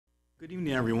Good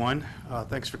evening, everyone.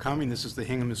 Thanks for coming. This is the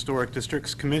Hingham Historic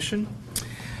Districts Commission.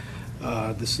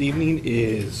 This evening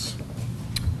is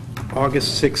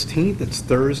August 16th. It's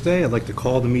Thursday. I'd like to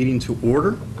call the meeting to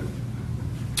order.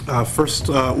 First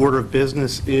order of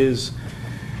business is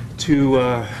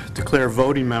to declare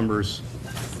voting members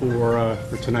for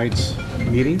tonight's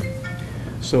meeting.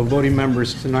 So voting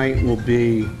members tonight will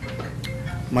be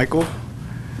Michael,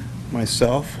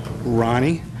 myself,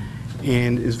 Ronnie,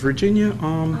 and is Virginia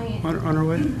on her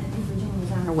way? I think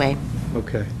Virginia's on her way.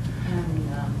 Okay.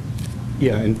 And,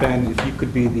 Yeah, and Ben, if you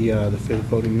could be the fifth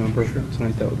voting member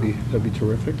tonight, that'd be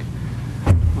terrific.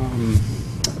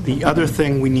 The other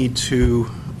thing we need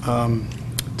to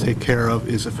take care of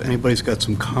is if anybody's got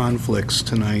some conflicts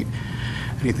tonight,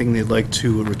 anything they'd like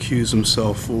to recuse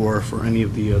themselves for any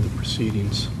of the other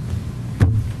proceedings.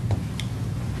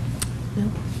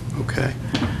 No. Okay.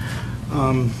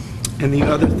 And the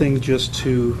other thing, just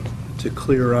to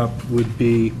clear up, would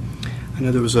be, I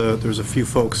know there was a few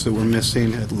folks that were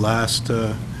missing at last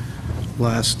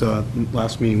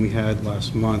meeting we had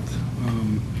last month,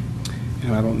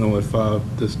 and I don't know if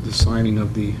the signing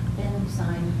of the. Ben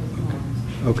signed his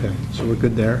forms. Okay, so we're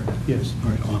good there. Yes.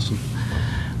 All right. Awesome.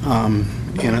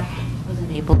 And I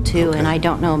wasn't able to, Okay. and I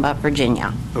don't know about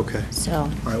Virginia. okay. So.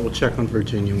 All right. We'll check on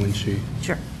Virginia when she.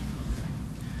 Sure.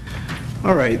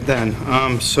 All right, then.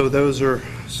 So those are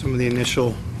some of the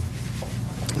initial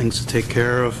things to take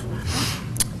care of.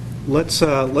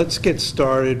 Let's get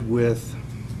started with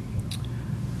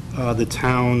the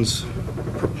town's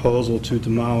proposal to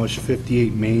demolish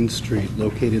 58 Main Street,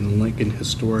 located in the Lincoln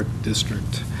Historic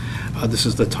District. This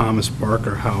is the Thomas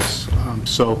Barker House.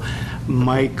 So,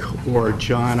 Mike or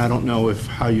John, I don't know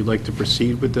how you'd like to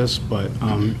proceed with this, but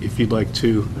if you'd like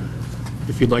to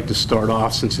start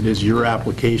off, since it is your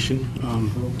application,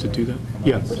 to do that.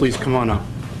 Yeah, please come on up.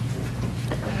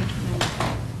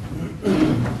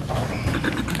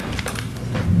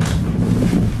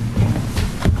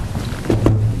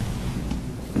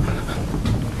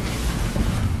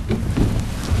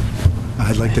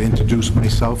 I'd like to introduce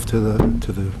myself to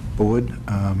the board,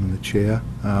 the chair.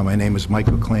 My name is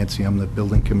Michael Clancy. I'm the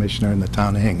building commissioner in the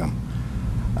town of Hingham.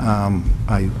 I'm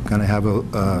going to have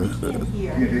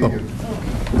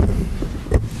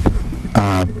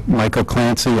Michael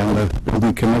Clancy. I'm the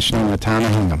building commissioner in the town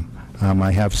of Hingham.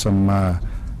 I have some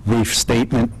brief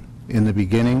statement in the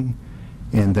beginning,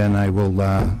 and then I will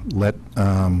let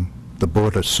the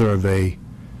board of survey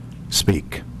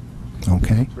speak.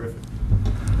 Okay? Terrific.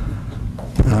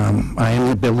 I am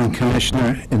the building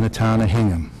commissioner in the town of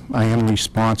Hingham. I am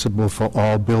responsible for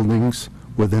all buildings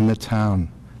within the town.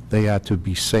 They are to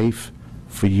be safe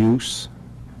for use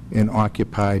and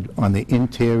occupied on the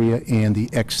interior and the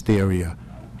exterior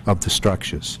of the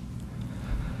structures.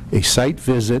 A site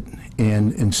visit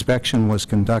and inspection was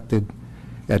conducted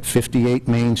at 58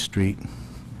 Main Street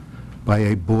by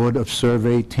a Board of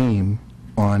Survey team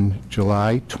on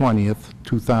July 20th,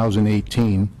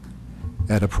 2018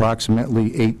 at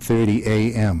approximately 8:30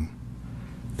 a.m.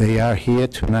 They are here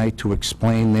tonight to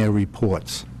explain their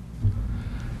reports.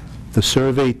 The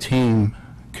survey team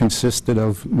consisted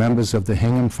of members of the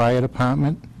Hingham Fire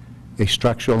Department, a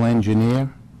structural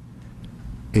engineer,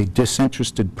 a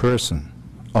disinterested person.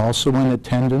 Also in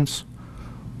attendance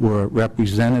were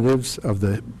representatives of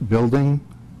the building,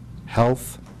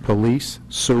 health, police,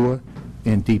 sewer,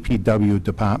 and DPW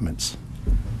departments.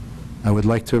 I would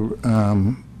like to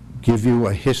give you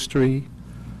a history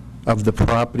of the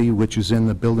property, which is in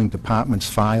the building department's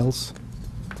files.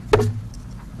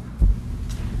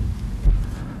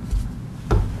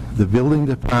 The building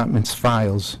department's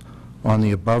files on the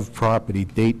above property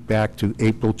date back to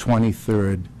April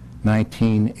 23rd,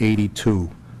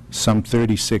 1982, some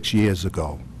 36 years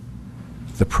ago.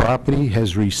 The property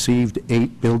has received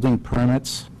 8 building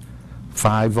permits,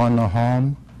 5 on the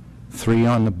home, 3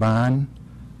 on the barn.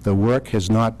 The work has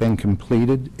not been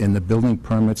completed and the building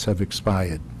permits have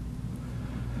expired.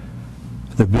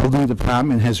 The building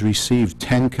department has received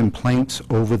 10 complaints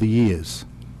over the years.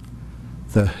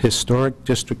 The Historic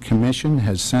District Commission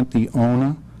has sent the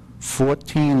owner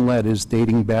 14 letters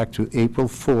dating back to April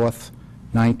 4th,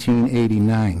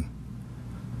 1989.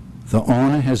 The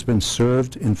owner has been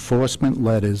served enforcement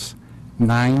letters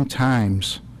 9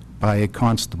 times by a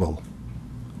constable.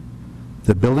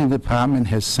 The building department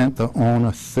has sent the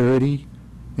owner 30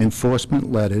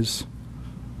 enforcement letters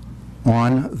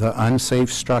on the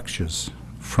unsafe structures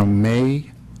from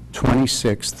May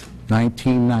 26,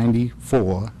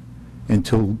 1994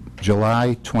 until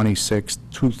July 26,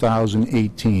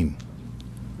 2018.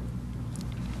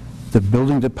 The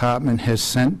building department has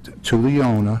sent to the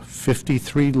owner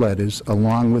 53 letters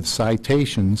along with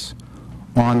citations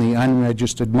on the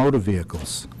unregistered motor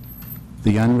vehicles.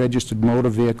 The unregistered motor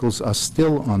vehicles are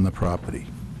still on the property.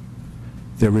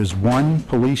 There is one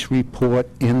police report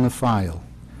in the file.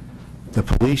 The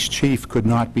police chief could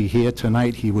not be here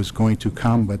tonight. He was going to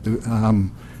come, but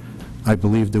I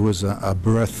believe there was a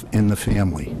birth in the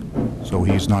family, so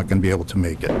he's not going to be able to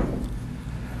make it.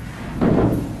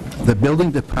 The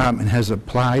building department has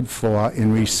applied for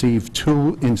and received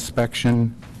 2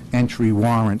 inspection entry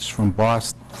warrants from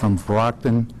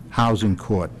Brockton Housing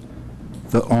Court.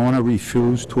 The owner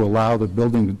refused to allow the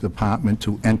building department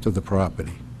to enter the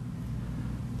property.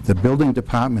 The building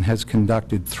department has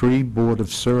conducted 3 board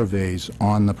of surveys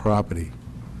on the property.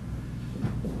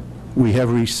 We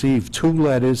have received 2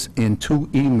 letters and 2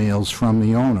 emails from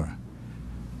the owner.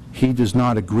 He does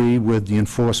not agree with the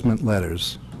enforcement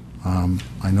letters.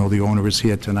 I know the owner is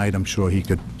here tonight. I'm sure he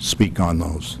could speak on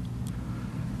those.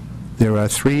 There are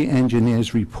 3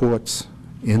 engineers' reports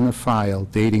in the file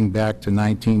dating back to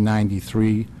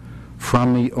 1993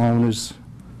 from the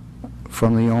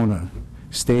owner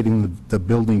stating that the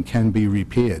building can be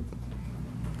repaired.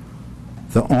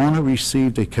 The owner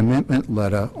received a commitment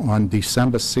letter on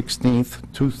December 16th,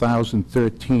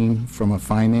 2013 from a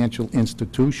financial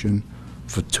institution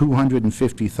for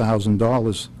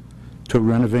 $250,000 to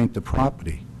renovate the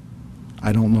property.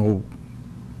 I don't know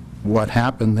what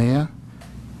happened there.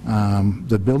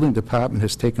 The building department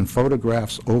has taken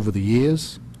photographs over the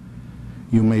years.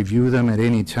 You may view them at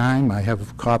any time. I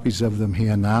have copies of them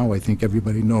here now. I think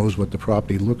everybody knows what the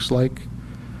property looks like.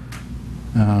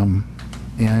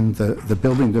 And the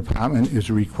building department is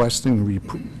requesting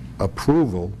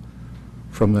approval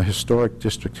from the Historic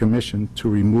District Commission to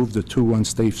remove the 2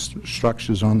 unsafe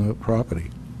structures on the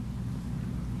property.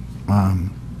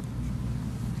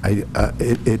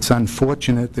 It's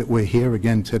unfortunate that we're here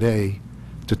again today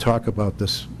to talk about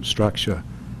this structure.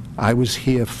 I was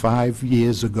here 5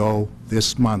 years ago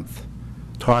this month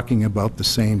talking about the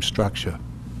same structure,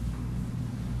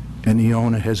 and the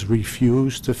owner has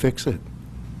refused to fix it.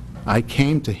 I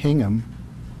came to Hingham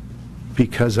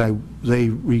because they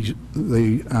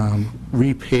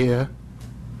repair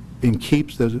and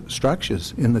keep the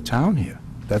structures in the town here.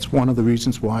 That's one of the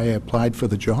reasons why I applied for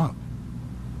the job.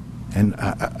 And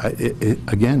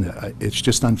again, it's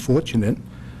just unfortunate,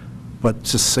 but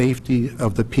the safety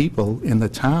of the people in the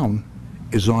town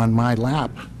is on my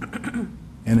lap,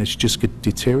 and it's just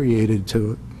deteriorated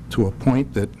to a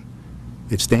point that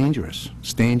it's dangerous.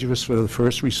 It's dangerous for the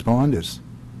first responders,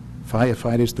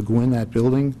 firefighters to go in that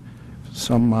building.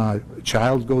 Some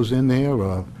child goes in there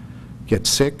or gets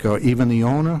sick, or even the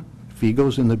owner, if he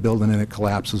goes in the building and it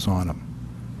collapses on him.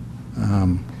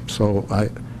 So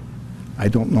I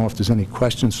don't know if there's any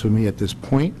questions for me at this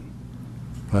point,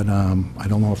 but I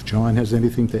don't know if John has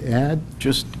anything to add.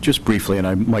 Just briefly, and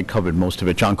I might covered most of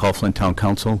it. John Coughlin, Town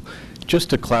Council. Just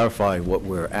to clarify what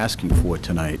we're asking for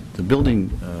tonight, the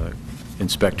building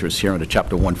inspector is here under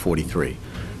Chapter 143,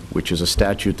 which is a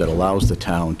statute that allows the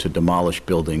town to demolish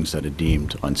buildings that are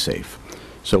deemed unsafe.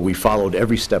 So we followed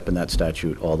every step in that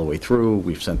statute all the way through.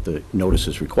 We've sent the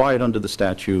notices required under the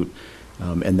statute,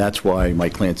 and that's why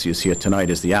Mike Clancy is here tonight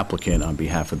as the applicant on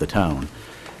behalf of the town.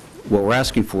 What we're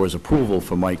asking for is approval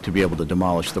for Mike to be able to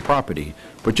demolish the property.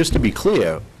 But just to be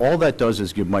clear, all that does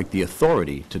is give Mike the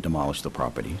authority to demolish the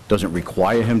property. Doesn't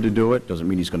require him to do it, doesn't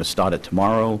mean he's going to start it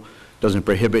tomorrow, doesn't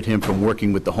prohibit him from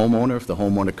working with the homeowner. If the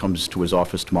homeowner comes to his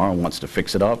office tomorrow and wants to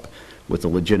fix it up with a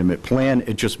legitimate plan,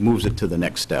 it just moves it to the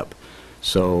next step.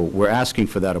 So we're asking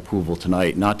for that approval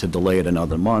tonight, not to delay it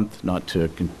another month, not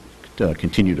to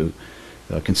continue to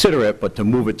consider it, but to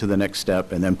move it to the next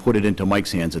step and then put it into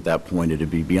Mike's hands at that point.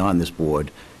 It'd be beyond this board,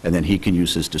 and then he can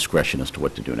use his discretion as to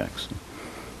what to do next.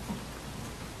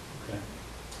 Okay.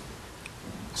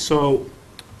 So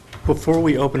before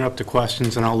we open up to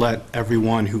questions, and I'll let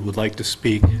everyone who would like to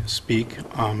speak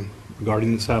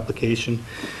regarding this application,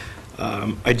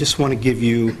 I just want to give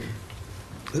you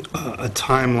a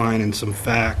timeline and some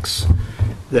facts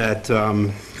that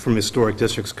from Historic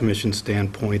Districts Commission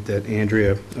standpoint that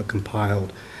Andrea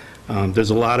compiled.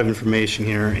 There's a lot of information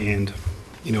here, and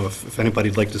you know, if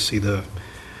anybody'd like to see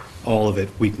all of it,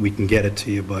 we can get it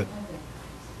to you. But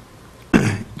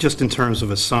just in terms of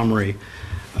a summary,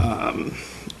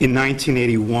 in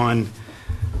 1981,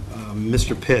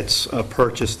 Mr. Pitts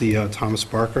purchased the Thomas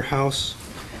Barker House,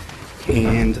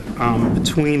 and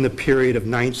between the period of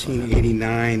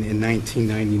 1989 and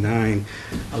 1999,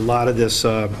 a lot of this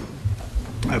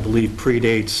I believe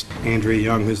predates Andrea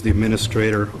Young, who's the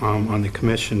administrator on the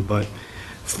commission, but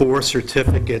 4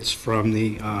 certificates from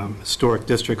the Historic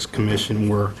Districts Commission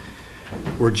were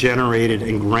were generated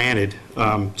and granted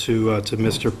to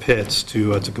Mr. Pitts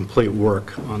to complete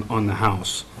work on the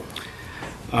house.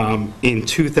 In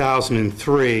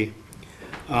 2003,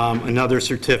 another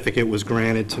certificate was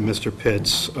granted to Mr.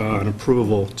 Pitts, an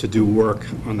approval to do work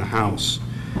on the house.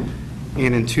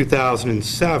 And in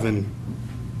 2007,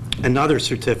 another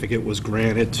certificate was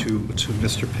granted to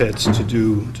Mr. Pitts to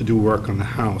do work on the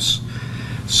house.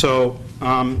 So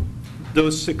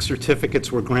those 6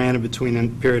 certificates were granted between the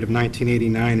period of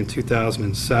 1989 and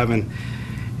 2007,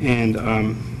 and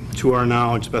to our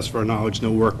knowledge, best of our knowledge,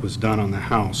 no work was done on the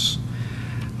house.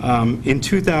 In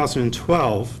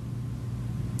 2012,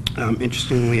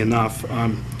 interestingly enough,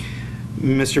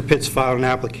 Mr. Pitts filed an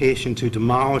application to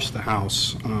demolish the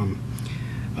house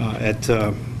at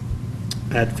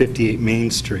 58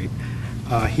 Main Street.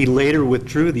 He later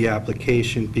withdrew the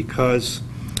application because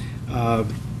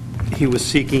he was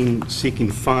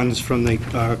seeking funds from the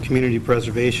Community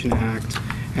Preservation Act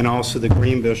and also the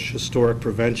Greenbush Historic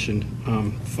Prevention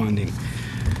funding.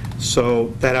 So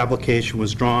that application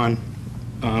was drawn.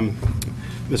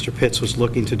 Mr. Pitts was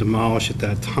looking to demolish at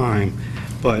that time,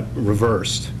 but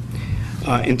reversed.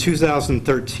 In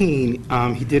 2013,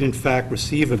 he did in fact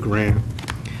receive a grant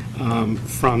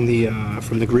from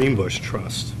the Greenbush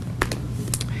Trust.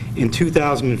 In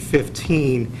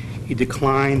 2015, he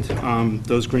declined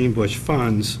those Greenbush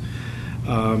funds,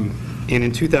 and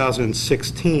in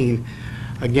 2016,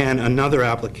 again, another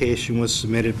application was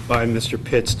submitted by Mr.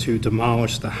 Pitts to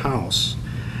demolish the house.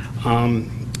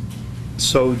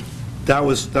 So that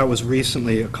was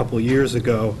recently, a couple years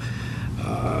ago.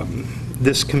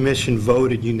 This commission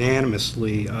voted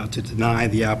unanimously to deny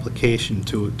the application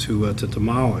to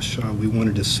demolish. We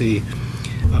wanted to see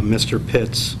Mr.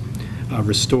 Pitts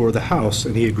restore the house,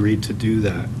 and he agreed to do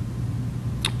that.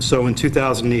 So in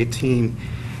 2018,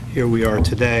 here we are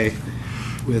today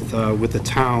with the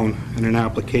town and an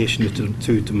application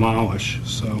to demolish.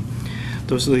 So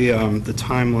those are the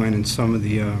timeline and some of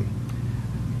the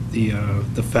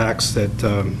facts that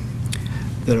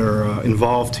are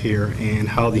involved here, and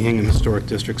how the Hingham Historic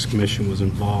Districts Commission was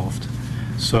involved.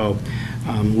 So,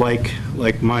 like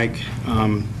Mike, a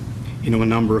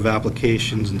number of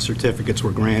applications and certificates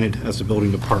were granted, as the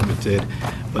building department did,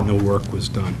 but no work was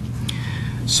done.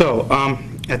 So,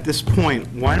 at this point,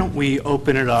 why don't we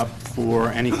open it up for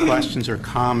any questions or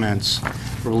comments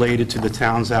related to the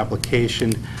town's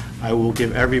application. I will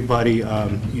give everybody,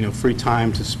 free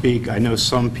time to speak. I know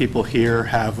some people here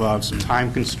have some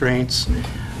time constraints,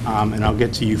 and I'll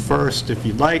get to you first if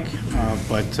you'd like,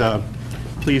 but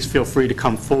please feel free to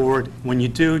come forward. When you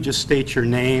do, just state your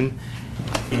name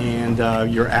and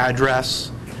your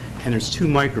address, and there's 2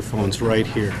 microphones right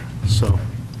here, so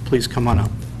please come on up.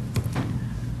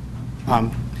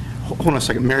 Hold on a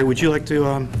second. Mary, would you like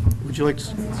to,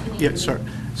 yeah, sorry.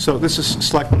 So this is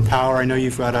Selectman Power. I know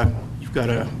you've got to Good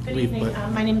leave, evening.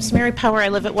 but My name is Mary Power. I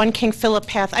live at 1 King Philip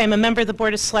Path. I am a member of the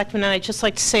Board of Selectmen, and I'd just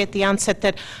like to say at the onset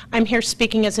that I'm here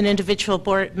speaking as an individual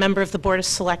member of the Board of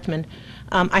Selectmen.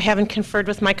 I haven't conferred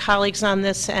with my colleagues on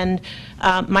this, and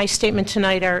my statement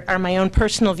tonight are my own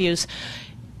personal views.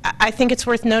 I think it's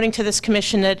worth noting to this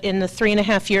commission that in the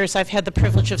 3.5 years I've had the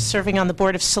privilege of serving on the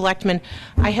Board of Selectmen,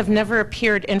 I have never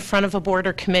appeared in front of a board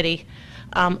or committee.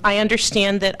 I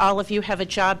understand that all of you have a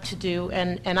job to do,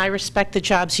 and I respect the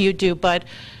jobs you do, but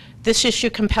this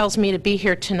issue compels me to be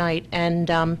here tonight, and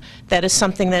that is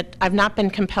something that I've not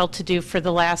been compelled to do for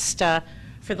the last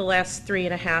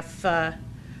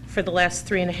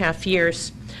 3.5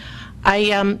 years.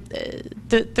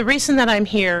 The reason that I'm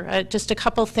here, just a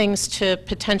couple things to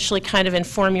potentially kind of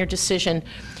inform your decision.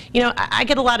 I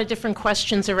get a lot of different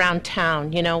questions around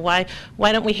town. Why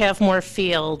don't we have more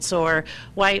fields? Or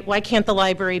why can't the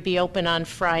library be open on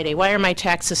Friday? Why are my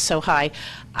taxes so high?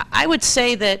 I would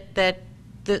say that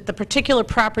the particular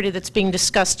property that's being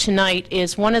discussed tonight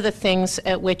is one of the things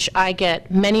at which I get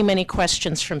many, many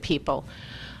questions from people.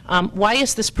 Why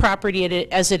is this property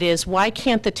as it is? Why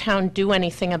can't the town do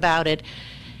anything about it?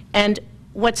 And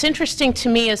what's interesting to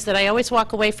me is that I always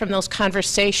walk away from those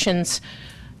conversations,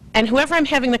 and whoever I'm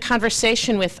having the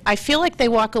conversation with, I feel like they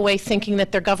walk away thinking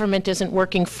that their government isn't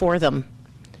working for them.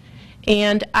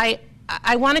 And I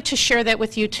wanted to share that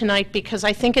with you tonight because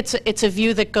I think it's a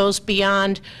view that goes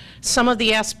beyond some of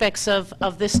the aspects of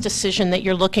this decision that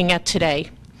you're looking at today.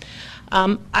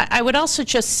 I would also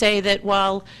just say that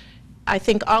while I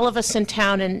think all of us in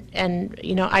town, and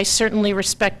I certainly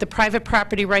respect the private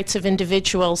property rights of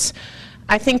individuals,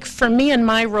 I think for me in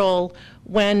my role,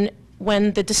 when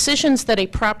the decisions that a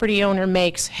property owner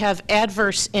makes have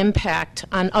adverse impact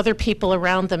on other people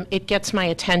around them, it gets my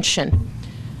attention.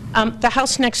 The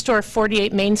house next door,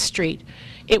 48 Main Street,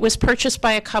 It was purchased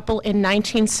by a couple in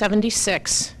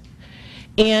 1976.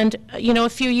 And, you know, a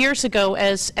few years ago,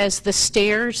 as the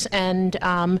stairs and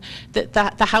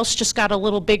the house just got a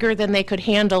little bigger than they could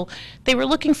handle, they were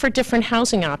looking for different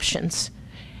housing options.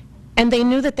 And they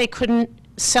knew that they couldn't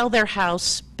sell their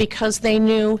house because they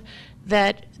knew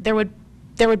that there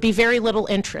would be very little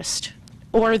interest,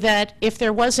 or that if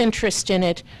there was interest in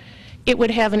it, it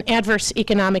would have an adverse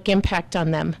economic impact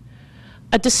on them.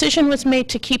 A decision was made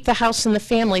to keep the house in the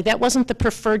family. That wasn't the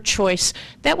preferred choice.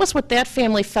 That was what that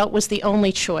family felt was the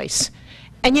only choice.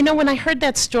 And you know, when I heard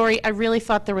that story, I really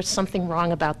thought there was something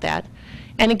wrong about that.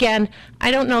 And again,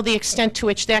 I don't know the extent to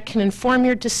which that can inform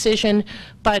your decision,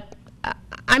 but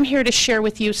I'm here to share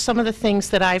with you some of the things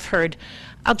that I've heard.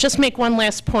 I'll just make one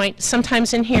last point.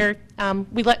 Sometimes in here,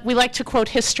 we like to quote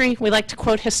history. We like to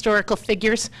quote historical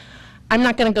figures. I'm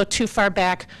not going to go too far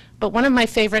back, but one of my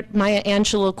favorite Maya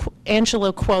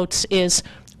Angelou quotes is,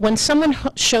 "When someone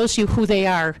shows you who they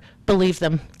are, believe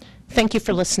them." Thank you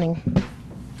for listening.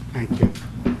 Thank you.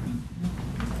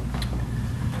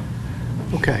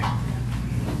 Okay.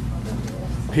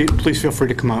 Pete, please feel free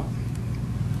to come up.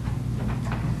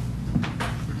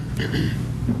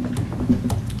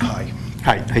 Hi.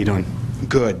 Hi, how you doing?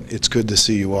 Good. It's good to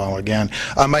see you all again.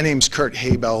 My name's Kurt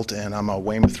Haybelt, and I'm a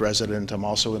Weymouth resident. I'm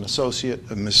also an associate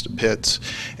of Mr. Pitts,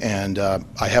 and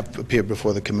I have appeared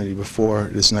before the committee before.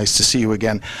 It is nice to see you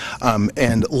again.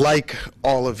 And like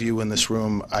all of you in this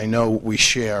room, I know we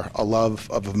share a love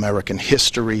of American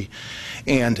history,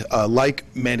 and like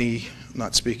many,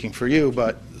 not speaking for you,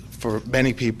 but for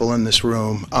many people in this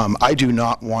room, I do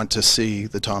not want to see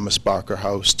the Thomas Barker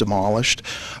House demolished.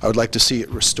 I would like to see it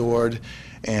restored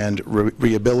and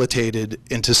rehabilitated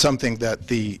into something that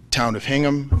the town of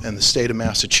Hingham and the state of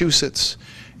Massachusetts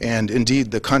and indeed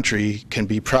the country can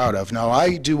be proud of. Now,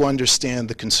 I do understand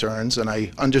the concerns, and I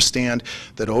understand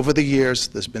that over the years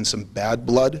there's been some bad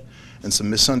blood and some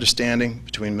misunderstanding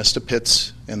between Mr.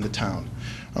 Pitts and the town,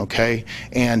 okay?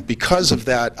 And because of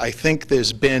that, I think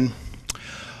there's been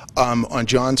on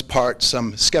John's part,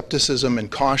 some skepticism and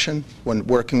caution when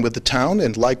working with the town,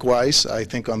 and likewise, I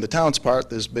think on the town's part,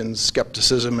 there's been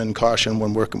skepticism and caution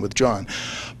when working with John.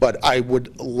 But I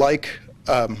would like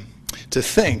to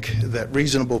think that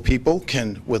reasonable people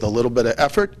can, with a little bit of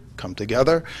effort, come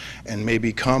together and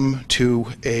maybe come to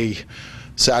a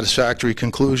satisfactory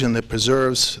conclusion that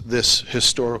preserves this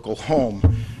historical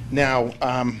home. Now,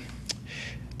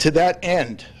 to that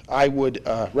end, I would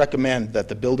recommend that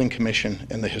the Building Commission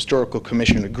and the Historical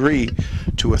Commission agree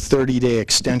to a 30-day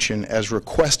extension as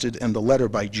requested in the letter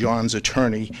by John's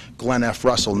attorney, Glenn F.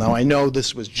 Russell. Now, I know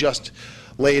this was just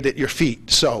laid at your feet,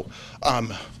 so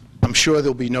I'm sure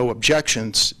there'll be no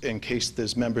objections in case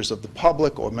there's members of the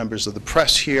public or members of the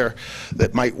press here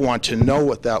that might want to know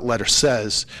what that letter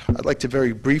says. I'd like to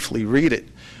very briefly read it.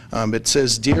 It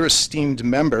says, "Dear esteemed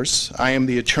members, I am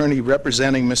the attorney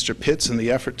representing Mr. Pitts in the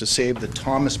effort to save the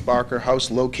Thomas Barker House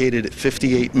located at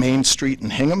 58 Main Street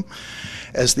in Hingham.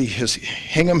 As the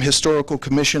Hingham Historical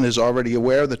Commission is already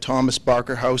aware, the Thomas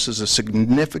Barker House is a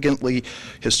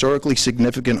historically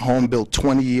significant home built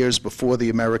 20 years before the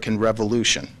American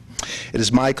Revolution. It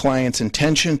is my client's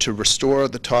intention to restore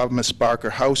the Thomas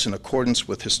Barker House in accordance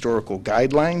with historical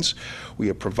guidelines. We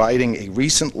are providing a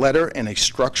recent letter and a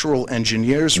structural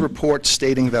engineer's report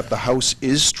stating that the house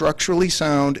is structurally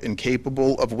sound and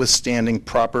capable of withstanding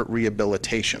proper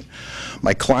rehabilitation.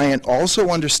 My client also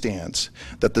understands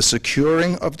that the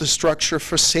securing of the structure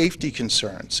for safety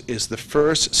concerns is the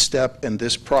first step in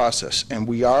this process, and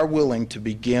we are willing to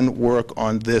begin work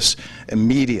on this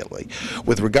immediately.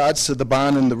 With regards to the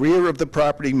barn in the rear of the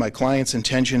property, my client's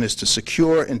intention is to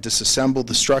secure and disassemble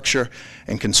the structure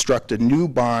and construct a new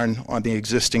barn on the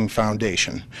existing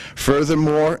foundation.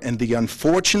 Furthermore, in the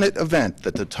unfortunate event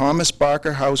that the Thomas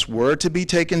Barker House were to be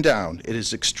taken down, it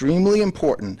is extremely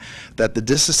important that the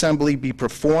disassembly be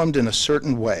performed in a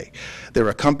certain way. There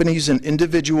are companies and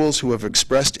individuals who have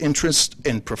expressed interest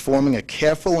in performing a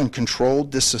careful and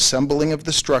controlled disassembling of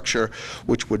the structure,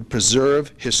 which would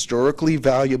preserve historically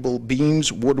valuable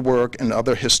beams, woodwork, and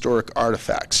other historic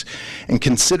artifacts. In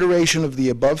consideration of the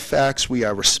above facts, we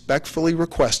are respectfully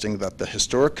requesting that the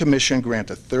Historic Commission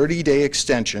grant a 30-day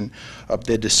extension of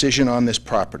their decision on this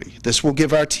property. This will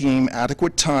give our team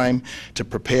adequate time to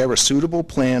prepare a suitable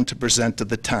plan to present to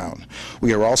the town.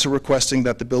 We are also requesting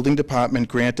that the Building Department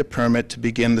grant a permit to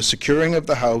begin the securing of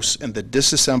the house and the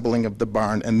disassembling of the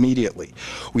barn immediately.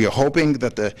 We are hoping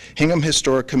that the Hingham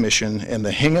Historic Commission and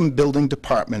the Hingham Building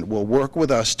Department will work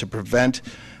with us to prevent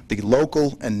the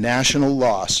local and national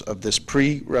loss of this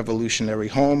pre-revolutionary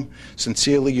home.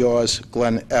 Sincerely yours,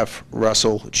 Glenn F.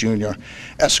 Russell, Jr.,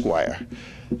 Esquire.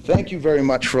 Thank you very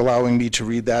much for allowing me to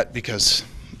read that, because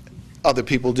other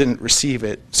people didn't receive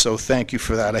it, so thank you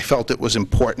for that. I felt it was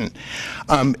important.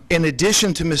 In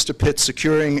addition to Mr. Pitts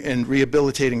securing and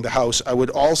rehabilitating the house, I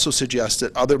would also suggest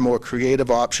that other more creative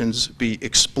options be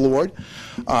explored.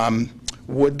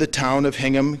 Would the town of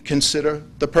Hingham consider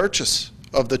the purchase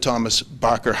of the Thomas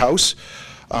Barker house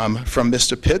from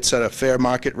Mr. Pitts at a fair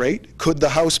market rate? Could the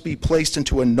house be placed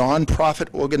into a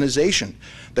nonprofit organization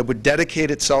that would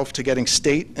dedicate itself to getting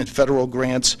state and federal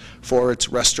grants for its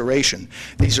restoration?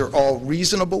 These are all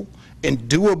reasonable and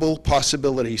doable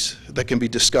possibilities that can be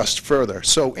discussed further.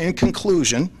 So in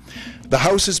conclusion, the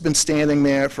house has been standing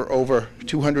there for over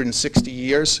 260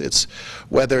 years. It's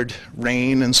weathered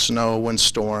rain and snow and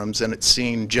storms, and it's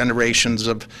seen generations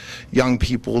of young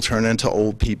people turn into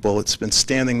old people. It's been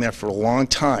standing there for a long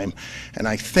time, and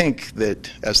I think that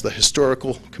as the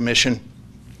Historical Commission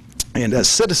and as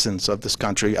citizens of this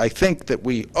country, I think that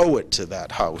we owe it to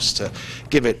that house to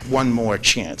give it one more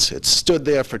chance. It's stood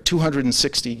there for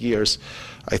 260 years.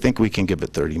 I think we can give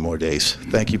it 30 more days.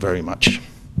 Thank you very much.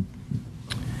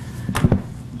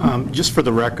 Just for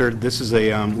the record, this is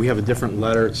a, we have a different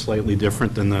letter. It's slightly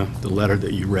different than the letter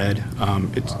that you read.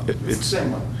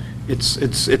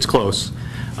 It's close.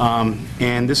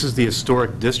 And this is the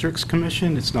Historic Districts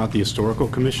Commission. It's not the Historical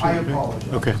Commission. I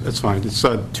apologize. Okay, that's fine. It's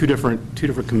two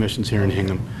different commissions here in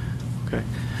Hingham. Okay,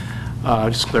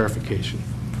 just clarification.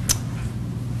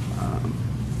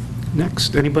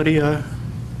 Next, anybody else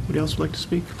would like to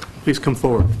speak? Please come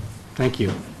forward. Thank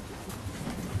you.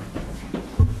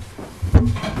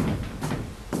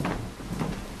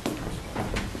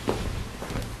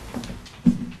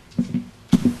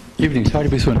 Evening. Sorry to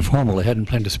be so informal. I hadn't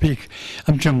planned to speak.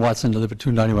 I'm Jim Watson. I live at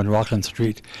 291 Rockland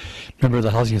Street, member of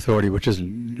the Housing Authority, which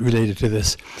isn't related to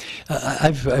this. I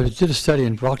did a study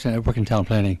in Brockton, I work in town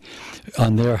planning,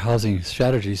 on their housing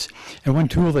strategies, and one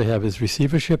tool they have is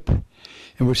receivership,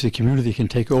 in which the community can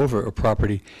take over a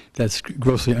property that's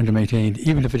grossly undermaintained,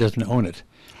 even if it doesn't own it,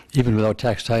 even without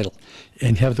tax title,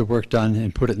 and have the work done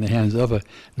and put it in the hands of a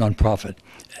nonprofit.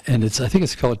 And I think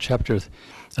it's called Chapter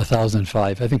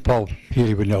 1005. I think Paul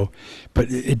Healy would know,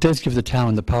 but it does give the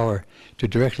town the power to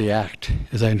directly act,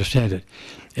 as I understand it.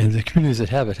 And the communities that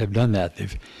have it have done that.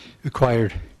 They've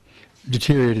acquired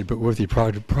deteriorated but worthy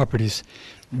properties,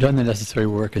 done the necessary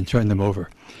work, and turned them over.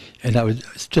 And I would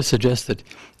just suggest that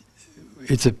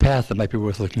it's a path that might be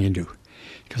worth looking into,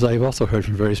 because I've also heard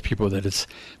from various people that it's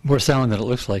more sound than it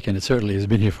looks like, and it certainly has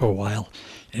been here for a while.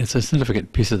 And it's a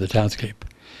significant piece of the townscape.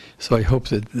 So I hope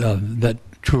that that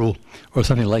tool or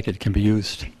something like it can be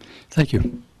used. Thank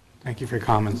you. Thank you for your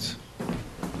comments.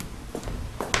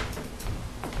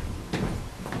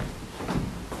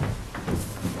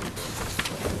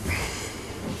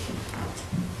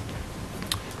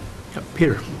 Yep,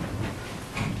 Peter.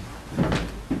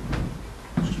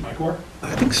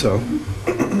 I think so.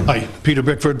 Hi, Peter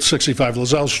Bickford, 65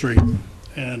 Lozelle Street,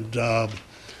 and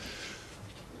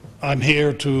I'm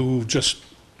here to just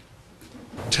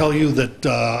tell you that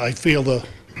I feel the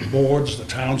board's, the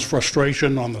town's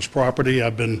frustration on this property.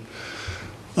 I've been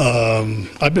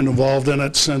involved in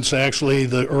it since actually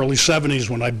the early 70s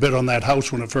when I bid on that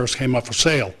house when it first came up for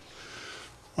sale.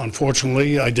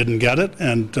 Unfortunately, I didn't get it,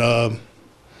 and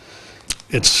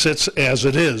it sits as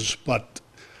it is, but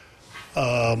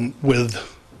with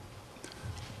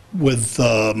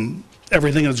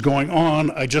everything that's going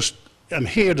on, I'm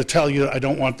here to tell you I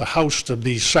don't want the house to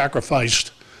be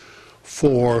sacrificed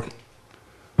for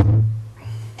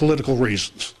political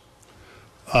reasons.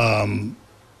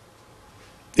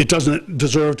 It doesn't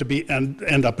deserve to be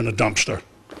end up in a dumpster.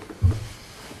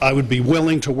 I would be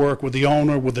willing to work with the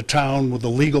owner, with the town, with the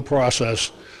legal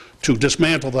process to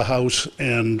dismantle the house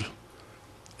and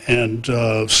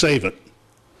save it.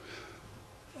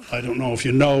 I don't know if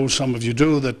you know, some of you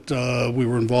do, that we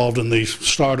were involved in the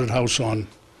started house on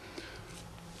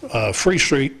Free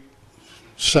Street,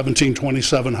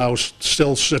 1727 house,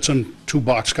 still sits in 2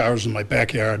 boxcars in my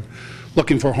backyard,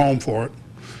 looking for a home for it.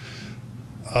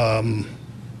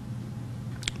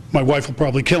 My wife will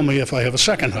probably kill me if I have a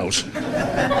second house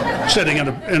sitting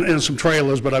in some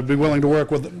trailers, but I'd be willing to work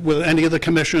with any of the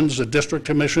commissions, the District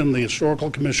Commission, the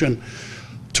Historical Commission,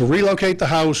 to relocate the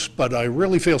house, but I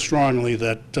really feel strongly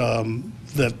that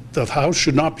that the house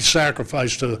should not be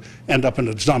sacrificed to end up in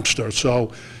a dumpster.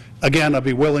 So, again, I'd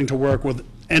be willing to work with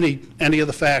any of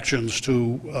the factions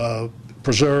to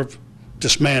preserve,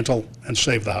 dismantle, and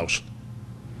save the house.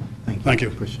 Thank you.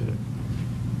 Appreciate it.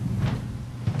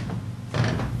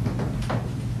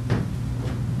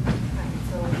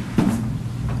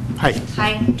 Hi.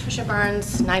 Hi, Tricia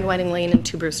Barnes, 9 Whiting Lane and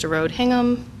 2 Brewster Road,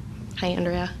 Hingham. Hi,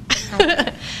 Andrea.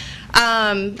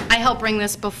 I helped bring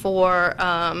this before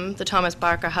the Thomas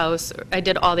Barker House. I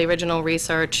did all the original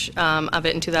research of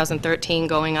it in 2013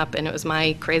 going up, and it was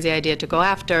my crazy idea to go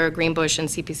after Greenbush and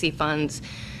CPC funds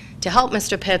to help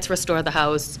Mr. Pitts restore the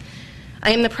house. I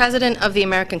am the president of the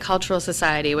American Cultural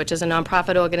Society, which is a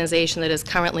nonprofit organization that is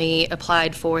currently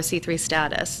applied for C3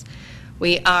 status.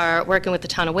 We are working with the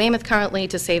town of Weymouth currently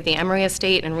to save the Emery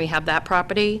estate and rehab that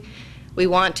property. We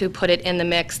want to put it in the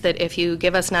mix that if you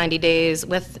give us 90 days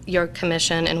with your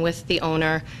commission and with the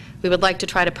owner, we would like to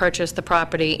try to purchase the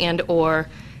property and/or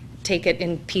take it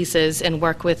in pieces and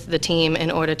work with the team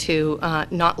in order to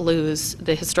not lose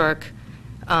the historic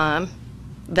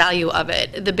value of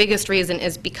it. The biggest reason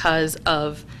is because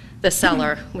of the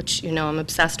cellar, which, you know, I'm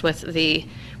obsessed with the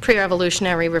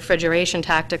pre-revolutionary refrigeration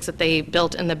tactics that they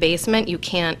built in the basement. You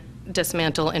can't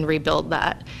dismantle and rebuild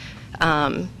that.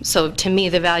 So to me,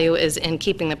 the value is in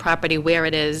keeping the property where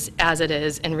it is, as it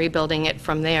is, and rebuilding it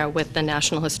from there with the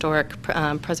National Historic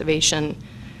Preservation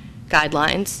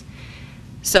guidelines.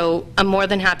 So I'm more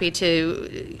than happy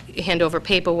to hand over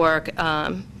paperwork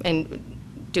and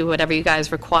do whatever you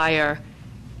guys require.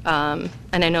 And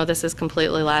I know this is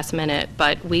completely last minute,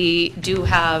 but we do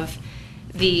have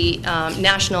the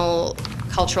National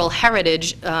Cultural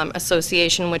Heritage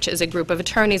Association, which is a group of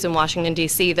attorneys in Washington,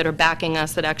 D.C. that are backing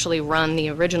us, that actually run the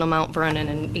original Mount Vernon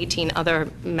and 18 other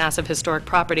massive historic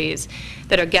properties,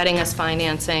 that are getting us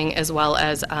financing as well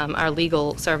as our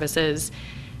legal services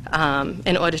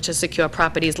in order to secure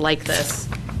properties like this.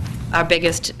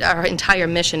 Our entire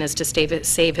mission is to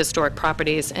save historic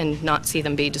properties and not see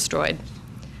them be destroyed.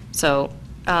 So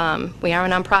we are a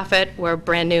nonprofit, we're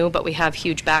brand new, but we have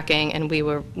huge backing, and we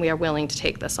are willing to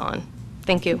take this on.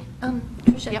 Thank you.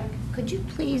 Tricia, Yep. could you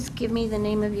please give me the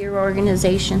name of your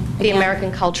organization? The again?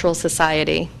 American Cultural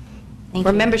Society. Thank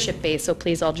We're you. membership-based, so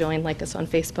please all join, like us on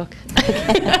Facebook.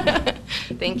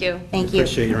 Thank you. Thank you.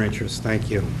 Appreciate your interest.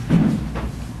 Thank you.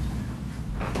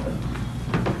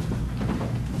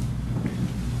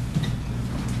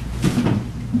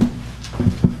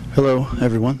 Hello,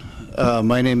 everyone.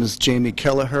 My name is Jamie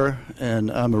Kelleher,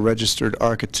 and I'm a registered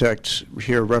architect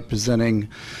here representing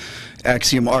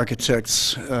Axiom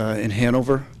Architects in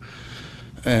Hanover.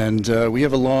 And we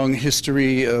have a long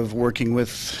history of working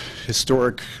with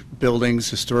historic buildings,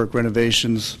 historic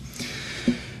renovations.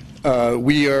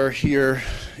 We are here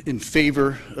in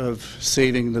favor of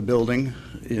saving the building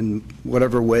in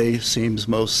whatever way seems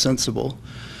most sensible.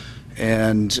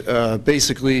 And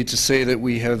basically to say that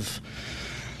we have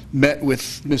met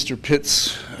with Mr.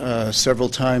 Pitts several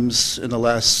times in the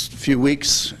last few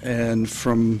weeks, and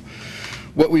from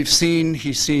what we've seen,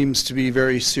 he seems to be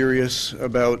very serious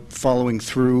about following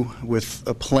through with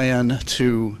a plan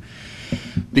to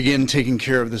begin taking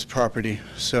care of this property.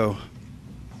 So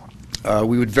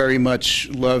we would very much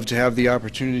love to have the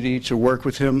opportunity to work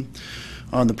with him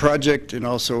on the project and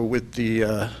also with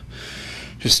the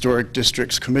Historic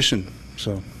Districts Commission.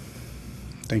 So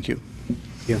thank you.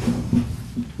 Yeah.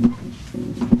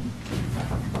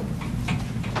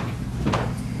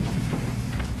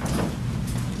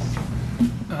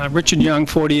 Richard Young,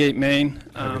 48 Main.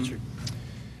 Hi, Richard.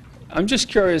 I'm just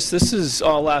curious, this is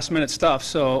all last minute stuff,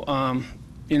 so,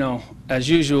 you know, as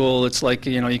usual, it's like,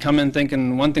 you know, you come in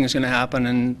thinking one thing is going to happen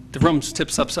and the room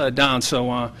tips upside down.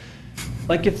 So,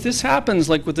 like, if this happens,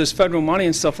 like with this federal money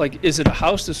and stuff, like, is it a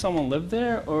house? Does someone live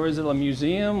there? Or is it a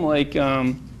museum, like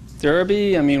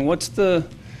Derby? I mean, what's the,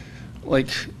 like,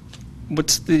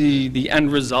 what's the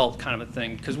end result kind of a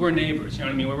thing? Because we're neighbors, you know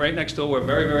what I mean? We're right next door, we're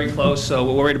very, very close, so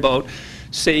we're worried about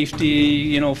safety,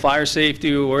 you know, fire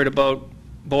safety, we're worried about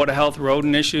Board of Health,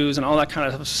 rodent issues, and all that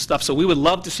kind of stuff. So we would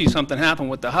love to see something happen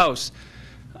with the house.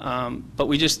 But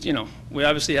we just, you know, we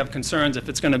obviously have concerns if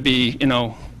it's going to be, you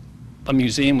know, a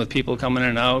museum with people coming in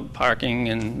and out, parking,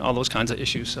 and all those kinds of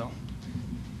issues, so.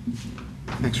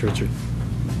 Thanks, Richard.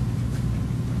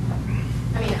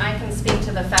 I mean, I can speak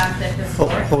to the fact that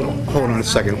Hold on a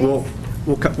second.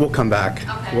 We'll come back.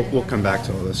 Okay. We'll come back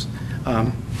to all this.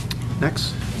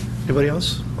 Next. Anybody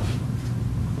else?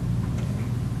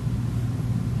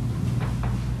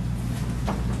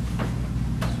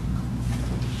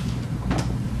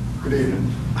 Good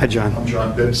evening. Hi, John. I'm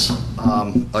John Bitts.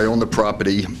 I own the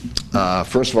property.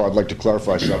 First of all, I'd like to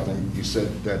clarify something. You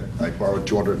said that I borrowed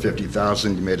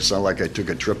 $250,000. You made it sound like I took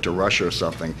a trip to Russia or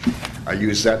something. I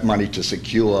used that money to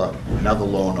secure another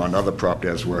loan on another property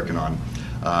I was working on.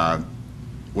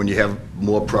 When you have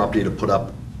more property to put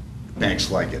up, banks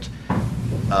like it.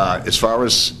 As far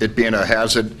as it being a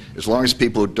hazard, as long as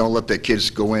people don't let their kids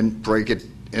go in, break it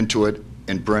into it,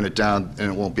 and burn it down,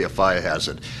 and it won't be a fire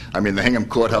hazard. I mean, the Hingham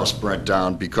Courthouse burnt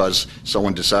down because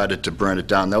someone decided to burn it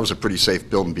down. That was a pretty safe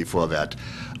building before that.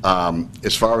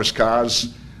 As far as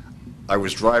cars, I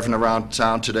was driving around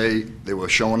town today. They were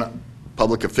showing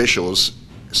public officials,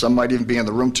 some might even be in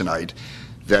the room tonight,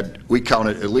 that we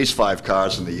counted at least 5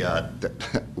 cars in the yard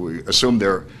that we assume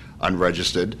they're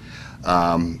unregistered.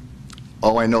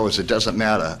 All I know is it doesn't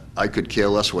matter. I could care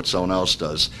less what someone else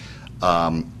does.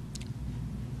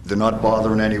 They're not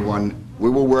bothering anyone. We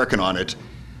were working on it.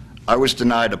 I was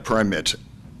denied a permit.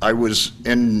 I was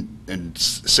in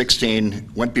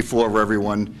 16, went before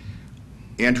everyone.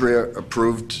 Andrea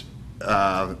approved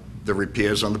the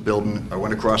repairs on the building. I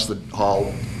went across the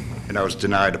hall, and I was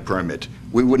denied a permit.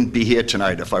 We wouldn't be here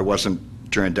tonight if I wasn't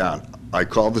turned down. I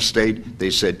called the state. They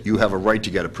said, you have a right to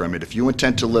get a permit. If you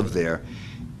intend to live there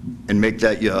and make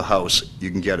that your house, you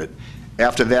can get it.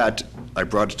 After that, I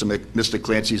brought it to Mr.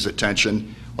 Clancy's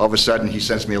attention. All of a sudden, he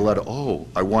sends me a letter. Oh,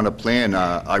 I want a plan.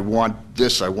 I want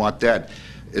this. I want that.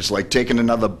 It's like taking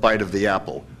another bite of the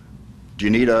apple. Do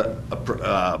you need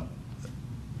a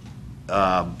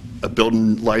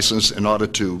building license in order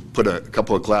to put a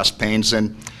couple of glass panes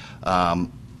in?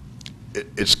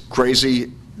 It's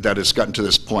crazy that it's gotten to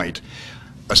this point.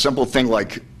 A simple thing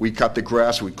like we cut the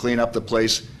grass, we clean up the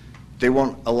place, they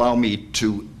won't allow me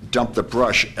to dump the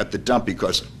brush at the dump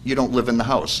because you don't live in the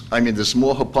house. I mean, there's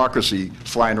more hypocrisy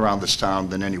flying around this town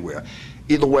than anywhere.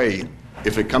 Either way,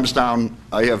 if it comes down,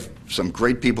 I have some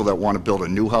great people that want to build a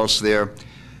new house there.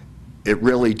 It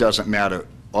really doesn't matter.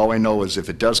 All I know is if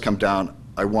it does come down,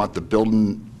 I want the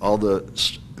building, all the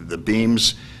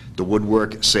beams, the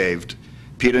woodwork saved.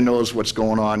 Peter knows what's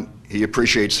going on. He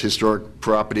appreciates historic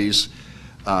properties.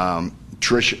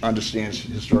 Trish understands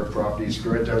historic properties.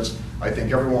 Gert does. I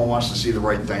think everyone wants to see the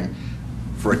right thing.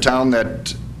 For a town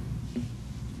that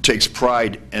takes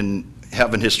pride in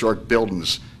having historic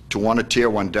buildings, to want to tear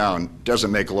one down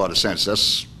doesn't make a lot of sense.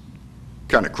 That's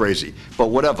kind of crazy.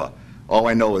 But whatever. All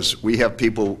I know is we have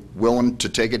people willing to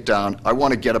take it down. I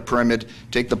want to get a permit,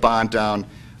 take the barn down.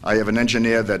 I have an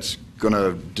engineer that's going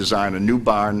to design a new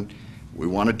barn. We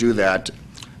want to do that.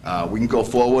 We can go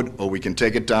forward or we can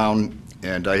take it down,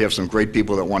 and I have some great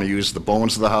people that want to use the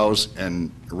bones of the house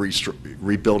and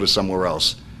rebuild it somewhere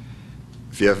else.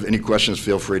 If you have any questions,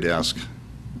 feel free to ask.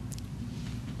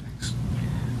 Thanks.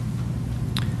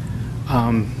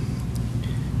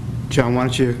 John, why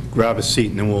don't you grab a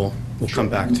seat and then we'll come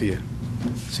back to you.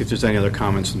 See if there's any other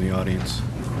comments in the audience.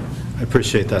 I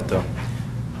appreciate that, though.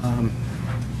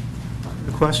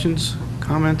 Questions,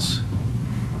 comments?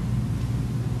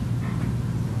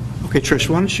 Okay, Trish,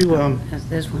 why don't you...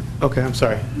 There's one. Okay, I'm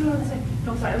sorry. No, that's it.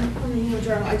 No, sorry, I'm from the Hingham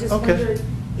Journal. I just Okay. wondered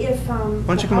if... Why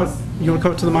don't you come up? You want to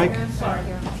come up to the mic? Sorry.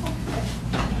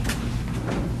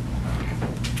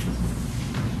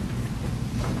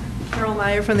 Carol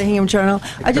Meyer from the Hingham Journal.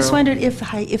 I just Carol. wondered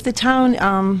if the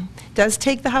town does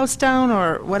take the house down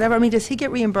or whatever, I mean, does he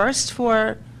get reimbursed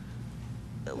for,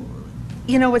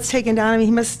 what's taken down? I mean,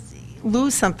 he must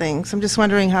lose something, so I'm just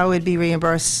wondering how it would be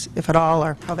reimbursed, if at all,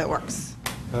 or how that works.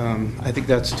 I think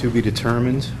that's to be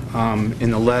determined.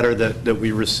 In the letter that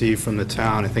we received from the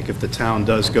town, I think if the town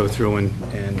does go through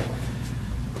and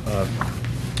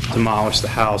demolish the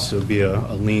house, it would be a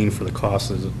lien for the cost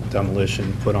of the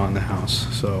demolition put on the house.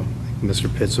 So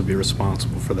Mr. Pitts would be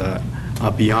responsible for that.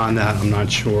 Beyond that, I'm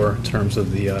not sure in terms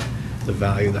of the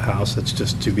value of the house. That's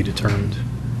just to be determined.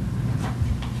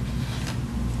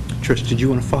 Trish, did you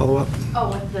want to follow up?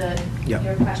 Oh, with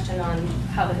your question on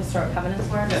how the historic covenants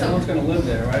work? Yeah, no one's going to live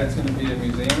there, right? It's going to be a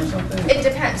museum or something? It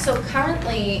depends. So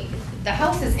currently, the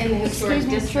house is in the historic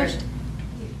district.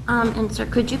 And sir,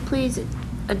 could you please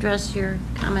address your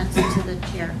comments to the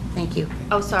chair? Thank you.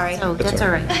 Oh, sorry. So that's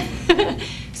all right.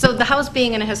 So the house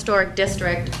being in a historic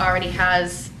district already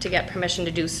has to get permission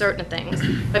to do certain things.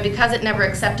 But because it never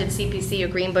accepted CPC or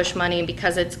Greenbush money, and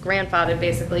because it's grandfathered,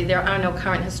 basically, there are no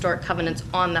current historic covenants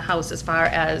on the house as far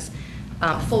as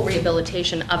full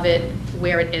rehabilitation of it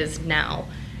where it is now,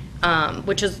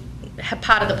 which is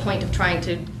part of the point of trying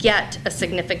to get a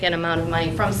significant amount of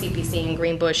money from CPC and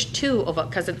Greenbush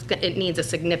because it needs a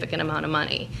significant amount of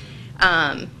money.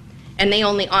 And they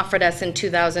only offered us in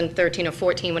 2013 or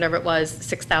 14, whatever it was,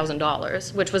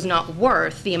 $6,000, which was not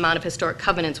worth the amount of historic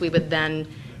covenants we would then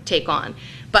take on.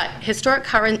 But historic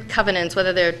covenants,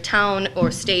 whether they're town or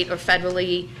state or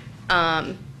federally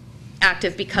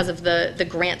active because of the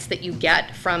grants that you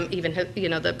get from even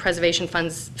the preservation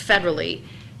funds federally,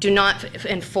 do not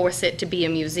enforce it to be a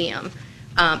museum.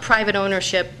 Private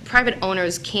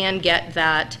owners can get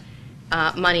that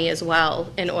money as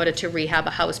well in order to rehab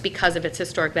a house because of its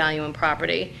historic value and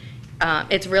property.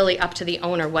 It's really up to the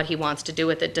owner what he wants to do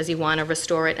with it. Does he want to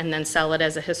restore it and then sell it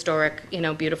as a historic,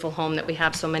 beautiful home that we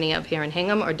have so many of here in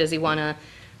Hingham, or does he want to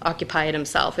occupy it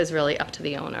himself, is really up to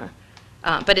the owner.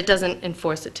 But it doesn't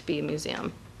enforce it to be a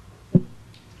museum.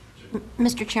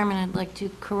 Mr. Chairman, I'd like to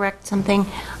correct something.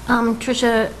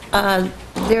 Tricia,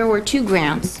 there were 2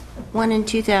 grants, one in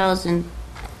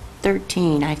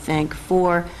 2013, I think,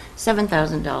 for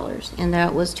 $7,000, and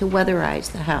that was to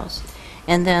weatherize the house.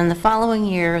 And then the following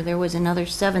year, there was another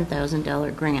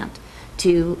 $7,000 grant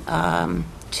to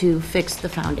fix the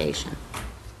foundation.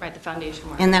 Right, the foundation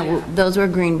work. And those were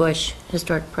Greenbush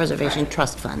Historic Preservation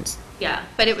Trust funds. Yeah,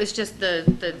 but it was just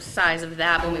the size of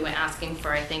that when we were asking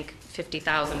for, I think,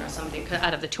 50,000 or something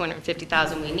out of the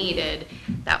 250,000 we needed.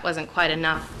 That wasn't quite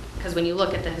enough, because when you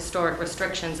look at the historic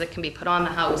restrictions that can be put on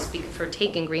the house for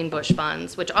taking Greenbush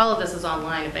funds, which all of this is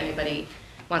online if anybody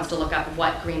wants to look up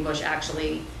what Greenbush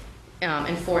actually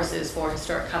enforces for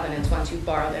historic covenants once you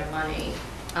borrow their money,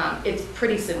 it's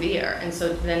pretty severe. And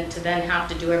so then to have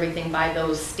to do everything by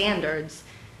those standards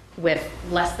with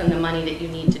less than the money that you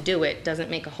need to do it doesn't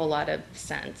make a whole lot of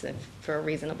sense for a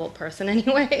reasonable person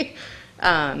anyway,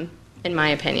 in my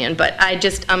opinion. But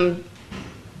I'm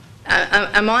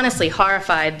honestly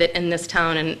horrified that in this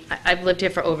town, and I've lived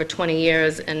here for over 20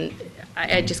 years, and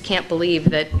I just can't believe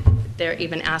that they're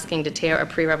even asking to tear a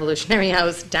pre-revolutionary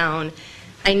house down.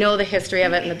 I know the history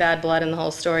of it and the bad blood and the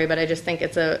whole story, but I just think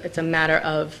it's a matter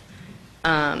of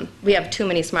we have too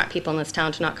many smart people in this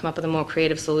town to not come up with a more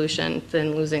creative solution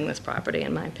than losing this property,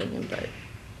 in my opinion. But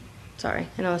sorry,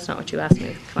 I know that's not what you asked me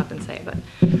to come up and say, but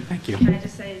Thank you. Can I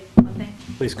just say one thing?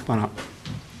 Please come on up.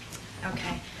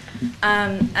 Okay.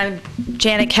 I'm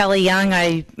Janet Kelly Young.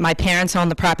 My parents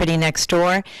owned the property next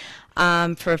door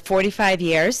for 45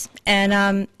 years,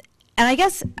 and I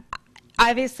guess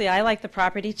obviously I like the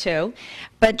property too,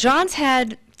 but John's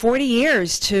had 40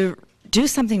 years to do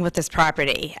something with this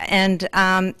property, and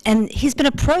he's been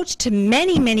approached to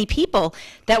many people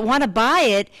that want to buy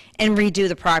it and redo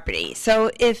the property.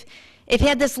 So if he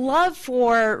had this love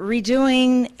for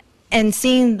redoing and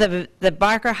seeing the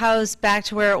Barker house back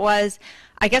to where it was,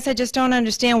 I guess I just don't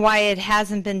understand why it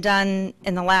hasn't been done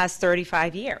in the last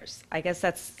 35 years. I guess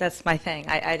that's my thing.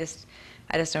 I just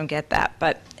don't get that.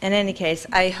 But in any case,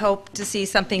 I hope to see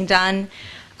something done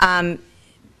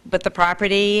with the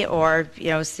property, or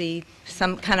see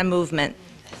some kind of movement.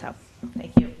 So,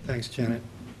 thank you. Thanks, Janet.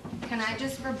 can I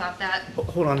just rebut that?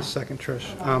 Hold on a second, Trish.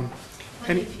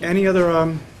 Any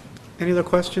other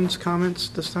questions, comments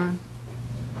this time?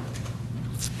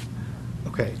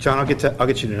 Okay, John, I'll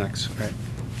get you to next. All right,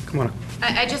 come on up.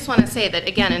 I just want to say that,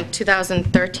 again, in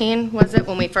 2013, was it,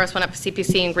 when we first went up to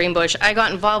CPC in Greenbush, I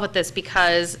got involved with this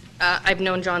because I've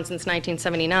known John since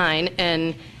 1979,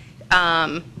 and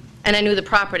I knew the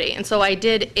property. And so I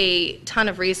did a ton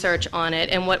of research on it,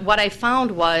 and what I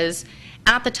found was,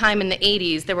 at the time in the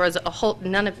 80s, there was a whole,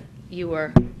 none of you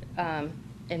were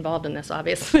involved in this,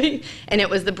 obviously, and it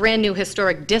was the brand new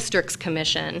Historic Districts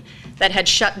Commission that had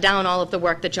shut down all of the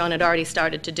work that John had already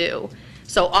started to do.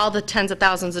 So all the tens of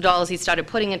thousands of dollars he started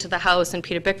putting into the house, and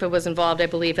Peter Bickford was involved, I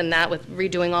believe, in that, with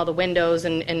redoing all the windows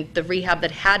and the rehab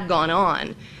that had gone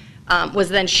on, was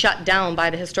then shut down by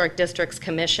the Historic Districts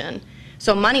Commission.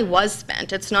 So money was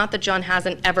spent. It's not that John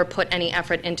hasn't ever put any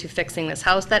effort into fixing this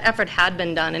house. That effort had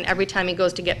been done, and every time he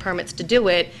goes to get permits to do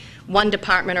it, one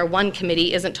department or one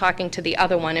committee isn't talking to the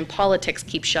other one, and politics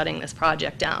keeps shutting this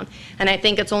project down. And I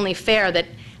think it's only fair that,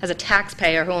 as a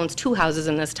taxpayer who owns 2 houses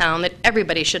in this town, that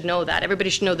everybody should know that. Everybody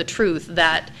should know the truth,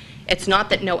 that it's not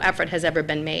that no effort has ever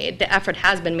been made. The effort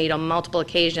has been made on multiple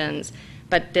occasions,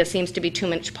 but there seems to be too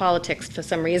much politics for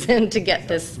some reason to get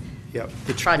this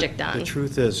project done. The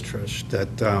truth is, Trish, that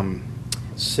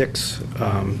 6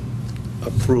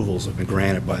 approvals have been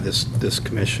granted by this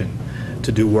commission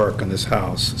to do work on this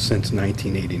house since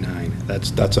 1989.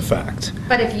 That's a fact.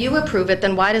 But if you approve it,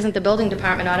 then why doesn't the building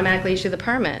department automatically issue the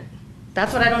permit?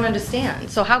 That's what I don't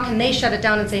understand. So how can they shut it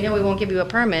down and say, no, we won't give you a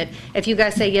permit, if you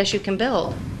guys say, yes, you can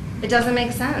build? It doesn't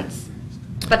make sense.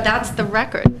 But that's the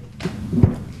record,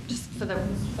 just for the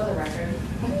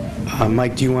record.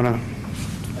 Mike, do you want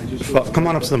to, come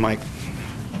on up to the mic.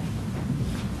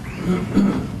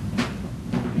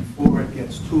 Before it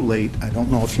gets too late, I don't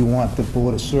know if you want the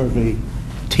Board of Survey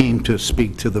team to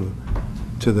speak to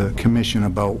the commission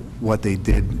about what they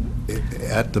did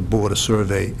at the Board of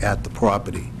Survey at the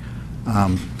property.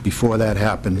 Before that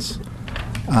happens,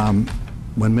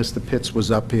 when Mr. Pitts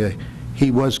was up here,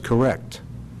 he was correct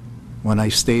when I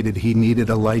stated he needed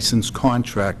a licensed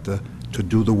contractor to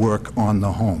do the work on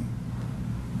the home.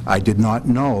 I did not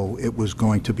know it was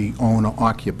going to be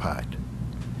owner-occupied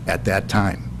at that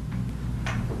time.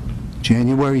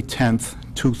 January 10th,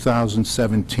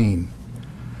 2017.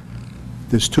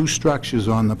 There's two structures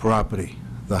on the property,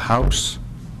 the house,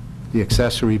 the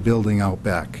accessory building out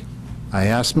back. I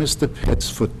asked Mr. Pitts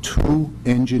for two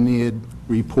engineered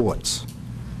reports.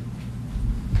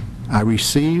 I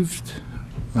received,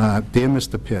 dear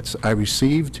Mr. Pitts, I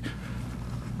received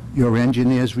your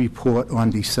engineer's report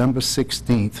on December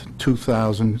 16th,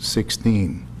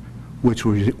 2016, which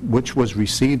was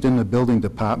received in the building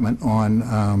department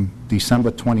on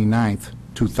December 29th,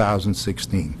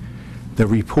 2016. The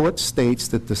report states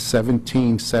that the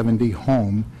 1770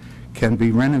 home can be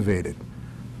renovated.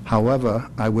 However,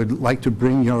 I would like to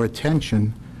bring your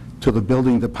attention to the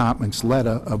building department's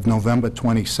letter of November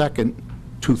 22nd,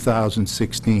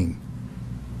 2016.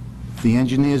 The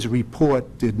engineer's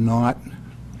report did not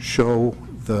show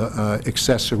the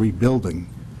accessory building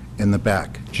in the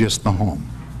back, just the home.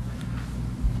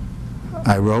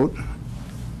 I wrote,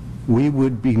 "We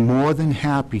would be more than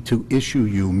happy to issue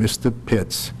you, Mr.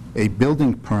 Pitts, a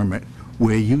building permit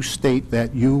where you state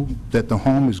that the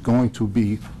home is going to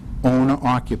be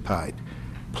owner-occupied.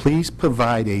 Please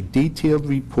provide a detailed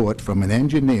report from an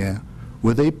engineer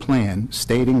with a plan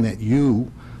stating that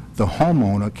you, the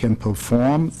homeowner, can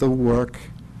perform the work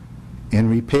and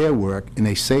repair work in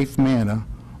a safe manner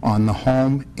on the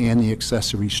home and the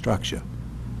accessory structure."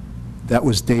 That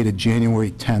was dated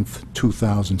January 10th,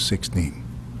 2016.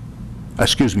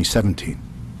 Excuse me, 17.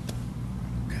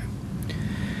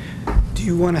 Do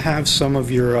you want to have some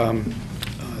of your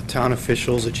town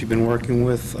officials that you've been working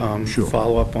with Sure.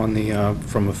 follow up on the,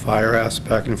 from a fire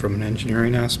aspect and from an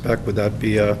engineering aspect? Would that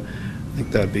be, I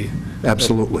think that'd be...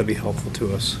 Absolutely. That'd be helpful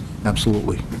to us.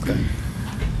 Absolutely. Okay.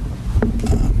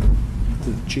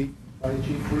 The chief, fire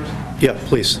chief first? Yeah,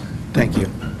 please. Thank you.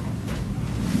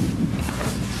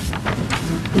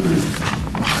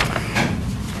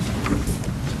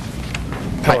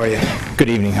 How are you? Good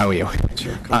evening, how are you?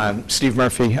 Sure. Steve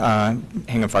Murphy,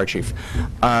 Hingham Fire Chief.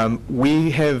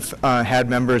 We have had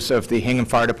members of the Hingham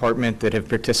Fire Department that have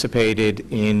participated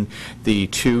in the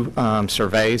two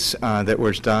surveys that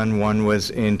was done. One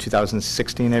was in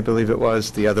 2016, I believe it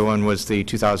was. The other one was the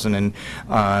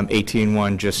 2018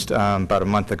 one just about a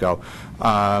month ago.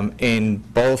 In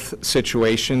both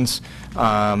situations,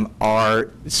 our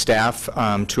staff,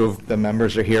 two of the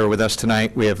members are here with us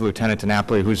tonight. We have Lieutenant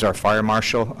DiNapoli, who's our fire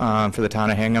marshal for the town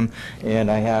of Hingham,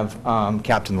 and I have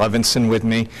Captain Levinson with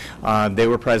me. They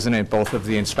were present at both of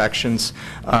the inspections,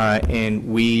 and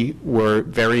we were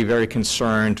very, very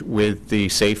concerned with the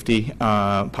safety,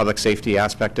 public safety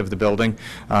aspect of the building.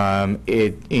 I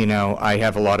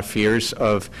have a lot of fears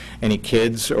of any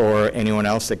kids or anyone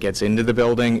else that gets into the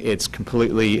building. It's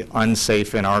completely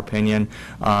unsafe in our opinion,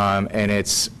 and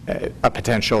it's a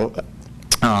potential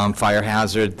fire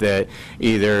hazard that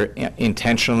either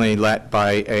intentionally let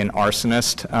by an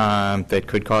arsonist that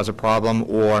could cause a problem,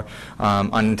 or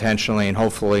unintentionally, and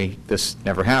hopefully this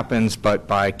never happens, but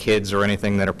by kids or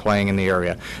anything that are playing in the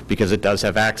area, because it does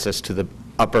have access to the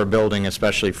upper building,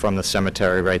 especially from the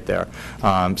cemetery right there.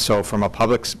 So from a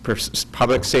public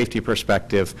safety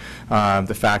perspective,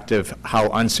 the fact of how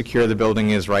unsecure the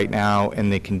building is right now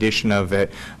and the condition of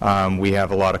it, we have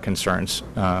a lot of concerns.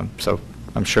 So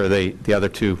I'm sure the other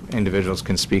two individuals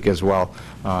can speak as well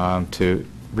to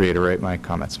reiterate my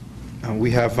comments.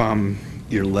 We have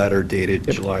your letter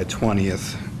dated July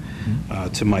 20th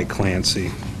to Mike Clancy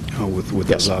with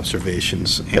those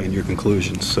observations and your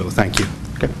conclusions, so thank you.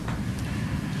 Okay.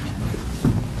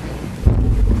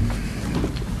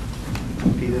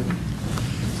 Peter?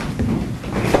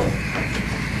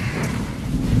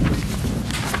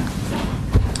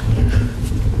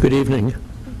 Good evening.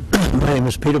 My name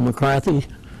is Peter McCarthy,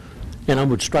 and I'm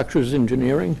with Structures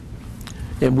Engineering,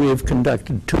 and we have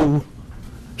conducted two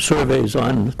surveys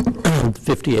on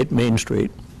 58 Main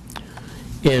Street.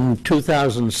 In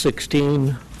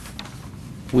 2016,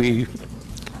 we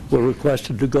were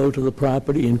requested to go to the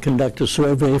property and conduct a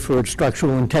survey for its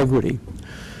structural integrity.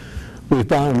 We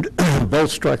found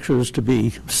both structures to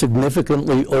be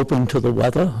significantly open to the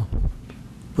weather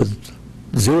with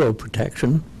zero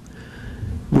protection.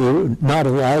 We were not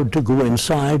allowed to go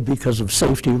inside because of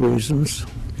safety reasons.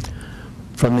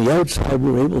 From the outside,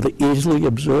 we were able to easily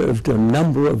observe a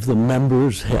number of the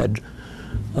members had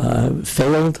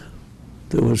failed.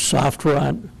 There was soft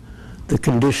rot. The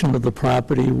condition of the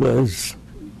property was,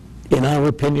 in our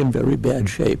opinion, very bad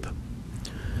shape.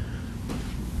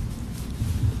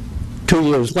 2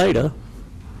 years later,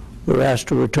 we were asked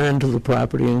to return to the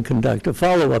property and conduct a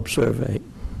follow-up survey.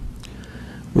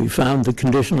 We found the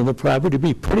condition of the property to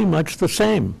be pretty much the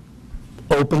same,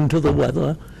 open to the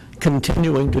weather,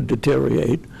 continuing to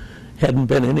deteriorate, hadn't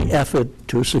been any effort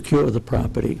to secure the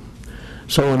property.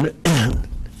 So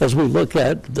as we look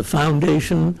at the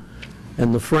foundation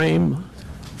and the frame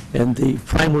and the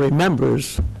primary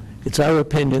members, it's our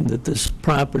opinion that this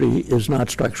property is not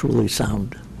structurally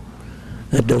sound.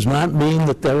 That does not mean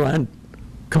that there aren't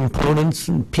components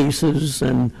and pieces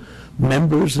and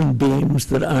members and beams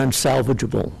that aren't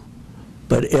salvageable.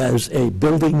 But as a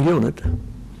building unit,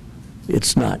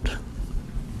 it's not.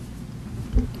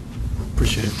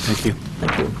 Appreciate it. Thank you.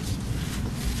 Thank you.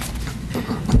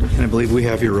 And I believe we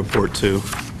have your report, too,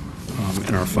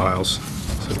 in our files.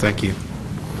 So thank you.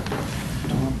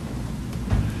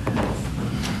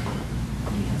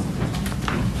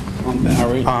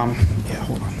 Barry? Yeah,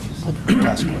 hold on.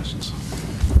 Ask questions.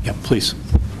 Yeah, please.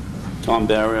 Tom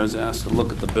Barry, I was asked to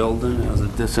look at the building as a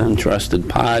disinterested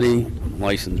party,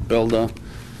 licensed builder.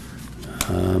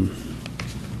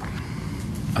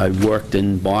 I worked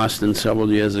in Boston several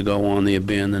years ago on the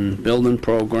abandoned building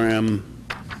program,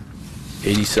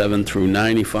 87 through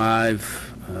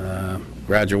 95,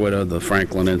 graduate of the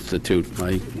Franklin Institute.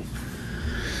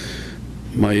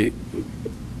 My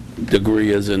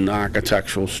degree is in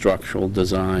architectural structural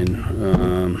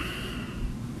design.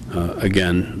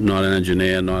 Again, not an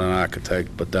engineer, not an architect,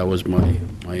 but that was my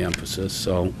emphasis.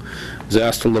 So I was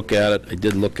asked to look at it. I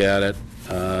did look at it.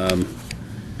 And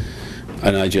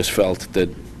I just felt that,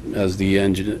 as the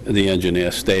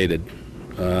engineer stated,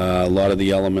 a lot of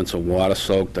the elements are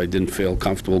water-soaked. I didn't feel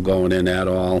comfortable going in at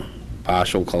all.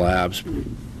 Partial collapse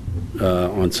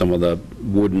on some of the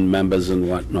wooden members and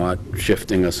whatnot,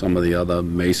 shifting of some of the other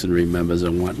masonry members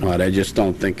and whatnot. I just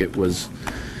don't think it was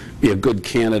be a good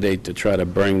candidate to try to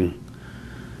bring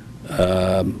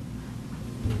a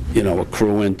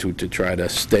crew into to try to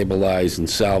stabilize and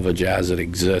salvage as it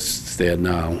exists there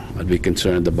now. I'd be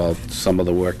concerned about some of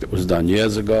the work that was done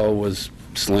years ago was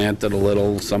slanted a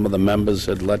little. Some of the members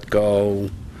had let go.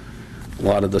 A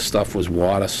lot of the stuff was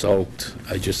water soaked.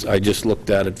 I just looked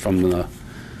at it from the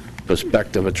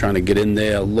perspective of trying to get in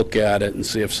there, look at it, and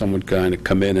see if someone would kind of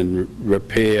come in and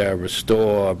repair,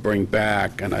 restore, bring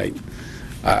back. And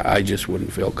I just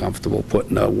wouldn't feel comfortable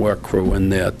putting a work crew in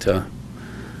there to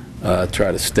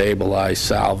try to stabilize,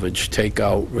 salvage, take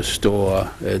out,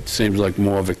 restore. It seems like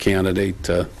more of a candidate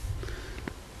to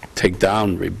take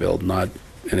down, rebuild, not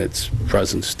in its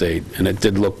present state. And it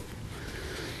did look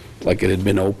like it had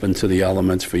been open to the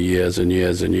elements for years and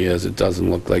years and years. It doesn't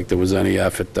look like there was any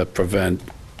effort to prevent,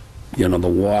 the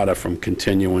water from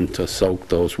continuing to soak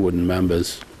those wooden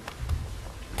members.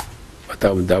 But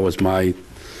that was my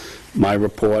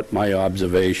report, my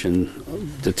observation.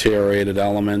 Deteriorated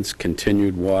elements,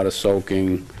 continued water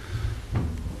soaking.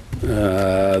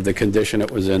 The condition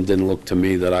it was in didn't look to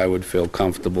me that I would feel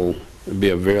comfortable. It'd be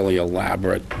a really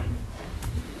elaborate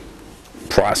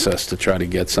process to try to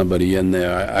get somebody in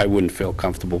there. I wouldn't feel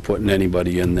comfortable putting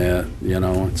anybody in there.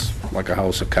 It's like a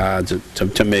house of cards,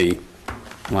 to me,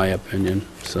 my opinion.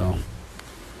 So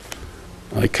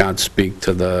I can't speak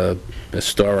to the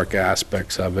historic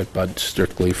aspects of it, but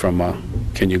strictly from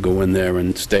can you go in there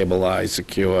and stabilize,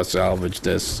 secure, salvage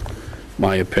this?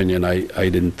 My opinion, I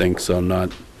didn't think so.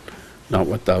 Not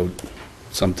without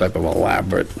some type of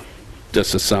elaborate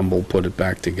disassemble, put it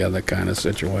back together kind of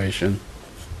situation.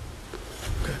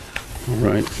 Okay. All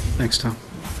right. Thanks, Tom.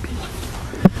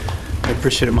 I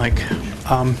appreciate it, Mike.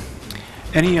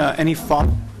 Any thought?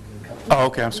 Oh,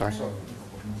 okay. I'm sorry.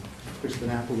 Kristen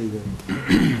Napoli, the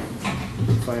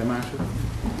fire marshal.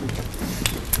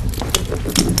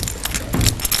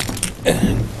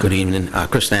 Good evening.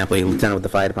 Chris Napoli, Lieutenant with the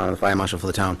Fire Department, the Fire Marshal for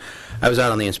the town. I was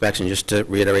out on the inspection just to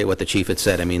reiterate what the chief had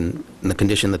said. I mean, in the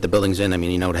condition that the building's in,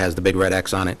 it has the big red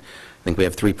X on it. I think we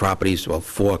have 3 properties, well,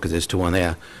 4, because there's 2 on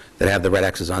there, that have the red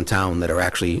X's on town that are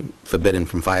actually forbidden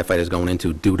from firefighters going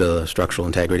into due to structural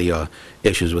integrity or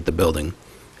issues with the building.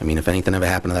 If anything ever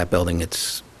happened to that building,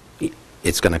 it's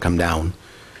going to come down,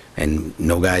 and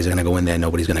no guys are going to go in there,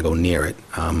 nobody's going to go near it.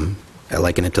 I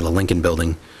liken it to the Lincoln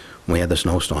building when we had the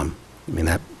snowstorm.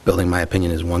 That building, in my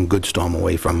opinion, is one good storm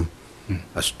away from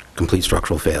a complete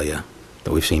structural failure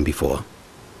that we've seen before.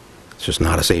 It's just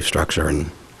not a safe structure,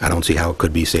 and I don't see how it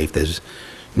could be safe. There's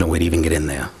no way to even get in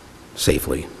there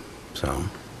safely. So.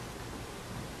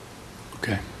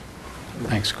 Okay.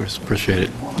 Thanks, Chris. Appreciate it.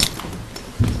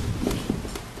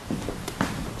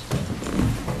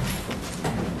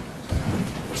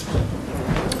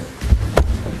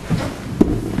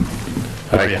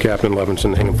 Hi, Captain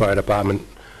Levinson, Hingham Fire Department.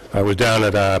 I was down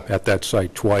at that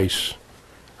site twice.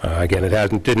 Again,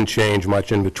 it didn't change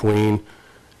much in between.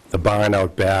 The barn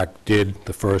out back did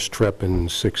the first trip in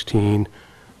 16.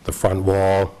 The front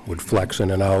wall would flex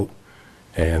in and out.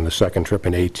 And the second trip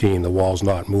in 18, the wall's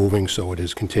not moving, so it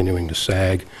is continuing to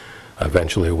sag.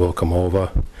 Eventually it will come over.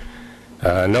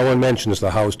 No one mentions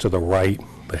the house to the right,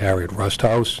 the Harriet Rust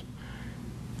house.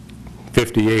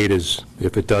 58 is,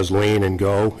 if it does lean and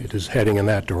go, it is heading in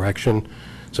that direction.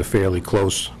 It's a fairly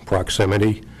close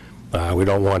proximity. We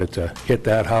don't want it to hit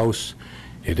that house.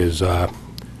 It is,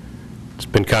 it's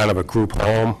been kind of a group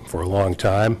home for a long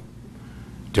time.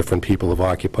 Different people have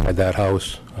occupied that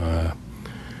house.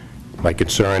 My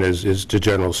concern is to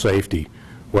general safety.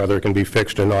 Whether it can be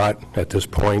fixed or not at this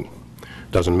point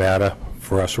doesn't matter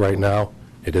for us right now.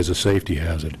 It is a safety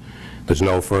hazard. There's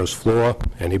no first floor.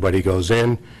 Anybody goes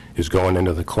in is going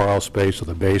into the crawl space of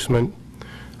the basement.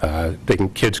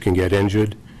 Kids can get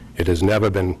injured. It has never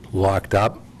been locked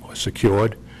up or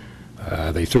secured.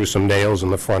 They threw some nails in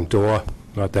the front door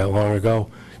not that long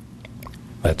ago.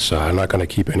 That's not going to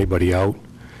keep anybody out,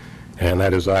 and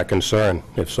that is our concern.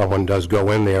 If someone does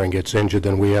go in there and gets injured,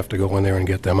 then we have to go in there and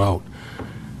get them out.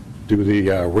 Due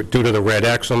to the red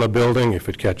X on the building, if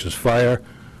it catches fire,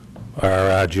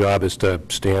 our job is to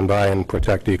stand by and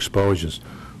protect the exposures.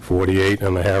 48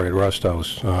 and the Harriet Rust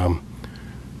house.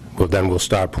 Then we'll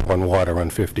start pouring water on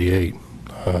 58.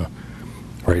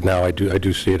 Right now, I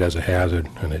do see it as a hazard,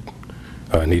 and it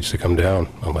needs to come down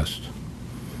unless.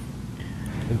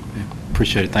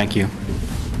 Appreciate it. Thank you.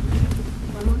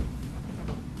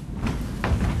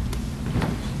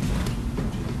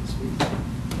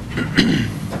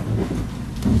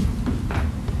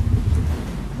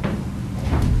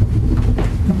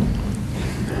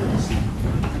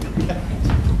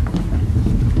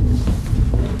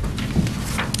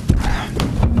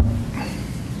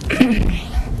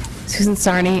 Susan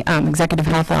Sarney, Executive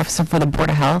Health Officer for the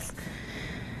Board of Health.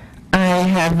 I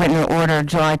have written an order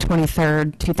July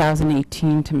 23rd,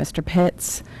 2018 to Mr.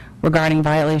 Pitts regarding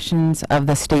violations of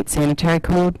the state sanitary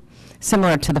code,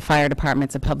 similar to the fire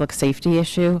department's a public safety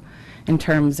issue in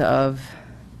terms of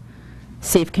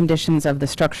safe conditions of the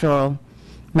structural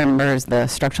members, the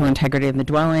structural integrity of the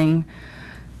dwelling,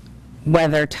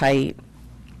 weather tight.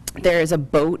 There is a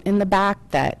boat in the back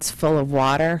that's full of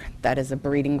water that is a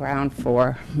breeding ground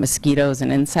for mosquitoes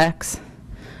and insects.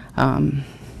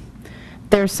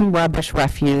 There's some rubbish,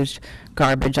 refuse,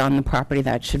 garbage on the property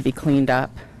that should be cleaned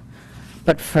up.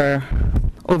 But for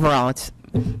overall, it's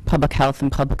public health and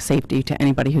public safety to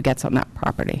anybody who gets on that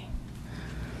property.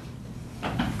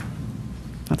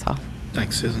 That's all.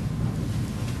 Thanks, Susan.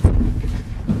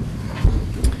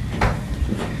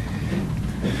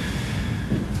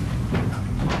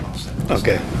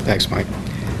 Okay, thanks, Mike.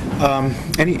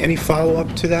 Any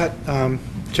follow-up to that?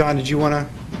 John, do you want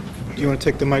to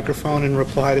take the microphone and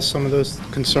reply to some of those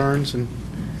concerns? And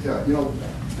yeah,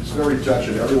 it's very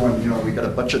touching. Everyone, we got a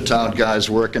bunch of town guys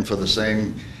working for the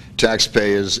same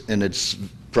taxpayers, and it's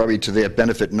probably to their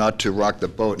benefit not to rock the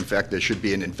boat. In fact, there should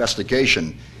be an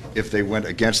investigation if they went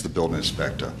against the building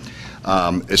inspector.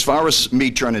 As far as me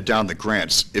turning down the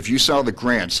grants, if you saw the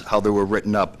grants, how they were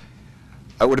written up,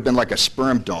 I would have been like a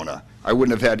sperm donor. I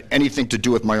wouldn't have had anything to do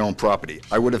with my own property.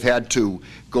 I would have had to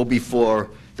go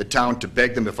before the town to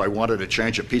beg them if I wanted to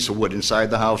change a piece of wood inside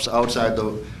the house, outside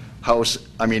the house.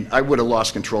 I mean, I would have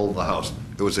lost control of the house.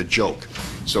 It was a joke.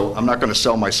 So I'm not going to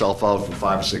sell myself out for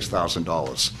 $5,000 or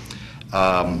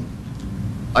 $6,000.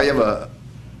 I have a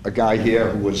guy here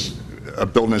who was a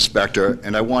building inspector,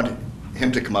 and I want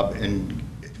him to come up, and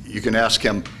you can ask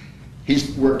him.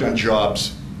 He's worked on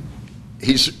jobs.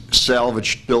 He's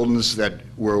salvaged buildings that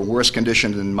were in worse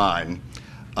condition than mine.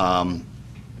 I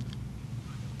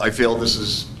feel this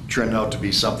has turned out to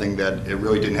be something that it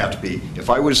really didn't have to be. If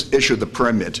I was issued the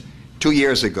permit 2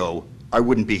 years ago, I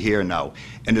wouldn't be here now.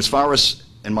 And as far as,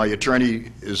 and my attorney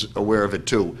is aware of it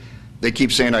too, they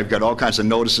keep saying I've got all kinds of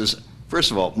notices. First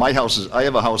of all, I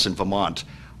have a house in Vermont.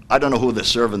 I don't know who they're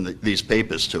serving these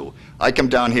papers to. I come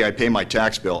down here, I pay my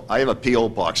tax bill. I have a P.O.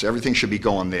 box. Everything should be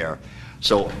going there.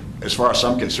 So as far as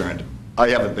I'm concerned, I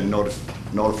haven't been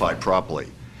notified properly.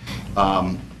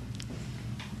 And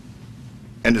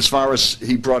as far as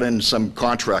he brought in some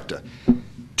contractor,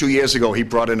 2 years ago he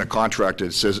brought in a contractor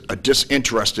that says a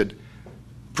disinterested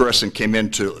person came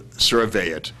in to survey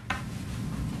it.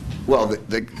 Well,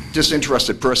 the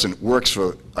disinterested person works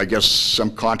for, I guess,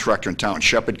 some contractor in town,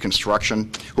 Shepherd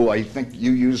Construction, who I think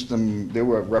you used them, they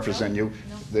were representing you.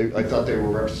 I thought they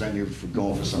were representing you for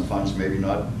going for some funds, maybe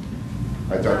not.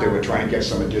 I thought they were trying to get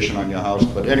some addition on your house,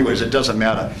 but anyways, it doesn't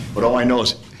matter. But all I know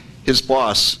is his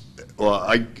boss,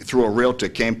 through a realtor,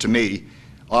 came to me,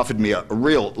 offered me a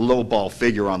real lowball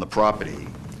figure on the property.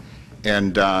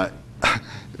 And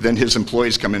then his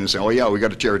employees come in and say, oh yeah, we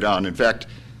got to tear it down. In fact,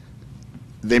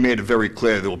 they made it very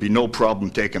clear there will be no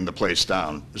problem taking the place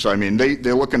down. So I mean,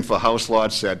 they're looking for house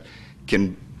lots that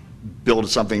can build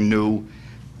something new.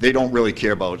 They don't really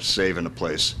care about saving a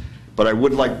place. But I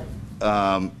would like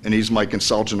and he's my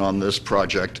consultant on this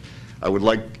project. I would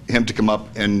like him to come up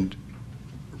and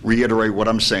reiterate what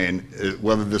I'm saying,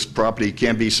 whether this property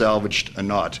can be salvaged or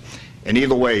not. And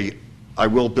either way, I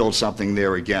will build something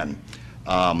there again.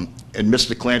 And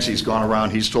Mr. Clancy's gone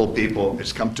around, he's told people,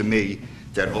 it's come to me,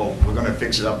 that, oh, we're going to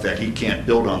fix it up that he can't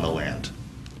build on the land.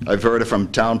 I've heard it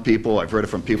from town people, I've heard it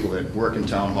from people that work in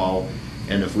town hall,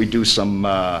 and if we do some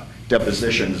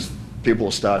depositions, people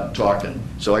will start talking.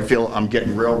 So I feel I'm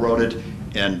getting railroaded,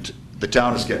 and the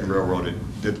town is getting railroaded.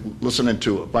 They're listening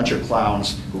to a bunch of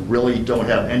clowns who really don't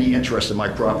have any interest in my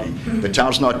property. The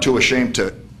town's not too ashamed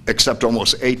to accept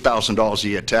almost $8,000 a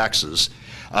year taxes.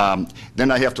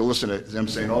 Then I have to listen to them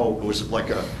saying, oh, it was like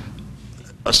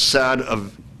a sad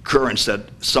occurrence that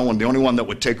someone, the only one that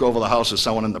would take over the house is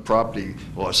someone in the property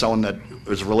or someone that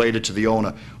is related to the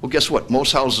owner. Well, guess what?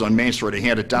 Most houses on Main Street are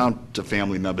handed down to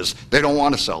family members. They don't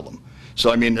want to sell them.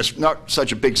 So, I mean, it's not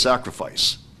such a big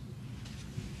sacrifice.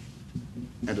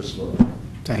 End of story.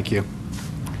 Thank you.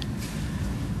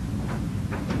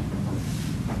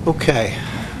 Okay.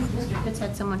 Mr. Pitts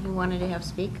had someone who wanted to have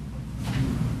speak.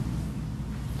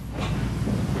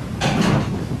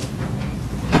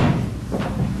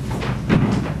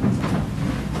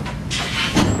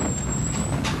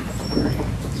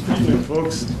 Good evening,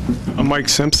 folks. I'm Mike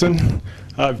Simpson.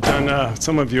 I've done,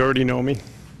 some of you already know me.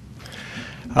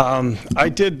 I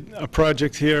did a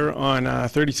project here on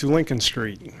 32 Lincoln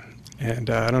Street. And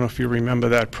I don't know if you remember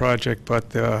that project,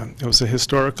 but it was a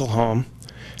historical home.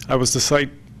 I was the site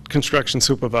construction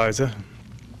supervisor,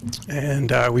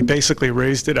 and we basically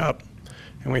raised it up,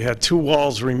 and we had two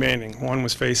walls remaining. One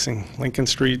was facing Lincoln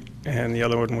Street, and the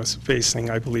other one was facing,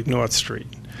 I believe, North Street.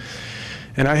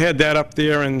 And I had that up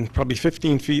there and probably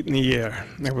 15 feet in the air.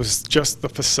 It was just the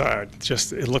facade.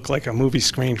 It looked like a movie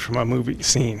screen from a movie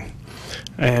scene.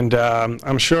 And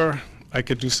I'm sure I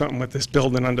could do something with this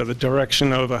building under the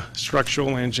direction of a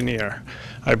structural engineer.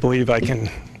 I believe I can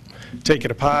take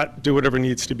it apart, do whatever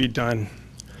needs to be done.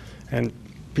 And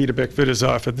Peter Bickford has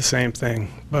offered the same thing.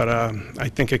 But I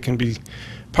think it can be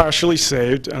partially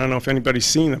saved. I don't know if anybody's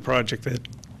seen the project that,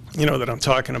 that I'm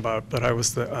talking about, but I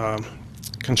was the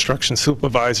construction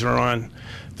supervisor on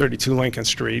 32 Lincoln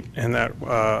Street, and that,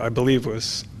 I believe,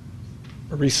 was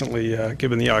recently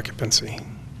given the occupancy.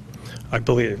 I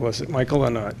believe. Was it, Michael, or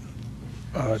not?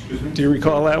 Do you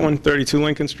recall that one, 32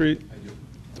 Lincoln Street? I do.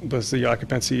 Was the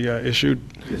occupancy issued?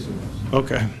 Yes, it was.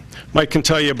 Okay. Mike can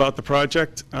tell you about the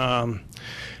project.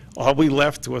 All we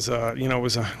left was,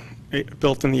 was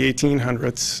built in the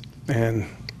 1800s, and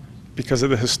because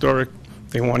of the historic,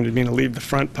 they wanted me to leave the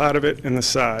front part of it and the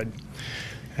side.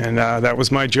 And that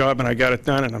was my job, and I got it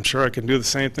done, and I'm sure I can do the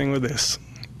same thing with this.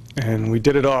 And we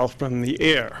did it all from the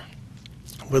air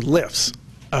with lifts.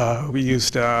 We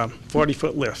used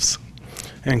 40-foot lifts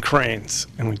and cranes,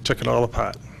 and we took it all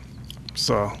apart.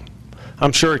 So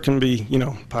I'm sure it can be,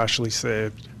 partially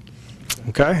saved.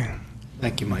 Okay?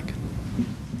 Thank you, Mike.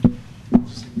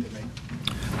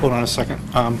 Hold on a second.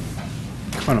 Come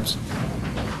on up.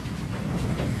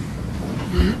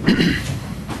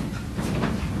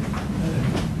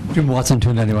 Jim Watson,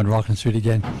 291 Rockland Street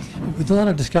again. With a lot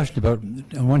of discussion about,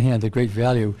 on one hand, the great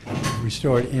value of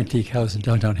restored antique house in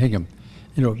downtown Hingham.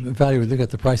 Value, look at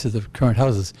the prices of current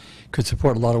houses, could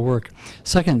support a lot of work.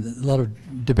 Second, a lot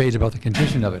of debate about the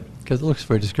condition of it, because it looks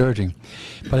very discouraging.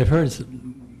 But I've heard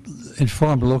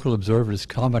informed local observers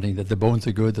commenting that the bones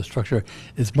are good, the structure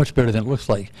is much better than it looks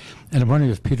like. And I'm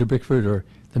wondering if Peter Bickford or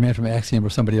the man from Axiom or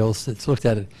somebody else that's looked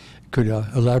at it could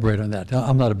elaborate on that.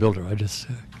 I'm not a builder, I'm just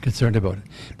concerned about it.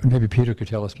 But maybe Peter could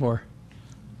tell us more.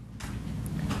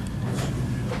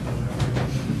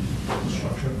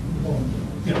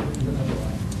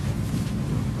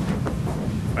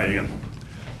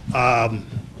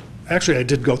 Actually, I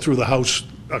did go through the house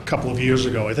a couple of years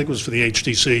ago. I think it was for the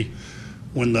HTC,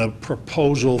 when the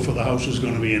proposal for the house was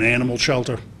going to be an animal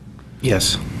shelter.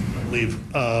 Yes. I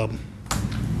believe.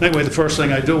 Anyway, the first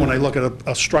thing I do when I look at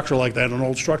a structure like that, an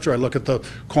old structure, I look at the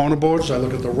corner boards, I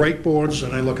look at the rake boards,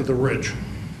 and I look at the ridge.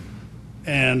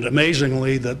 And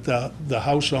amazingly, that the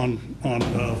house on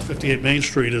 58 Main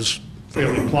Street is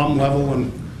fairly plumb, level,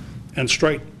 and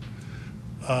straight.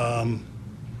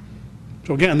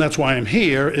 So again, that's why I'm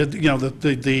here.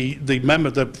 The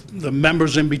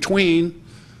members in between,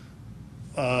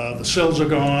 the sills are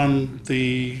gone,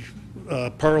 the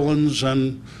purlins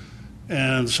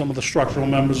and some of the structural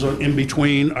members in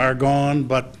between are gone,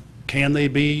 but can they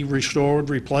be restored,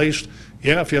 replaced?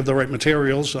 Yeah, if you have the right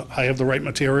materials. I have the right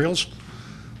materials.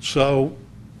 So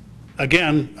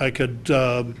again, I could,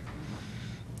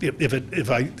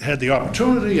 if I had the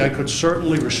opportunity, I could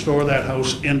certainly restore that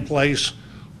house in place,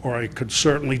 or I could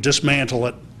certainly dismantle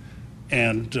it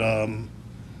and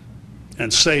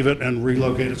save it and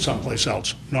relocate it someplace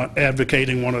else. Not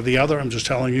advocating one or the other, I'm just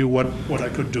telling you what I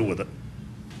could do with it.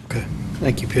 Okay,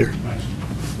 thank you, Peter.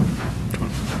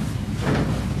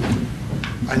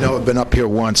 I know I've been up here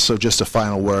once, so just a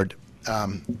final word.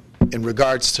 In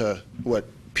regards to what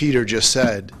Peter just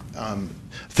said,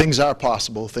 things are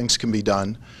possible, things can be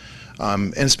done.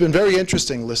 And it's been very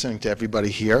interesting listening to everybody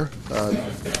here.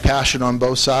 Passion on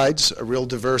both sides, a real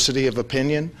diversity of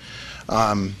opinion.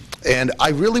 And I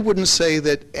really wouldn't say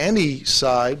that any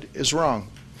side is wrong.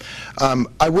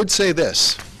 I would say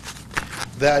this,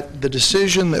 that the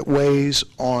decision that weighs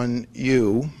on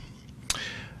you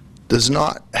does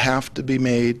not have to be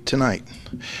made tonight.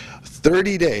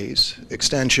 30 days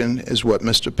extension is what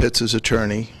Mr. Pitts'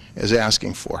 attorney is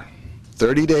asking for.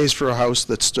 30 days for a house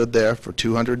that stood there for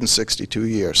 262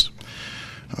 years.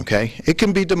 Okay? It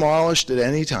can be demolished at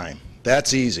any time.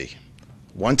 That's easy.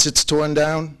 Once it's torn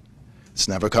down, it's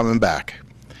never coming back.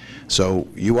 So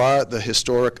you are the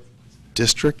historic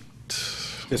district?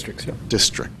 Districts, yeah.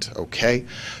 District, okay?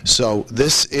 So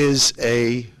this is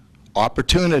a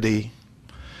opportunity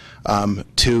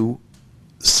to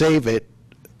save it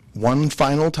one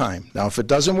final time. Now, if it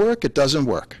doesn't work, it doesn't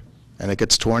work, and it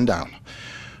gets torn down.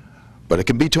 But it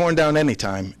can be torn down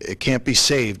anytime. It can't be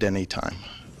saved anytime.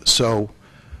 So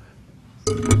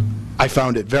I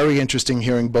found it very interesting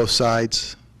hearing both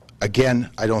sides.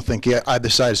 Again, I don't think either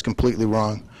side is completely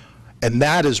wrong. And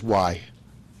that is why,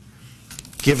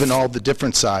 given all the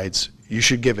different sides, you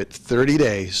should give it 30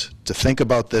 days to think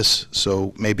about this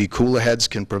so maybe cooler heads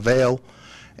can prevail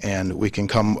and we can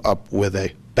come up with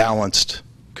a balanced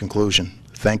conclusion.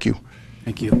 Thank you.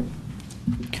 Thank you.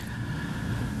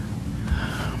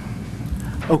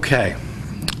 Okay.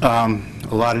 A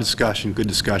lot of discussion, good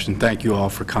discussion. Thank you all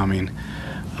for coming.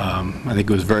 I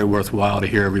think it was very worthwhile to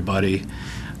hear everybody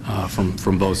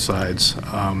from both sides.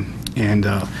 And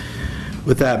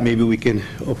with that, maybe we can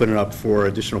open it up for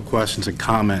additional questions and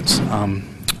comments.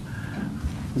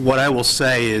 What I will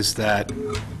say is that,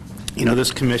 you know,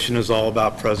 this commission is all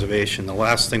about preservation. The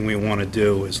last thing we want to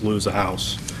do is lose a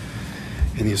house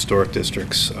in the historic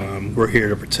districts. We're here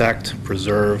to protect,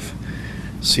 preserve,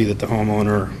 see that the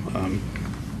homeowner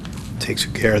takes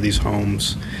good care of these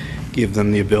homes, give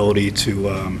them the ability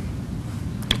to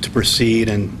proceed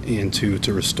and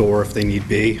to restore if they need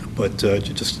be, but to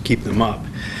just keep them up.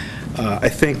 I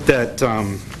think that you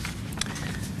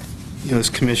know, this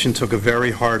commission took a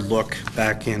very hard look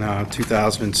back in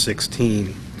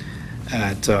 2016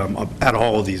 at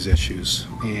all of these issues,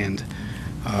 and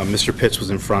Mr. Pitts was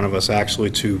in front of us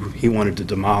actually he wanted to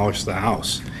demolish the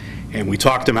house, and we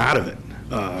talked him out of it.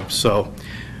 So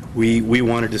we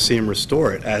wanted to see him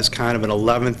restore it as kind of an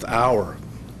 11th hour,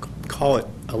 call it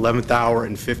 11th hour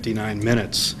and 59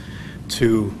 minutes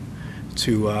to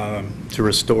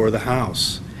restore the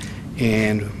house.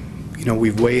 And you know,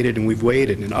 we've waited and we've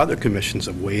waited, and other commissions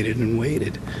have waited and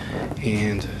waited,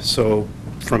 and so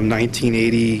from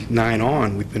 1989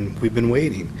 on, we've been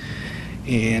waiting.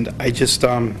 And I just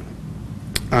I'm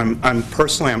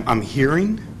personally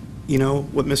hearing, you know,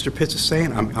 what Mr. Pitts is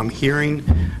saying. I'm hearing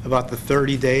about the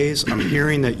 30 days. I'm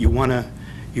hearing that you want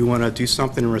to do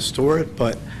something and restore it,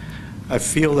 but I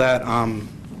feel that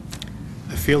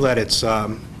it's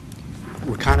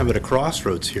we're kind of at a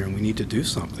crossroads here, and we need to do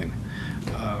something.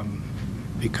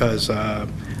 Because I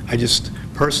just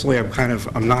personally,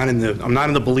 I'm not in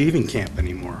the believing camp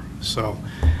anymore. So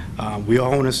we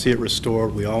all want to see it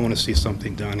restored. We all want to see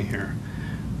something done here,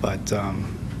 but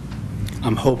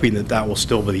I'm hoping that will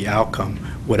still be the outcome,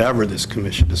 whatever this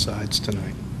commission decides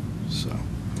tonight. So,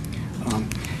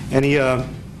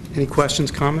 any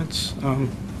questions, comments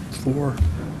for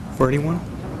anyone?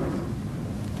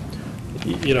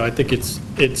 You know, I think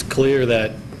it's clear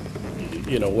that,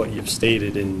 you know, what you've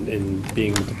stated in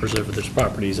being the preserver of these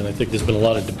properties, and I think there's been a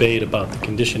lot of debate about the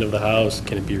condition of the house.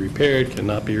 Can it be repaired? Can it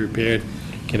not be repaired?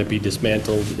 Can it be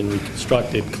dismantled and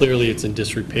reconstructed? Clearly, it's in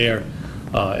disrepair,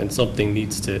 and something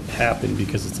needs to happen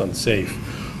because it's unsafe.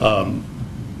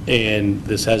 And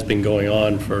this has been going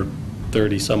on for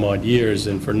 30-some-odd years,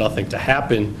 and for nothing to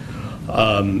happen,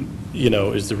 you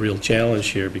know, is the real challenge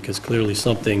here, because clearly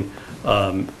something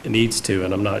needs to,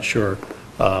 and I'm not sure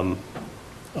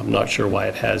why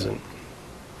it hasn't.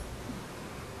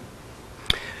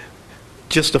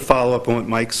 Just to follow up on what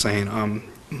Mike's saying,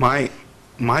 my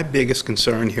biggest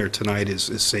concern here tonight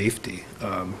is safety,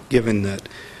 given that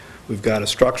we've got a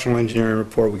structural engineering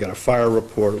report, we've got a fire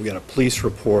report, we've got a police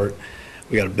report,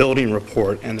 we got a building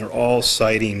report, and they're all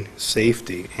citing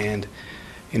safety. And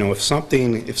you know, if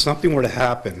something were to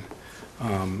happen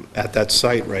at that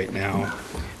site right now,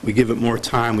 we give it more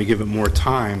time,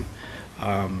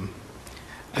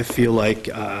 I feel like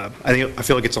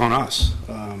it's on us,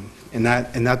 and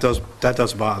that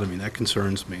does bother me. That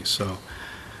concerns me. So.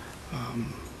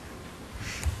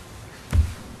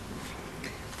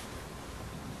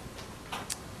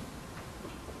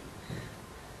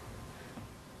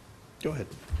 Go ahead.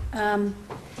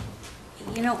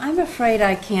 You know, I'm afraid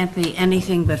I can't be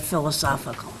anything but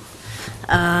philosophical,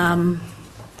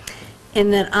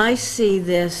 in that I see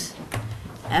this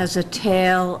as a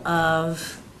tale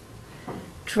of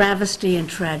travesty and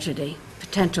tragedy,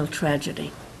 potential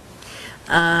tragedy.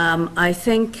 I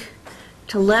think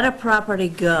to let a property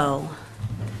go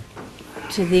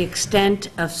to the extent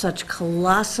of such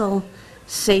colossal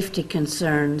safety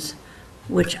concerns,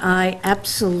 which I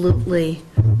absolutely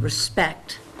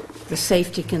respect the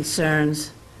safety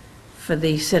concerns for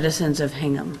the citizens of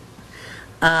Hingham.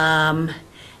 And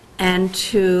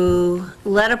to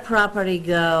let a property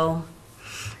go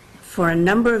for a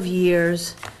number of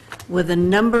years with a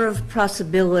number of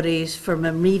possibilities for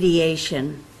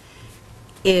remediation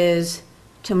is,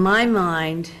 to my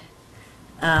mind,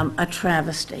 a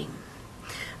travesty.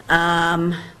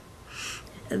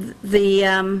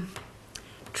 The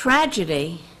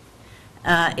tragedy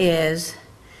is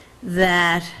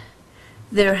that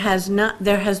there has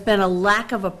been a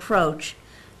lack of approach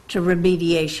to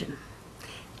remediation,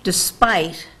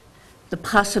 despite the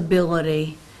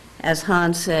possibility, as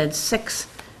Hans said, six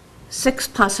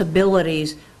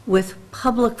possibilities with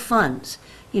public funds.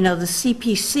 You know, the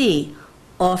CPC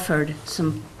offered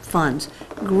some funds.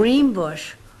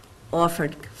 Greenbush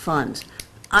offered funds.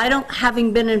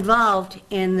 Having been involved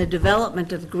in the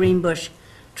development of the Greenbush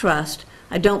Trust,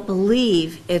 I don't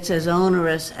believe it's as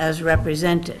onerous as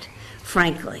represented,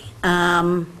 frankly.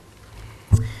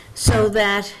 So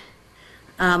that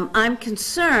I'm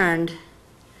concerned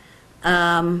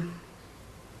by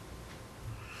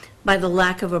the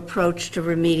lack of approach to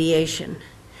remediation.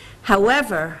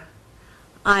 However,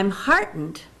 I'm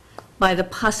heartened by the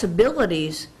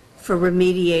possibilities for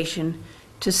remediation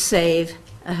to save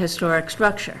a historic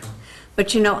structure.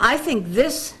 But you know, I think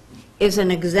this is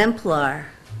an exemplar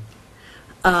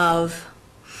of,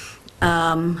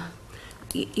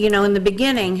 you know, in the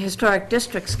beginning, historic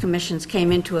districts commissions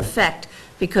came into effect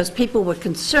because people were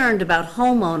concerned about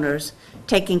homeowners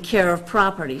taking care of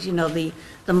properties. You know, the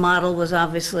model was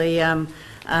obviously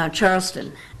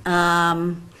Charleston.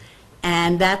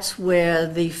 And that's where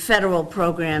the federal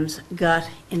programs got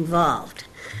involved.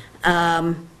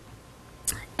 But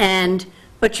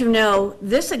you know,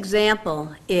 this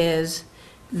example is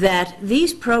that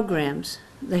these programs,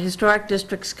 the Historic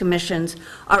Districts Commissions,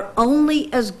 are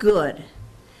only as good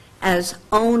as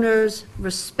owners'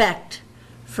 respect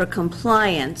for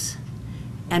compliance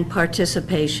and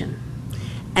participation.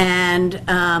 And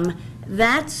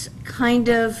that's kind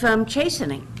of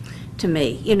chastening to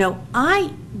me. You know,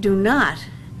 I do not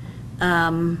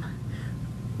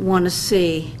want to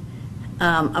see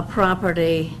a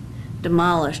property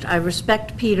demolished. I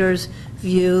respect Peter's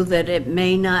view that it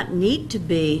may not need to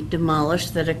be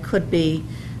demolished, that it could be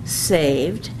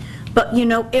saved. But, you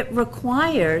know, it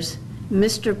requires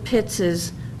Mr.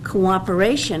 Pitts's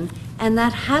cooperation, and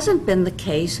that hasn't been the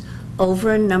case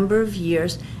over a number of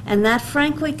years, and that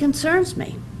frankly concerns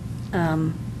me.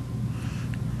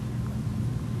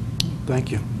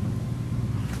 Thank you.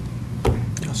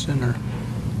 Justin or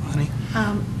Bonnie?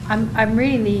 I'm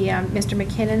reading the Mr.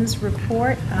 McKinnon's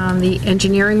report, the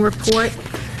engineering report,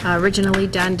 originally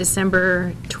done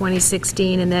December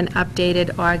 2016 and then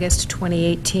updated August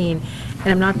 2018. And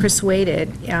I'm not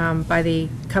persuaded by the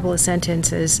couple of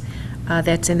sentences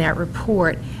that's in that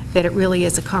report that it really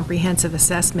is a comprehensive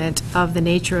assessment of the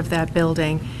nature of that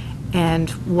building and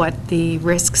what the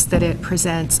risks that it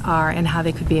presents are and how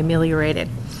they could be ameliorated.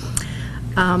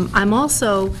 I'm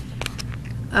also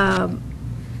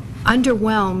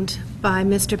underwhelmed by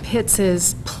Mr.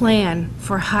 Pitts's plan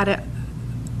for how to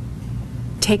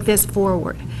take this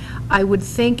forward. I would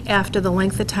think after the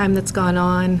length of time that's gone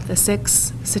on, the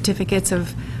 6 certificates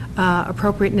of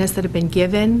appropriateness that have been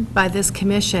given by this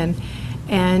commission,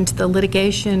 and the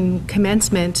litigation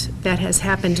commencement that has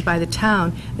happened by the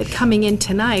town, that coming in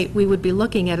tonight, we would be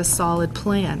looking at a solid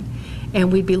plan.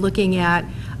 And we'd be looking at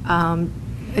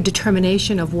a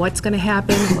determination of what's going to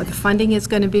happen, what the funding is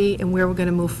going to be, and where we're going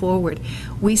to move forward.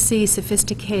 We see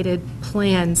sophisticated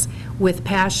plans with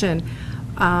passion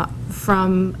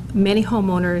from many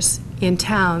homeowners in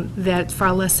town that's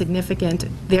far less significant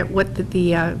than what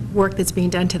the work that's being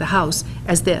done to the house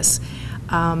as this.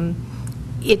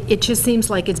 It just seems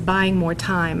like it's buying more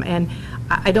time, and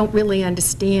I don't really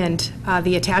understand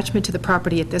the attachment to the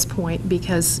property at this point,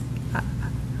 because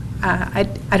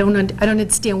I don't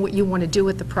understand what you want to do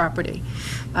with the property.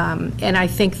 And I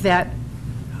think that,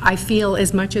 I feel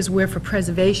as much as we're for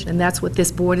preservation, and that's what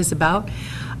this board is about,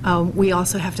 we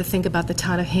also have to think about the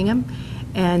town of Hingham,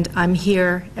 and I'm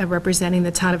here representing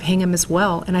the town of Hingham as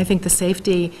well, and I think the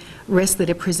safety risk that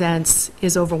it presents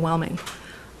is overwhelming.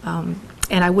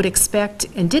 And I would expect,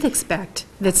 and did expect,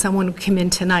 that someone would come in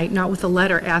tonight, not with a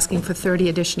letter asking for 30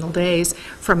 additional days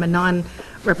from a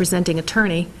non-representing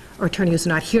attorney, or attorney who's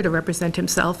not here to represent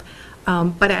himself,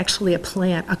 but actually a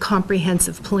plan, a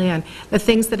comprehensive plan. The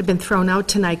things that have been thrown out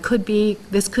tonight could be,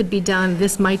 this could be done,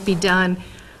 this might be done.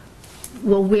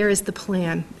 Well, where is the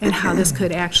plan and how this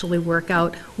could actually work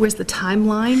out? Where's the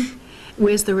timeline?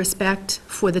 Where's the respect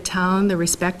for the town, the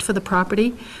respect for the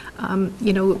property?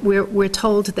 You know, we're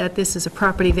told that this is a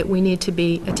property that we need to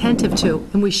be attentive to,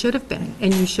 and we should have been,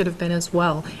 and you should have been as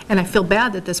well. And I feel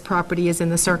bad that this property is in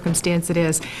the circumstance it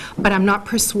is, but I'm not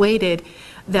persuaded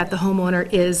that the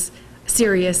homeowner is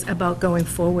serious about going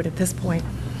forward at this point.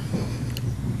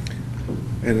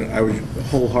 And I would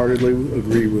wholeheartedly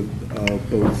agree with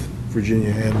both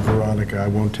Virginia and Veronica. I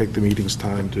won't take the meeting's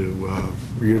time to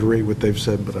reiterate what they've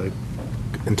said, but I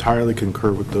entirely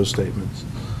concur with those statements.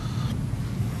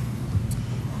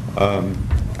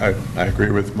 I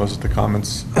agree with most of the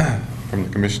comments from the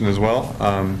commission as well.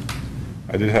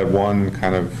 I did have one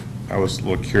kind of, I was a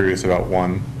little curious about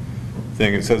one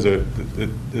thing. It says that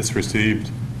this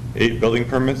received 8 building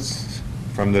permits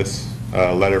from this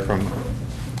letter from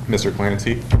Mr.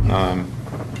 Clancy,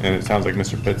 and it sounds like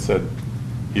Mr. Pitts said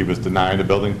he was denied a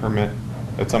building permit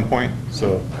at some point.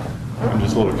 So I'm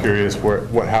just a little curious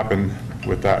what happened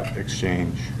with that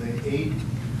exchange. The 8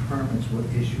 permits were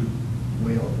issued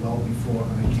well before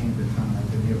I came to town. I've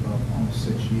been here about almost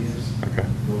 6 years. Okay.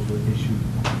 Those were issued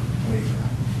way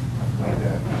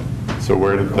back. So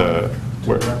where did to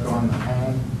work on the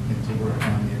home and to work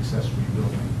on the accessory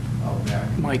building out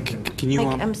back. Mike, can you...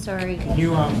 Mike, I'm sorry. Can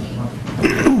you...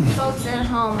 Folks at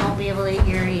home won't be able to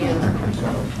hear you.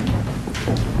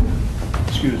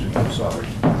 Excuse me, I'm sorry.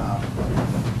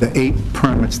 The 8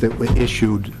 permits that were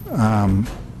issued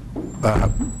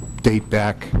date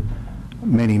back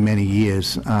many, many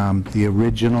years. The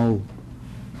original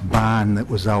barn that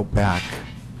was out back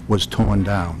was torn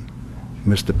down.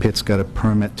 Mr. Pitts got a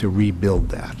permit to rebuild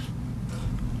that.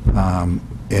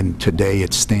 And today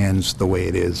it stands the way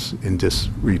it is in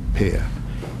disrepair.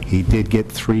 He did get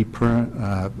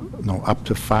up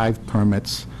to 5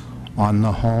 permits on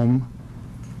the home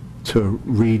to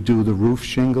redo the roof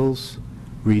shingles,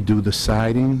 redo the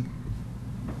siding,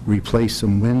 replace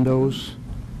some windows,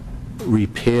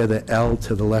 repair the L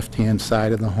to the left-hand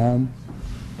side of the home,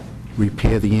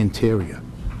 repair the interior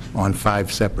on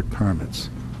 5 separate permits.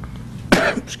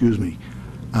 Excuse me.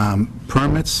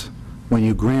 Permits, when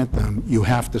you grant them, you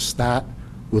have to start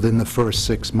within the first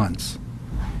 6 months.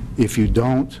 If you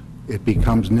don't, it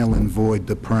becomes nil and void,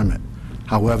 the permit.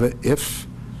 However, if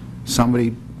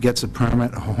somebody gets a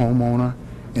permit, a homeowner,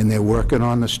 and they're working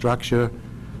on the structure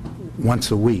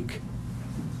once a week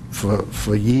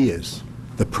for years,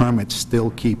 the permit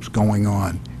still keeps going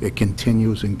on. It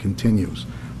continues and continues.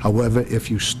 However,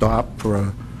 if you stop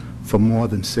for more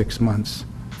than 6 months,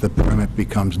 the permit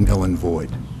becomes nil and void.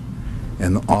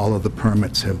 And all of the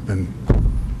permits have been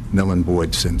nil and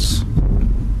void since.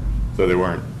 So they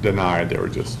weren't denied, they were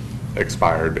just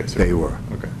expired, basically? They were.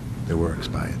 Okay. They were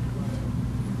expired.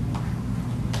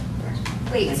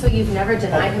 Wait, so you've never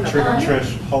denied him a permit?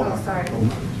 Trish, hold on. Oh, sorry.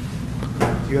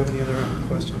 Do you have any other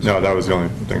questions? No, that was the only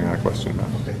thing I had a question about.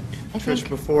 Okay. Trish,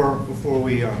 before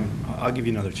we, I'll give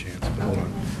you another chance, but hold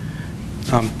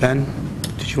on. Ben,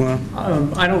 did you want to?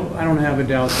 I don't have a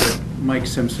doubt that Mike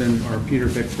Simpson or Peter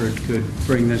Bickford could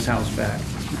bring this house back.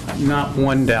 Not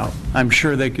one doubt. I'm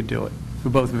sure they could do it.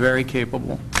 They're both very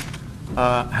capable.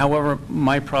 However,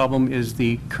 my problem is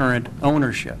the current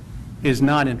ownership is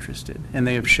not interested, and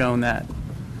they have shown that.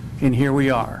 And here we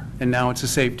are, and now it's a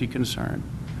safety concern.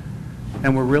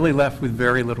 And we're really left with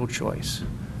very little choice.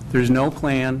 There's no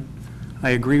plan.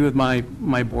 I agree with my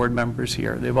board members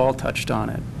here. They've all touched on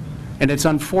it. And it's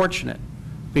unfortunate,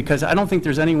 because I don't think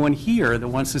there's anyone here that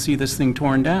wants to see this thing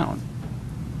torn down.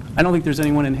 I don't think there's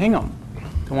anyone in Hingham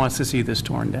that wants to see this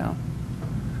torn down.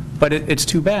 But it's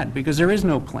too bad, because there is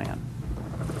no plan.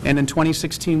 And in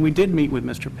 2016, we did meet with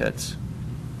Mr. Pitts,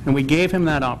 and we gave him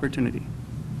that opportunity.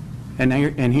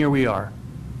 And here we are,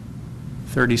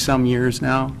 30-some years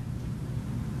now.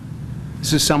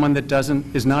 This is someone that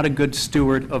is not a good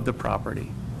steward of the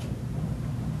property.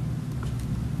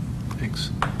 Thanks.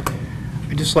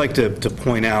 I'd just like to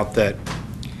point out that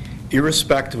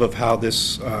irrespective of how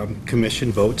this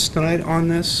commission votes tonight on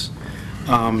this,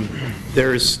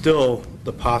 there is still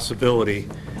the possibility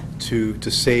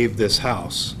to save this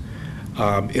house.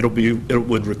 It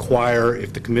would require,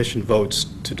 if the commission votes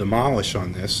to demolish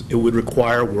on this, it would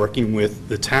require working with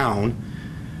the town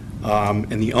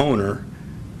and the owner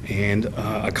and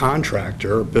a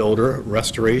contractor, builder,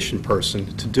 restoration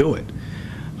person to do it.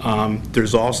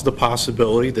 There's also the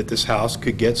possibility that this house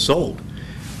could get sold.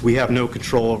 We have no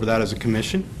control over that as a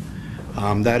commission.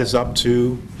 That is up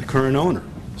to the current owner.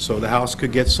 So the house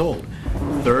could get sold.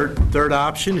 Third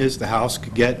option is the house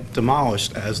could get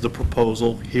demolished, as the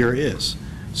proposal here is.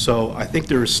 So I think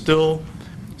there is still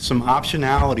some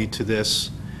optionality to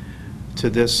this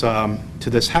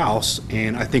house,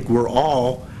 and I think we would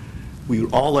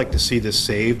all like to see this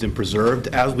saved and preserved,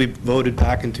 as we voted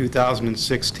back in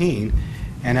 2016,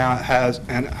 and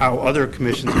how other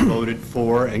commissions have voted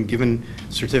for and given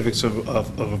certificates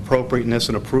of appropriateness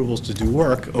and approvals to do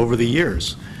work over the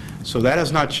years. So that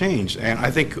has not changed, and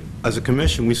I think as a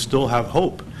commission we still have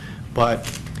hope.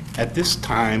 But at this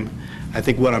time, I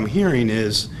think what I'm hearing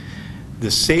is the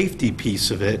safety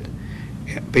piece of it,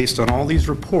 based on all these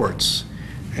reports,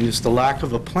 and just the lack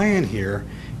of a plan here,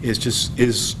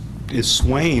 is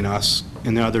swaying us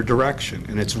in the other direction,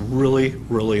 and it's really,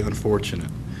 really unfortunate.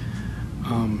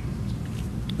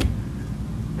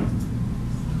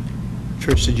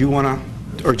 Trish, did you want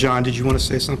to, or John, did you want to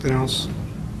say something else?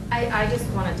 I just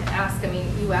wanted to ask, I mean,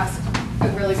 you asked a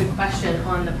really good question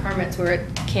on the permits where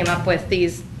it came up with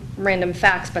these random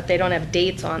facts, but they don't have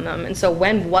dates on them. And so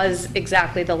when was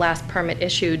exactly the last permit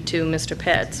issued to Mr.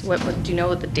 Pitts? What do you know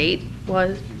what the date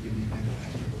was?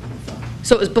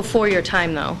 So it was before your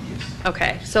time, though?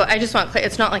 Okay, so I just want,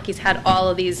 it's not like he's had all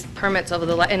of these permits over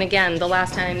the, and again, the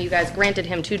last time you guys granted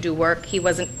him to do work, he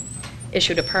wasn't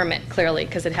issued a permit, clearly,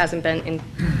 because it hasn't been in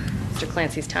Mr.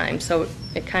 Clancy's time. So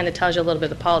it kind of tells you a little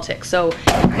bit of the politics. So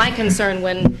my concern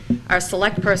when our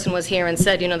select person was here and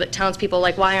said, you know, that townspeople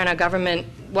like, why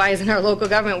isn't our local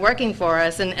government working for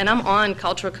us? And I'm on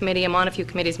cultural committee, I'm on a few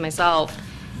committees myself.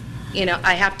 You know,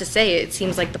 I have to say, it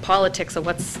seems like the politics of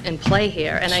what's in play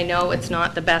here. And I know it's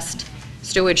not the best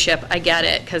stewardship, I get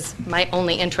it, because my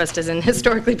only interest is in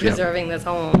historically preserving this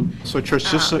home. So,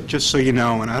 Trish, just so you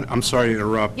know, and I'm sorry to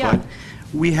interrupt, Yeah. but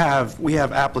we have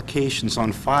applications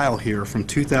on file here from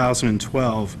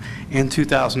 2012 and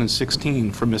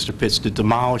 2016 for Mr. Pitts to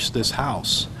demolish this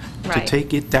house, to Right.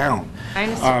 take it down. I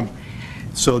understand.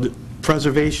 So the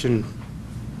preservation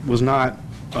was not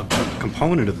a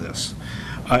component of this.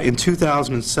 In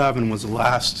 2007 was the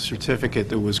last certificate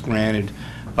that was granted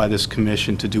by this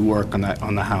commission to do work on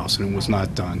the house, and it was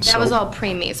not done. That was all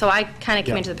pre-me, so I kind of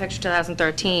came Yeah. into the picture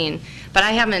 2013, but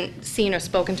I haven't seen or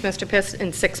spoken to Mr. Pitts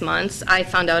in 6 months. I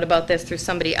found out about this through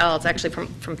somebody else, actually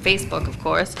from Facebook, of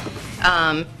course,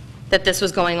 that this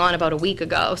was going on about a week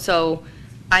ago. So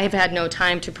I have had no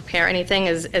time to prepare anything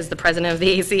as the president of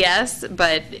the ACS,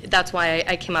 but that's why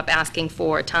I came up asking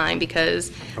for time,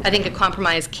 because I think a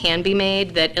compromise can be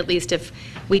made, that at least if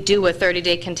we do a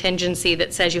 30-day contingency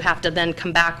that says you have to then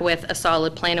come back with a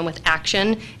solid plan and with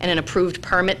action and an approved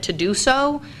permit to do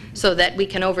so, so that we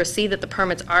can oversee that the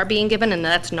permits are being given, and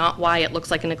that's not why it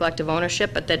looks like a neglect of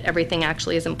ownership, but that everything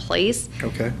actually is in place.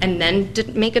 Okay. And then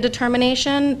make a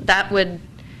determination, that would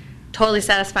totally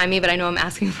satisfy me, but I know I'm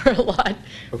asking for a lot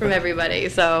from everybody,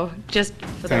 so just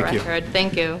for the Thank you. record,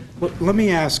 thank you. Well, let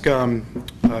me ask John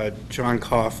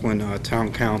Coughlin,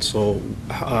 Town Council,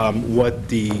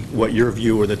 what your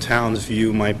view or the town's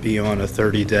view might be on a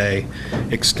 30-day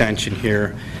extension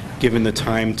here, given the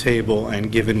timetable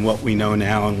and given what we know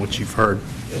now and what you've heard.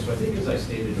 Yes, I think as I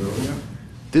stated earlier,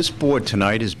 this board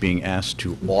tonight is being asked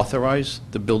to authorize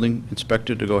the building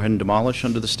inspector to go ahead and demolish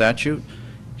under the statute.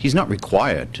 He's not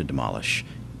required to demolish.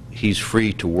 He's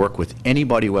free to work with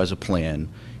anybody who has a plan.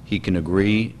 He can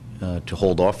agree to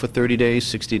hold off for 30 days,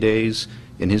 60 days,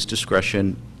 in his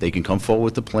discretion. They can come forward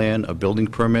with a plan, a building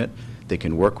permit. They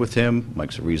can work with him.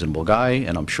 Mike's a reasonable guy,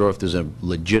 and I'm sure if there's a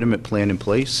legitimate plan in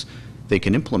place, they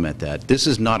can implement that. This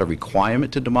is not a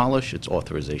requirement to demolish, it's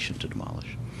authorization to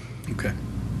demolish. Okay.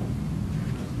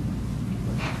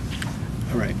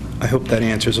 All right. I hope that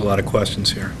answers a lot of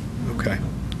questions here. Okay.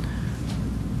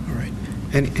 All right.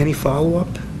 Any follow-up?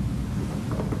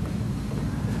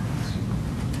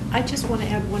 I just want to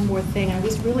add one more thing. I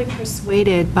was really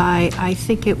persuaded by, I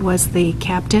think it was the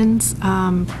captain's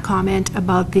comment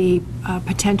about the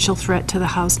potential threat to the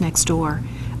house next door,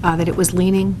 that it was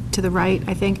leaning to the right,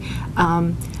 I think.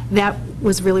 That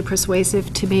was really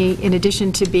persuasive to me, in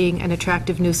addition to being an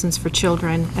attractive nuisance for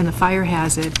children and the fire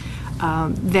hazard.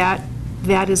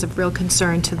 That is of real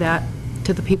concern to that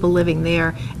to the people living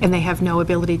there, and they have no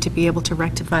ability to be able to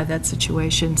rectify that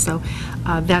situation. So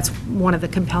that's one of the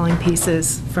compelling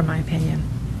pieces, from my opinion.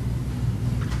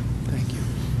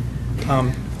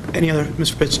 Any other,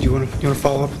 Mr. Pitts, do you want to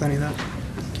follow up with any of that?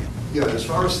 Yeah, as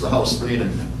far as the house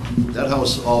leaning, that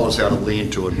house always had a lean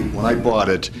to it. When I bought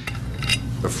it,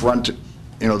 the front,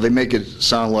 you know, they make it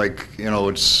sound like, you know,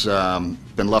 it's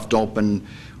been left open.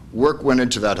 Work went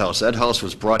into that house. That house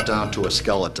was brought down to a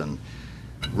skeleton.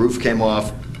 Roof came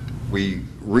off. We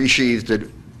resheathed it.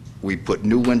 We put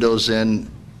new windows in.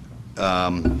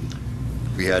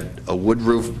 We had a wood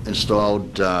roof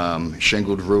installed,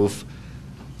 shingled roof.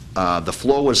 The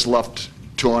floor was left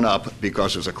torn up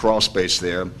because there's a crawl space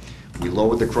there. We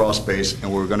lowered the crawl space,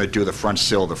 and we were going to do the front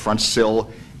sill. The front sill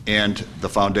and the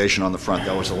foundation on the front,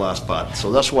 that was the last part.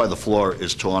 So that's why the floor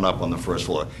is torn up on the first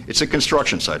floor. It's a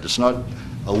construction site. It's not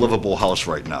a livable house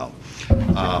right now.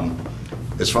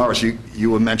 As far as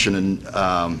you were mentioning,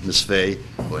 Ms. Fay,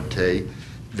 or Tay,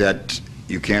 that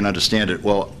you can't understand it.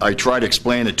 Well, I tried to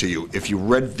explain it to you. If you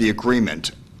read the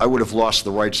agreement, I would have lost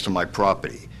the rights to my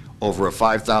property over a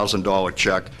 $5,000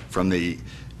 check from the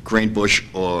Greenbush,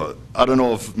 or I don't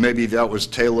know if maybe that was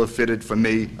tailor-fitted for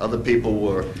me. Other people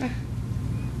were.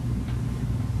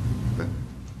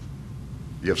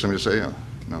 You have something to say?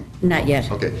 No? Not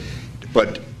yet. Okay.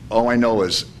 But all I know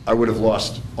is I would have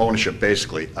lost ownership,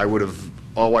 basically.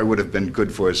 All I would have been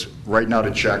good for is writing out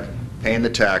a check, paying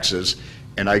the taxes,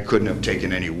 and I couldn't have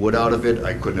taken any wood out of it.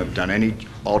 I couldn't have done any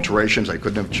alterations. I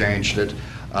couldn't have changed it.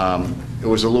 It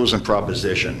was a losing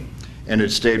proposition, and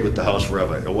it stayed with the house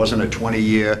forever. It wasn't a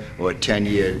 20-year or a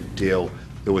 10-year deal.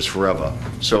 It was forever.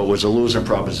 So it was a losing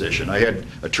proposition. I had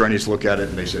attorneys look at it,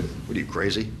 and they said, "What, are you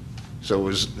crazy?" So it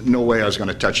was no way I was going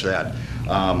to touch that.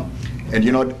 And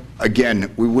you know,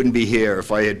 again, we wouldn't be here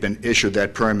if I had been issued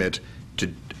that permit to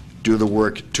do the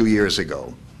work 2 years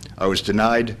ago. I was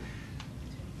denied,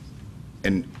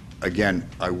 and again,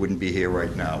 I wouldn't be here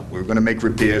right now. We were going to make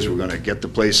repairs. We were going to get the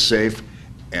place safe,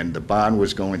 and the barn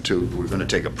was we were going to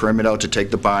take a permit out to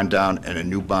take the barn down, and a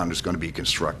new barn was going to be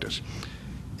constructed.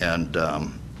 And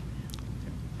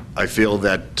I feel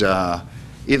that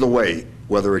either way,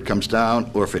 whether it comes down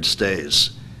or if it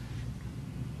stays,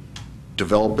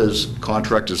 developers,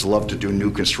 contractors love to do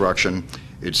new construction.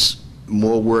 It's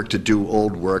more work to do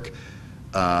old work,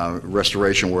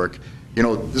 restoration work. You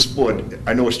know, this board,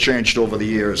 I know it's changed over the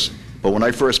years, but when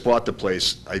I first bought the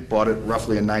place, I bought it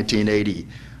roughly in 1980.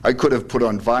 I could have put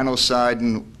on vinyl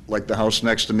siding, like the house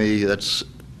next to me, that's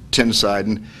tin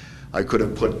siding. I could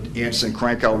have put Anson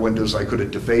crank-out windows. I could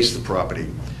have defaced the property.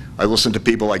 I listened to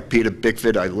people like Peter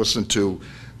Bickford. I listened to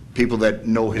people that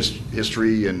know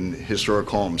history and historic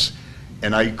homes.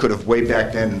 And I could have, way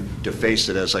back then, defaced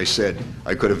it, as I said.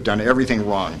 I could have done everything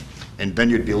wrong, and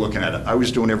then you'd be looking at it. I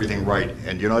was doing everything right,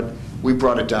 and you know what? We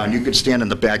brought it down. You could stand in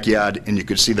the backyard, and you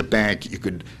could see the bank.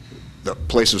 The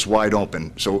place is wide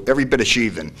open, so every bit of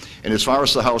sheathing. And as far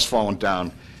as the house falling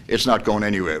down, it's not going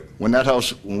anywhere. When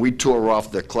we tore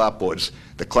off the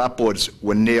clapboards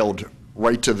were nailed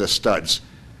right to the studs.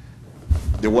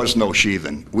 There was no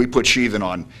sheathing. We put sheathing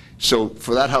on. So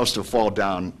for that house to fall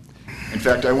down, in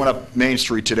fact, I went up Main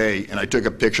Street today, and I took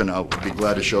a picture, and I'll be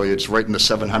glad to show you. It's right in the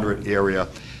 700 area,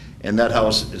 and that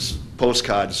house is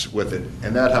postcards with it,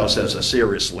 and that house has a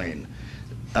serious lien.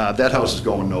 That house is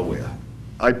going nowhere.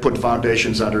 I put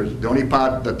foundations under it. The only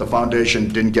part that the foundation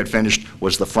didn't get finished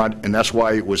was the front, and that's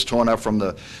why it was torn up from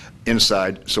the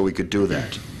inside, so we could do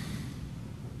that.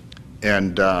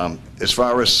 And as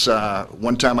far as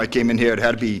one time I came in here, it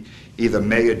had to be either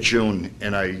May or June,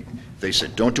 and they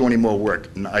said, don't do any more work.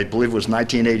 And I believe it was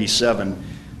 1987,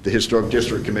 the Historic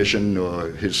District Commission or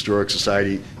Historic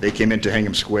Society, they came into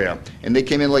Hingham Square, and they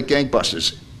came in like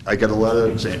gangbusters. I got a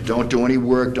letter saying, don't do any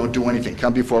work, don't do anything,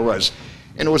 come before us.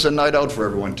 And it was a night out for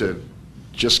everyone to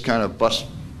just kind of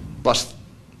bust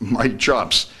my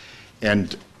chops.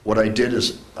 And what I did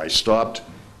is I stopped,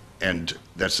 and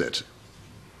that's it.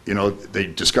 You know, they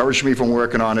discouraged me from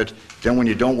working on it. Then when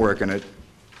you don't work on it,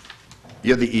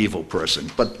 you're the evil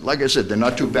person. But like I said, they're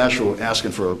not too bashful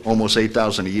asking for almost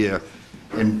 $8,000 a year,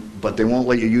 but they won't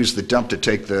let you use the dump to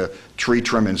take the tree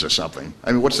trimmings or something.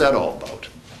 I mean, what's that all about?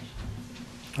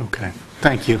 Okay,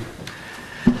 thank you.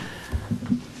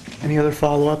 Any other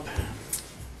follow-up?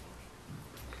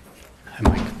 Hi,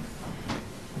 Mike.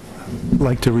 I'd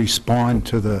like to respond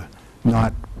to the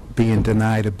not being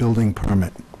denied a building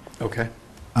permit. Okay.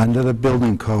 Under the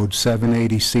building code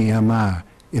 780 CMR,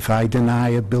 if I deny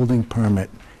a building permit,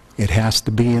 it has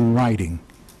to be in writing,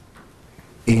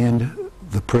 and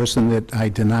the person that I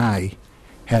deny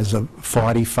has a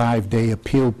 45-day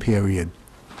appeal period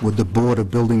with the Board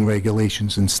of Building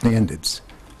Regulations and Standards.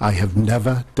 I have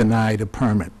never denied a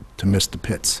permit to Mr.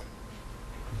 Pitts.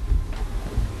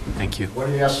 Thank you. What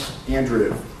do you ask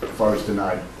Andrea if I was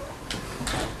denied?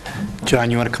 John,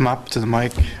 you want to come up to the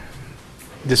mic?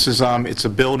 This is, it's a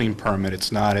building permit,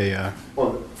 it's not a...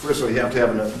 Well, first of all, you have to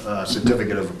have a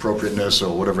certificate of appropriateness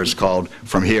or whatever it's called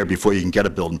from here before you can get a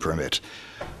building permit.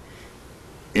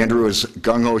 Andrew was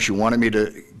gung-ho. She wanted me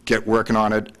to get working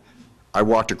on it. I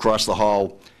walked across the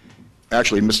hall.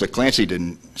 Actually, Mr. Clancy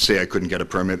didn't say I couldn't get a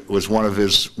permit. It was one of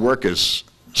his workers,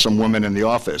 some woman in the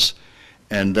office.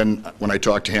 And then when I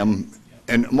talked to him,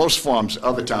 and most farms,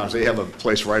 other towns, they have a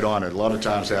place right on it. A lot of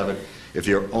towns have it. If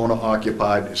you're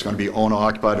owner-occupied, it's going to be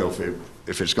owner-occupied, or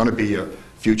if it's going to be your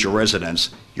future residence,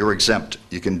 you're exempt.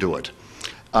 You can do it.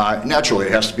 Naturally,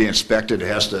 it has to be inspected. It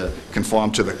has to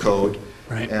conform to the code.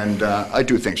 Right. And I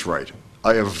do things right.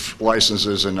 I have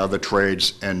licenses in other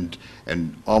trades, and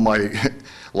all my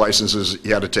licenses,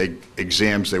 you had to take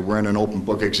exams. They weren't an open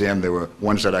book exam. They were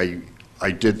ones that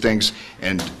I did things,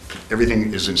 and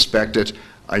everything is inspected.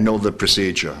 I know the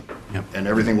procedure, Yep. and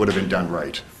everything would have been done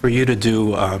right. For you to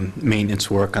do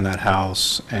maintenance work on that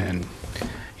house and,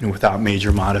 without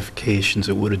major modifications,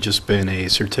 it would have just been a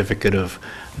certificate of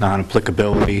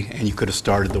non-applicability, and you could have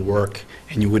started the work,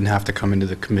 and you wouldn't have to come into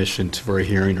the commission for a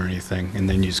hearing or anything, and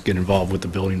then you just get involved with the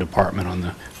building department on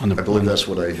the. I believe that's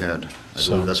what I had.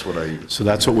 So that's what I... So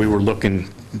that's what we were looking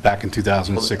back in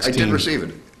 2016. I did receive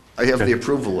it. I have the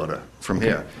approval letter from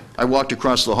here. I walked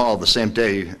across the hall the same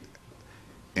day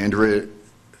Andrea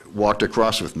walked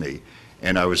across with me,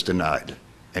 and I was denied.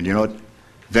 And you know what?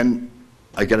 Then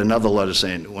I get another letter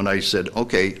saying, when I said,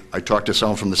 okay, I talked to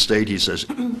someone from the state, he says,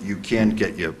 you can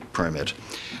get your permit.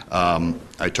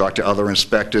 I talked to other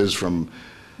inspectors from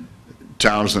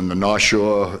towns in the North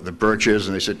Shore, the Birches,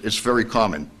 and they said, it's very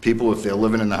common. People, if they're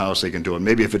living in the house, they can do it.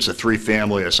 Maybe if it's a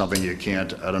three-family or something, you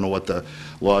can't. I don't know what the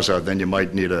laws are. Then you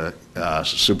might need a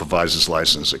supervisor's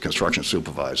license, a construction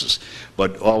supervisor's.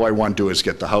 But all I want to do is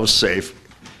get the house safe,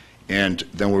 and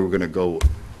then we were going to go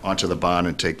onto the barn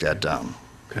and take that down.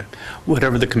 Okay.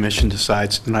 Whatever the commission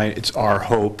decides tonight, it's our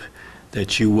hope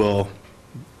that you will,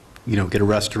 get a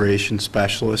restoration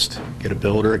specialist, get a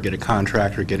builder, get a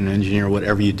contractor, get an engineer,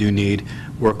 whatever you do need,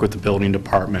 work with the building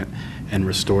department and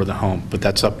restore the home. But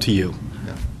that's up to you.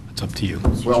 Yeah. It's up to you.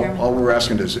 Well, all we're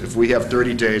asking is if we have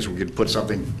 30 days, we can put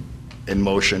something in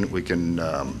motion. We can,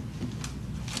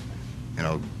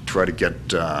 try to get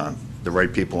the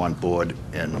right people on board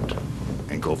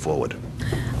and go forward.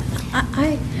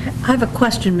 I have a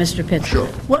question, Mr. Pitts. Sure.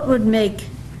 What would make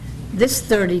this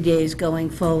 30 days going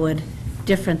forward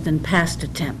different than past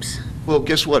attempts? Well,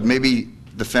 guess what? Maybe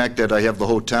the fact that I have the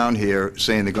whole town here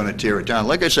saying they're going to tear it down.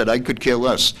 Like I said, I could care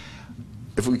less.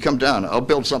 If we come down, I'll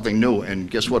build something new,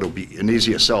 and guess what? It'll be an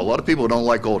easier sell. A lot of people don't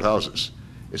like old houses.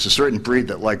 It's a certain breed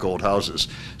that like old houses.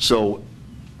 So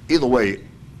either way,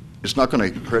 it's not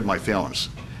going to hurt my feelings.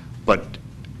 But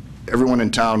everyone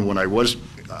in town, when I was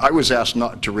asked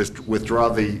not to withdraw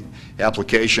the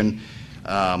application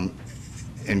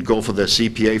and go for the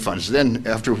CPA funds. Then,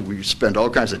 after we spent all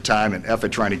kinds of time and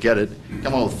effort trying to get it,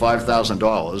 come on with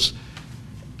 $5,000.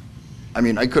 I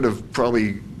mean, I could have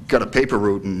probably got a paper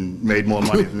route and made more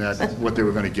money than that, what they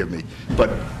were going to give me. But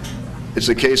it's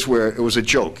a case where it was a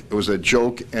joke. It was a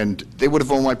joke, and they would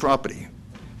have owned my property.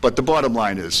 But the bottom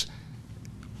line is,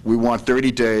 we want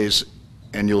 30 days,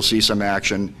 and you'll see some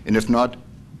action. And if not,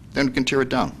 then we can tear it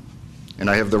down.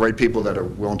 And I have the right people that are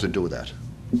willing to do that.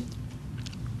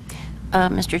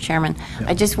 Mr. Chairman,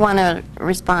 I just want to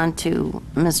respond to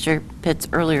Mr. Pitt's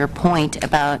earlier point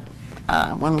about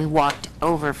when we walked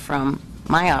over from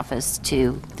my office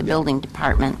to the building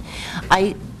department.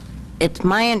 It's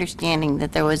my understanding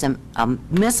that there was a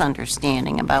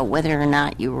misunderstanding about whether or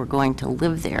not you were going to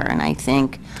live there, and I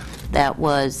think that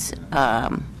was...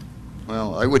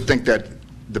 Well, I would think that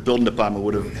the building department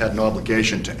would have had an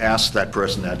obligation to ask that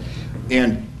person that.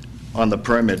 And on the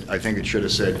permit, I think it should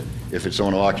have said, if it's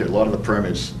owner-occupied, a lot of the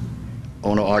permits,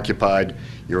 owner-occupied,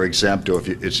 you're exempt, or if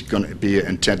it's going to be an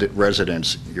intended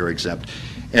residence, you're exempt.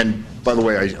 And by the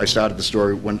way, I started the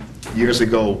story years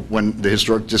ago when the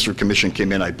Historic District Commission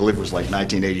came in, I believe it was like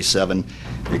 1987.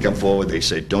 They come forward, they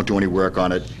say, don't do any work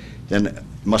on it. Then it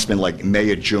must have been like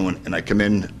May or June, and I come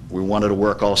in, we wanted to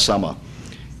work all summer.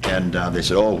 And they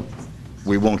said, oh,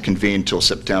 we won't convene until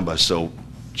September, so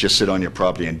just sit on your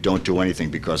property and don't do anything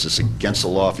because it's against the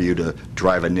law for you to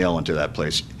drive a nail into that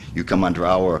place. You come under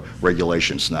our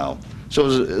regulations now. So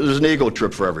it was an ego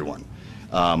trip for everyone.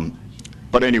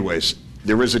 But anyways,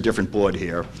 there is a different board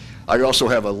here. I also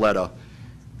have a letter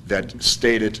that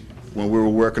stated when we were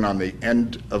working on the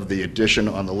end of the addition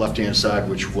on the left-hand side,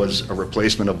 which was a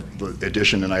replacement of the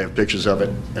addition, and I have pictures of it,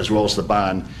 as well as the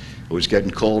barn. It was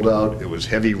getting cold out, it was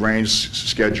heavy rains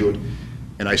scheduled,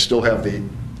 and I still have the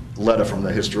letter from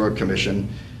the Historic Commission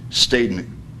stating,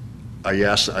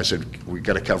 I said, we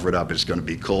got to cover it up, it's going to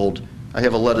be cold. I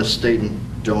have a letter stating,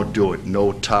 don't do it,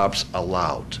 no tops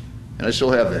allowed. And I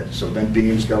still have that. So then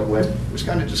beams got wet. It was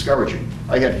kind of discouraging.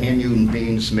 I had hand-hewn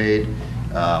beams made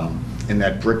in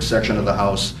that brick section of the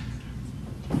house.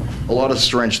 A lot of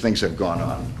strange things have gone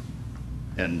on.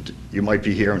 And you might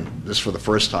be hearing this for the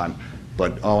first time,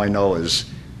 but all I know is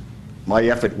my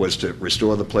effort was to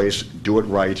restore the place, do it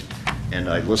right, and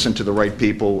I listened to the right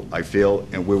people, I feel,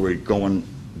 and we were going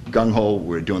gung-ho,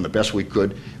 we were doing the best we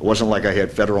could. It wasn't like I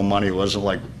had federal money, it wasn't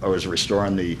like I was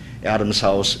restoring the Adams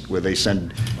house where they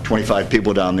send 25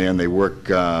 people down there and they work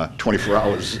 24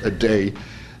 hours a day.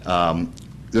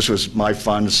 This was my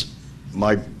funds,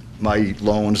 my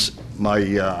loans,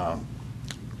 my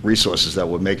resources that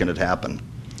were making it happen.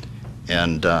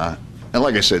 And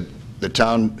like I said, the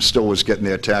town still was getting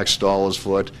their tax dollars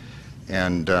for it,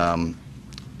 and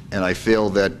I feel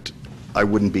that I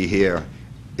wouldn't be here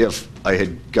if I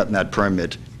had gotten that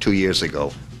permit 2 years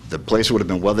ago. The place would have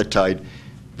been weather tight,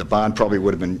 the bond probably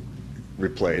would have been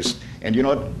replaced, and you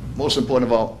know what, most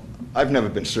important of all, I've never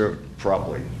been served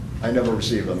properly. I never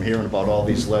received them. I'm hearing about all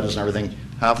these letters and everything.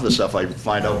 Half of the stuff I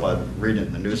find out by reading it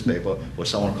in the newspaper or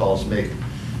someone calls me.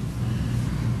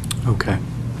 Okay,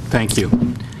 thank you.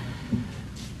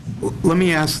 Let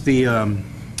me ask the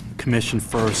commission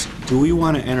first. Do we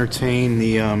want to entertain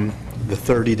the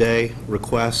 30-day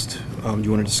request? Do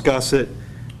you want to discuss it?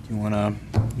 Do you want to,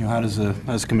 you know, how does the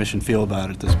commission feel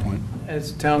about it at this point?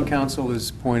 As town council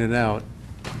has pointed out,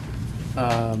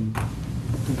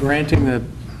 granting the,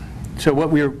 so what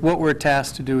we're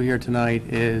tasked to do here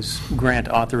tonight is grant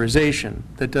authorization.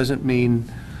 That doesn't mean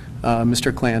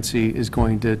Mr. Clancy is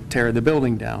going to tear the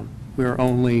building down. We're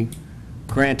only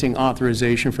granting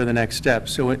authorization for the next step.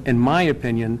 So in my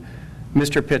opinion,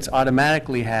 Mr. Pitts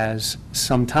automatically has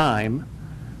some time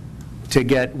to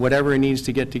get whatever he needs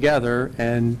to get together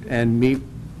and meet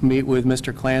with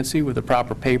Mr. Clancy with the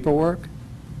proper paperwork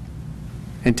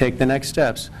and take the next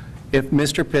steps, if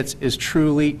Mr. Pitts is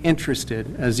truly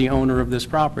interested as the owner of this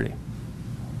property.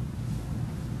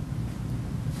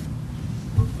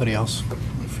 Anybody else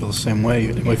feel the same way?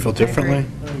 Anybody feel differently?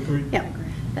 I agree. Yeah.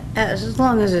 As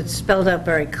long as it's spelled out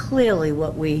very clearly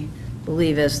what we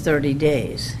believe as 30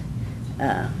 days.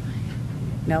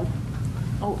 No?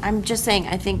 Oh, I'm just saying,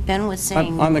 I think Ben was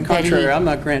saying On the that contrary, I'm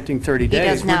not granting 30 days. He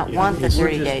does not want the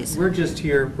 30 days. We're just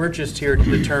here to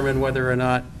determine whether or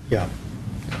not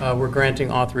we're granting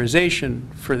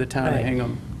authorization for the town of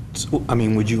Hingham. So, I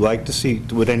mean, would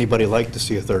anybody like to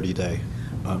see a 30-day?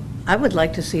 I would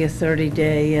like to see a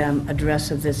 30-day address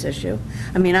of this issue.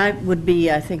 I mean, I would be,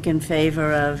 I think, in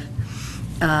favor of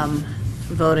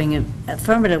voting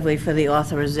affirmatively for the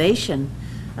authorization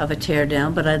of a tear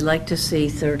down, but I'd like to see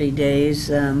 30 days.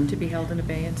 To be held in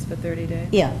abeyance for 30 days?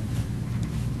 Yeah.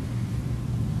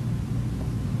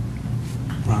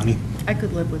 Ronnie? I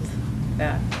could live with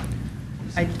that.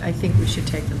 I think we should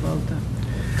take the vote, though.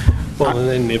 Well, and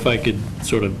then if I could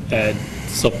sort of add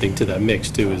something to that mix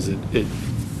too, is it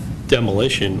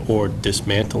demolition or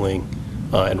dismantling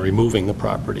and removing the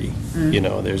property. Mm. You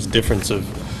know, there's a difference of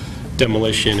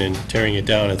demolition and tearing it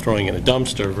down and throwing it in a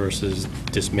dumpster versus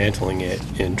dismantling it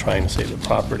and trying to save the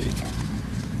property.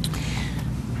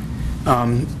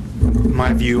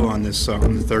 My view on this,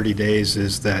 on the 30 days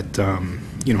is that,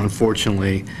 you know,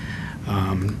 unfortunately,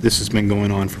 this has been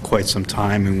going on for quite some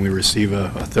time, and we receive a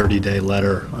 30-day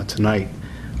letter tonight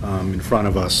in front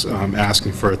of us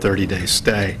asking for a 30-day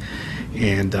stay.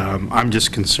 And I'm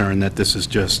just concerned that this is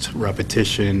just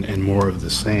repetition and more of the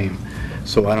same.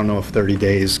 So I don't know if 30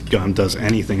 days does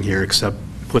anything here except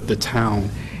put the town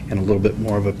in a little bit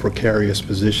more of a precarious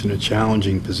position, a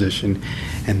challenging position,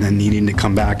 and then needing to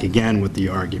come back again with the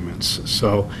arguments.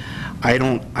 So I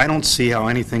don't see how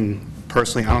anything,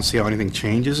 personally, I don't see how anything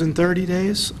changes in 30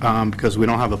 days because we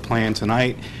don't have a plan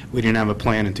tonight. We didn't have a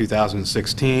plan in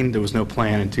 2016. There was no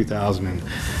plan in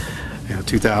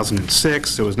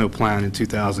 2006. There was no plan in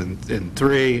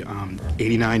 2003.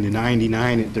 89 to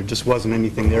 99, there just wasn't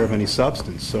anything there of any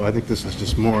substance. So I think this is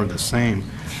just more of the same.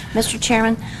 Mr.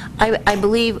 Chairman, I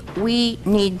believe we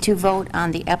need to vote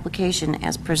on the application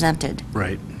as presented.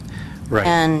 Right. Right.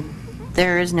 And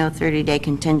there is no 30-day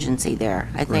contingency there.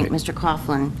 I think Right. Mr.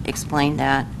 Coughlin explained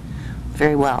that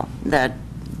very well, that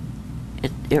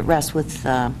it rests with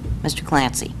Mr.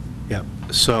 Clancy. Yeah.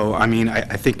 So, I mean, I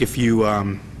think if you,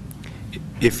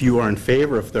 If you are in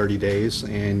favor of 30 days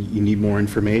and you need more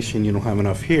information, you don't have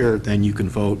enough here, then you can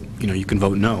vote, you can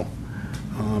vote no.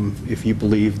 If you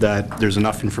believe that there's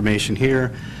enough information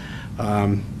here,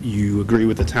 you agree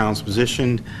with the town's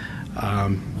position,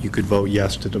 you could vote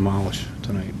yes to demolish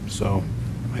tonight. So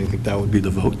I think that would be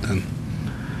the vote then.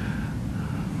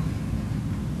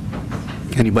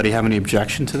 Anybody have any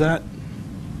objection to that?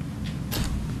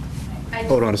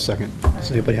 Hold on a second.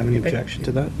 Does anybody have any objection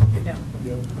to that?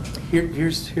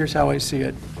 Here's how I see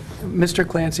it. Mr.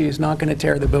 Clancy is not going to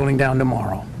tear the building down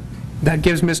tomorrow. That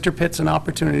gives Mr. Pitts an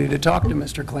opportunity to talk to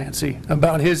Mr. Clancy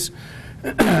about his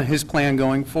plan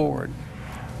going forward.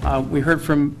 We heard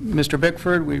from Mr.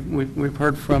 Bickford, we've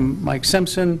heard from Mike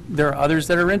Simpson. There are others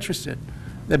that are interested.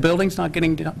 The building's not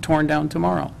getting torn down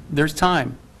tomorrow. There's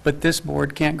time, but this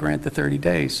board can't grant the 30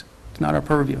 days. It's not our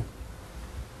purview.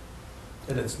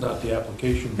 And it's not the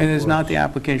application. And it's not the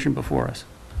application before us.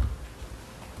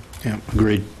 Yeah,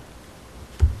 agreed.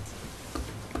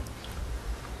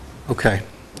 Okay.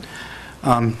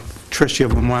 Trish, you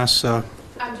have one last... I'm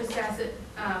just asking,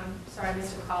 sorry,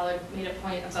 Mr. Collard made a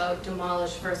point about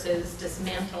demolish versus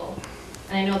dismantle.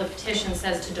 And I know the petition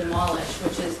says to demolish,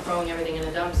 which is throwing everything in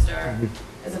a dumpster,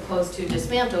 as opposed to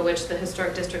dismantle, which the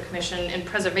Historic District Commission in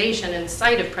preservation, in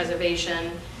sight of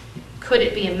preservation, could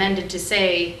it be amended to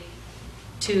say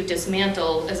to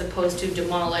dismantle as opposed to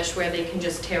demolish, where they can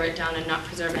just tear it down and not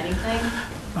preserve anything?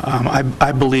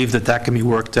 I believe that can be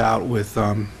worked out with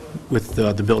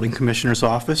the building commissioner's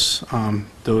office,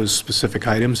 those specific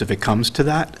items, if it comes to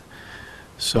that.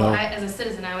 So, Well, as a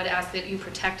citizen, I would ask that you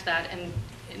protect that and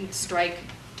strike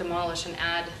demolish and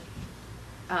add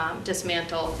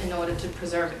dismantle in order to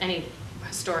preserve any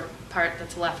historic part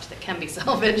that's left that can be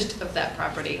salvaged of that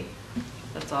property.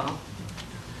 That's all.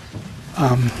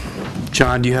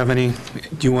 John, do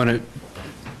you want to,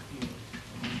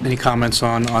 any comments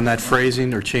on that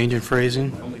phrasing or change in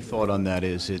phrasing? My only thought on that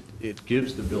is it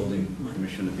gives the building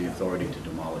commissioner the authority to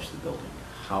demolish the building.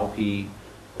 How he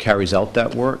carries out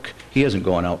that work, he hasn't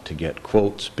gone out to get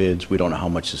quotes, bids. We don't know how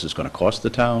much this is going to cost the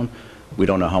town. We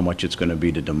don't know how much it's going to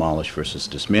be to demolish versus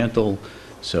dismantle.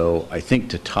 So I think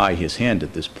to tie his hand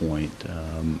at this point,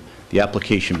 the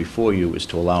application before you is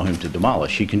to allow him to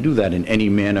demolish. He can do that in any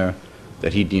manner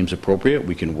that he deems appropriate.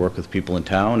 We can work with people in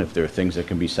town if there are things that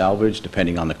can be salvaged,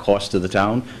 depending on the cost to the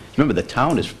town. Remember, the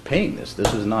town is paying this.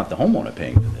 This is not the homeowner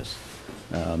paying for this.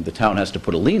 The town has to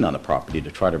put a lien on the property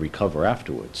to try to recover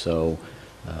afterwards. So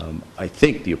I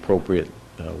think the appropriate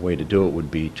way to do it would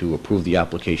be to approve the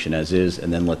application as is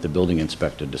and then let the building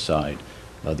inspector decide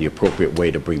the appropriate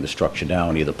way to bring the structure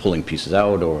down, either pulling pieces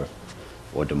out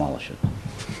or demolish it.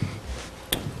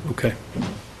 Okay.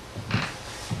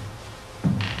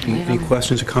 Any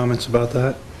questions or comments about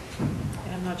that?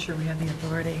 I'm not sure we have the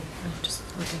authority. I'm just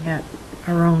looking at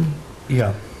our own.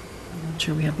 Yeah. I'm not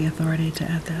sure we have the authority to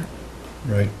add that.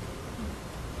 Right.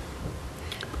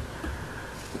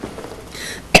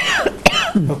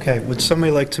 Okay, would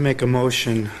somebody like to make a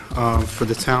motion for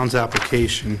the town's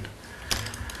application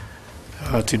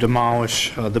to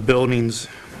demolish the buildings,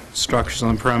 structures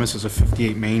on the premises of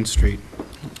 58 Main Street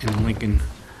in Lincoln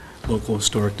Local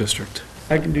Historic District?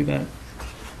 I can do that.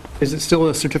 Is it still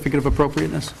a certificate of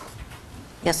appropriateness?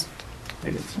 Yes.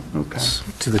 It is. Okay.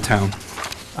 To the town.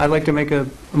 I'd like to make a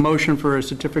motion for a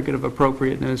certificate of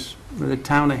appropriateness for the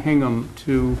town of Hingham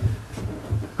to,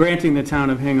 granting the town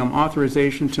of Hingham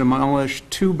authorization to demolish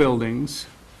 2 buildings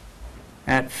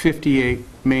at 58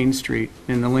 Main Street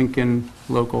in the Lincoln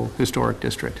Local Historic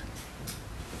District.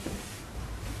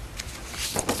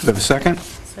 Do we have a second?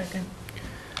 Second.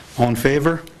 All in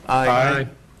favor? Aye.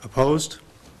 Opposed?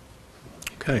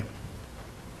 Okay.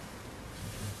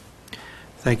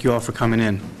 Thank you all for coming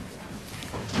in.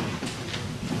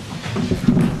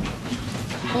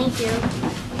 Thank you.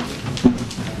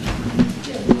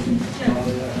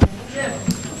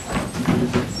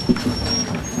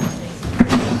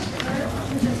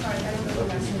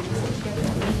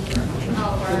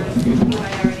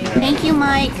 Thank you,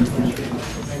 Mike.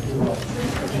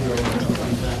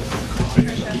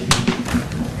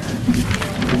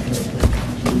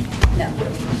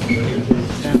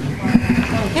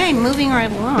 Okay, moving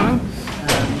right along.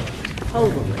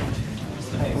 Totally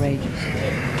outrageous.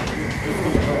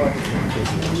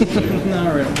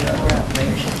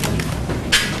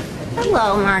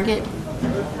 Hello, Margit.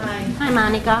 Hi,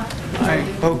 Monica.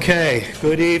 Okay,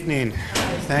 good evening.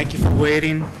 Thank you for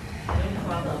waiting.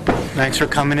 Thanks for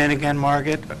coming in again,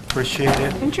 Margit. Appreciate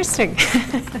it. Interesting.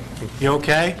 You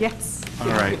okay? Yes. All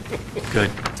right,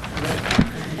 good.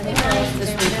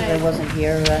 This week that I wasn't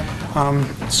here.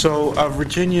 So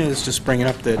Virginia is just bringing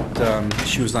up that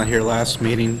she was not here last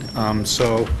meeting.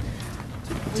 So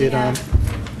Did,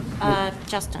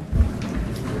 Justin.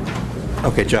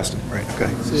 okay, Justin, right,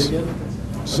 okay.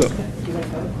 So,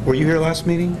 were you here last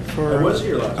meeting for? I was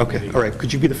here last Okay, meeting. all right,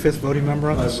 could you be the fifth voting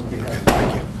member on this? Okay,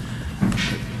 thank you.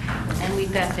 And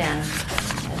we've got Ben.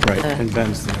 Right, and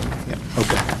Ben's there, yeah,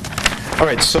 okay. All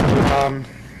right, so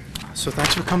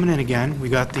thanks for coming in again. We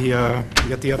got the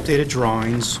updated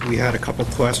drawings. We had a couple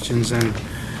questions and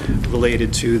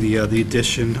related to the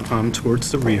addition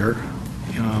towards the rear.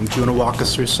 Do you want to walk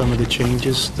us through some of the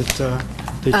changes that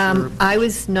you're... I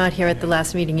was not here at the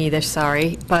last meeting either,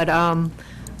 sorry, but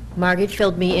Margit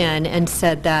filled me in and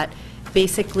said that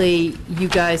basically you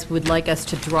guys would like us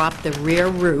to drop the rear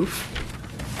roof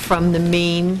from the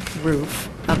main roof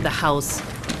of the house,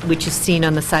 which is seen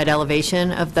on the side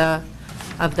elevation of the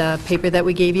paper that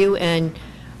we gave you, and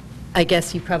I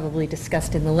guess you probably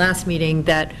discussed in the last meeting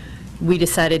that we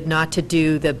decided not to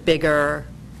do the bigger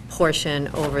portion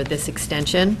over this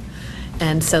extension,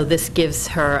 and so this gives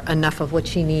her enough of what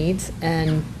she needs,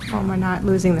 and... Well, we're not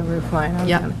losing the roof line on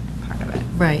Yep. the part of it.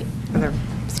 Right. Or the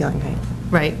ceiling height.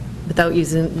 Right, without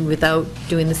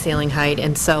doing the ceiling height,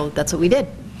 and so that's what we did.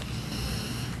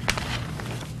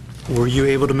 Were you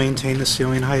able to maintain the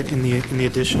ceiling height in the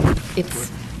addition?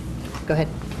 Go ahead,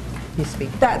 you speak.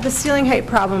 The ceiling height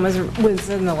problem was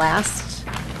in the last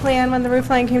plan when the roof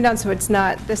line came down, so it's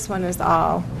not, this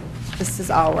is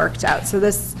all worked out. So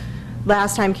this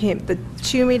last time came, the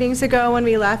 2 meetings ago when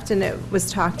we left, and it was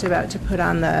talked about to put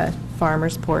on the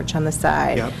farmer's porch on the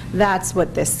side. Yep. That's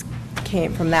what this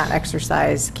came, from that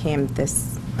exercise came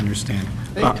this. Understand.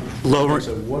 Lower. It's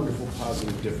a wonderful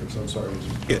positive difference, I'm sorry.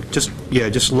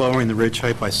 Just lowering the ridge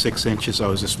height by 6 inches. I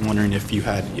was just wondering if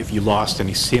you lost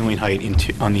any ceiling height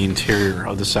on the interior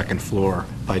of the second floor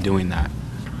by doing that.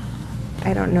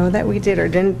 I don't know that we did or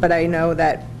didn't, but I know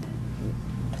that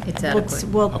it's adequate.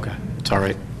 Okay, it's all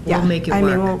right. Yeah, We'll make it I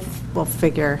mean, work. we'll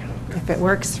figure, if it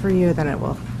works for you, then it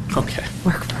will Okay.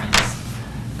 work for us.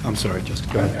 I'm sorry, just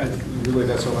go ahead. Really,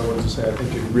 that's all I wanted to say. I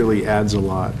think it really adds a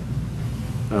lot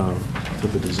to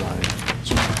the design.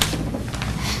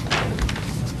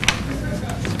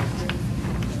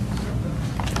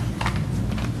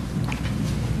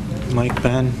 Mike,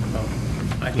 Ben?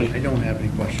 I don't have any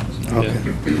questions. Okay.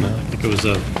 No, I think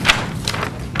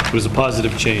it was a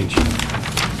positive change.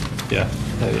 Yeah,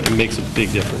 it makes a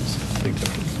big difference,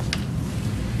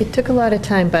 It took a lot of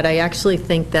time, but I actually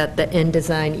think that the end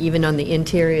design, even on the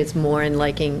interior, is more in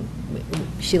liking,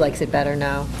 she likes it better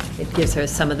now. It gives her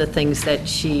some of the things that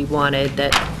she wanted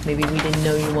that maybe we didn't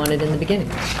know you wanted in the beginning.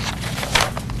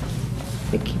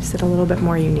 It keeps it a little bit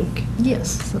more unique.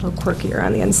 Yes. It's a little quirkier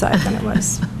on the inside than it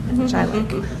was, which I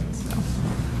like.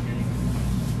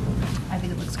 I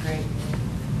think it looks great.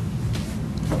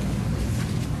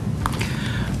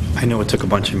 I know it took a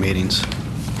bunch of meetings,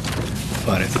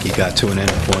 but I think you got to an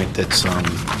end point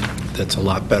that's a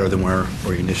lot better than where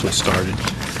you initially started.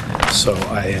 So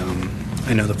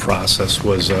I know the process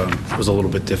was a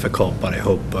little bit difficult, but I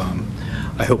hope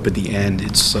at the end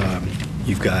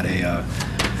you've got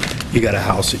a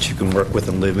house that you can work with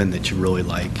and live in that you really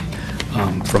like.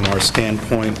 From our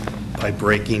standpoint, by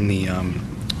breaking the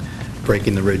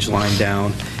ridge line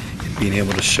down and being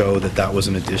able to show that that was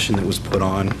an addition that was put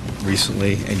on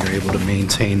recently, and you're able to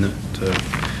maintain the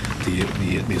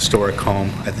historic home,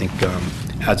 I think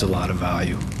adds a lot of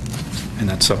value. And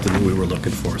that's something that we were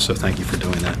looking for, so thank you for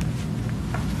doing that.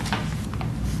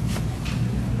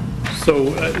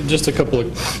 So just a couple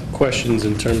of questions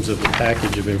in terms of the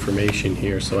package of information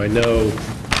here. So I know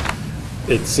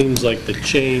it seems like the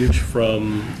change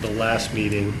from the last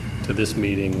meeting to this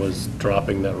meeting was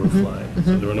dropping that roof line.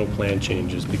 So there were no plan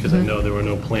changes, because I know there were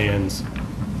no plans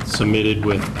submitted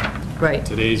with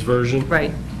today's version.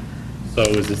 Right. So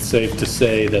is it safe to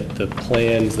say that the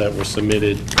plans that were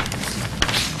submitted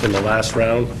in the last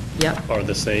round are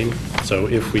the same? So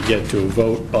if we get to a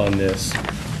vote on this,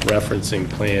 referencing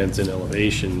plans and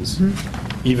elevations,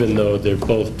 even though they're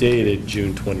both dated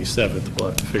June 27th, we'll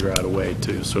have to figure out a way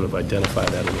to sort of identify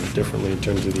that a little differently in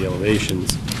terms of the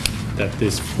elevations, that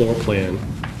this floor plan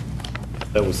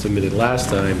that was submitted last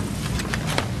time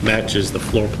matches the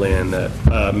floor plan that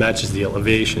matches the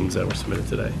elevations that were submitted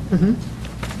today.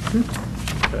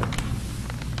 Okay.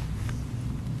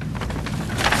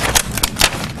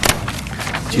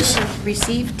 We have a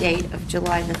received date of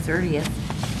July the 30th.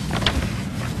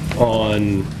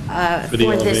 On, for the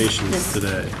for elevations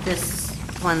today. This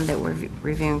one that we're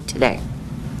reviewing today.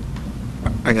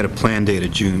 I got a plan date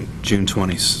of June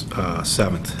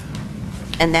 27th.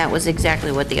 And that was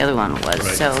exactly what the other one was,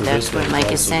 Right, so so that's this what one's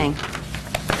Mike is also- saying.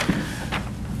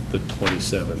 the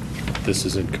 27th. This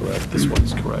is incorrect, this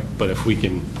one's correct. But if we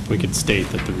could state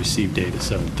that the receive date is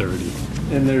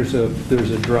 7:30. And there's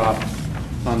a drop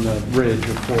on the ridge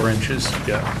of 4 inches.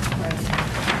 Yeah.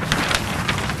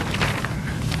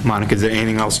 Monica, did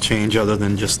anything else change other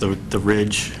than just the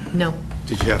ridge? No.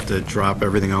 Did you have to drop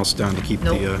everything else down to keep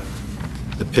Nope.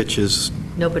 the pitches?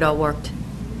 Nope, it all worked.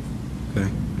 Okay.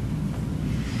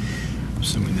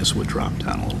 Assuming this would drop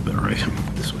down a little bit, right?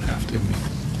 This would have to.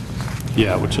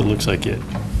 Yeah, which it looks like it.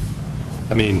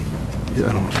 I mean... Yeah,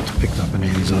 I don't know if it's picked up in any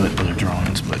of the other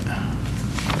drawings, but...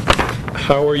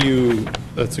 How are you,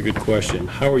 that's a good question,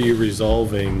 how are you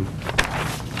resolving...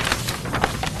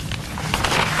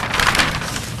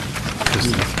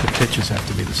 Because the pitches have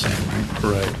to be the same, right?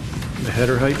 Right. The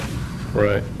header height,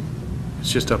 Right.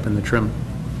 it's just up in the trim.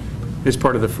 It's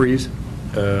part of the freeze.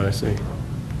 I see.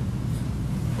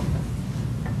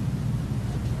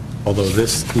 Although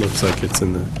this looks like it's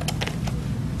in the,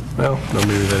 well, no,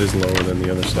 maybe that is lower than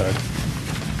the other side.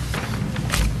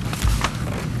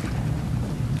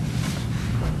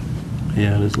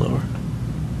 Yeah, it is lower.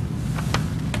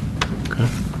 Okay.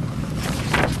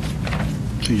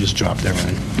 So you just dropped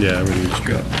everything? Yeah, everything just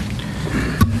dropped.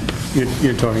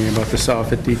 You're talking about the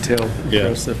soffit detail Yeah.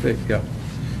 across the face? Yeah.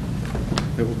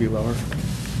 It will be lower.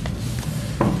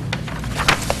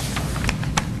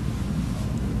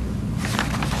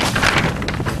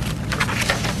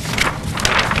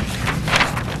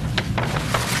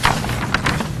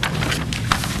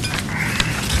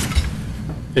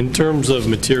 In terms of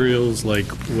materials like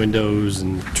windows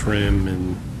and trim,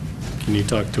 and can you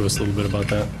talk to us a little bit about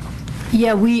that?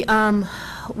 Yeah, we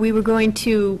were going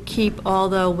to keep all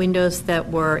the windows that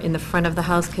were in the front of the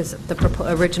house, because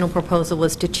the original proposal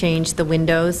was to change the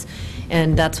windows,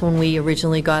 and that's when we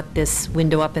originally got this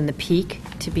window up in the peak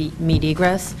to be meet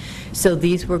egress. So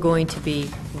these were going to be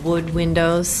wood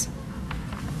windows.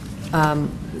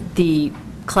 The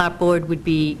clapboard would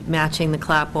be matching the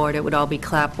clapboard. It would all be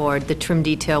clapboard. The trim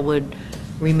detail would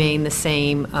remain the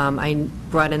same. I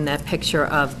brought in that picture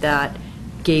of that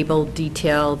gable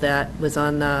detail that was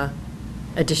on the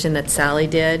addition that Sally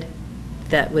did,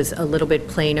 that was a little bit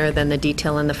plainer than the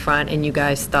detail in the front, and you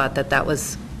guys thought that that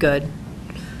was good.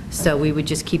 So we would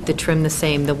just keep the trim the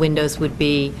same. The windows would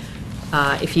be,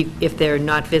 if they're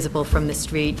not visible from the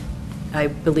street, I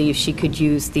believe she could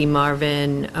use the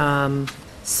Marvin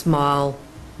small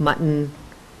mutton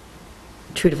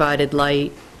true divided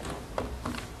light,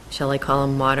 shall I call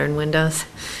them modern windows,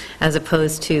 as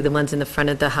opposed to the ones in the front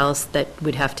of the house that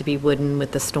would have to be wooden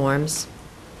with the storms.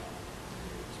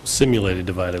 Simulated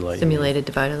divided light. Simulated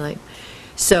divided light.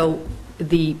 So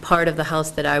the part of the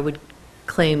house that I would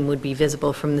claim would be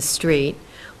visible from the street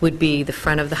would be the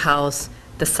front of the house,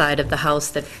 the side of the house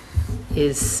that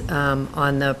is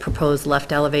on the proposed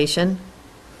left elevation.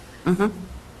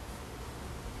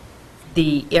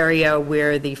 The area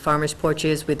where the farmer's porch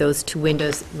is, with those two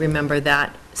windows, remember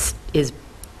that is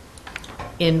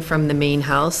in from the main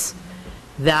house.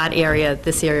 That area,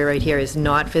 this area right here, is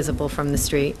not visible from the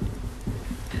street.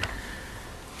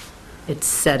 It's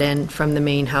set in from the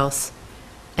main house.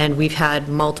 And we've had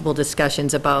multiple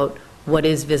discussions about what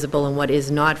is visible and what is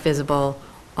not visible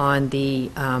on the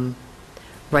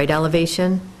right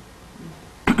elevation.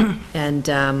 And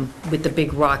with the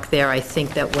big rock there, I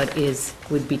think that what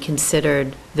would be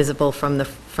considered visible from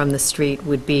the street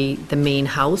would be the main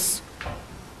house.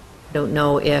 I don't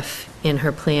know if in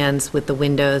her plans with the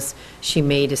windows, she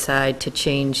may decide to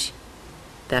change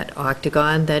that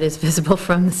octagon that is visible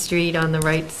from the street on the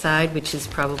right side, which is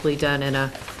probably done in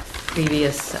a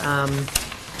previous...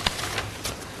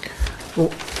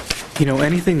 Well, you know,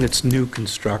 anything that's new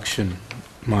construction,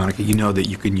 Monica, you know that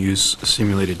you can use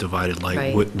simulated divided light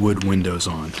Right. wood windows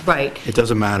on. Right. It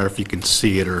doesn't matter if you can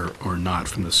see it or not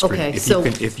from the street. Okay,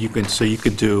 So you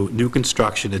could do new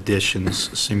construction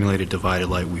additions, simulated divided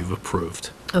light, we've approved.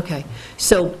 Okay,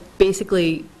 so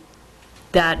basically,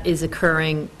 that is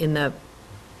occurring in the...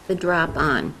 The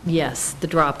drop-on. Yes, the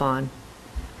drop-on,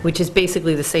 which is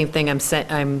basically the same thing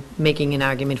I'm making an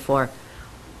argument for,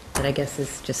 that I guess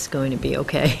is just going to be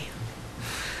okay.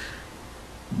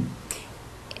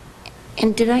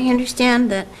 And did I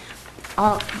understand that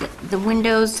all the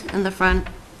windows in the front,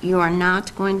 you are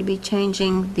not going to be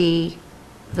changing the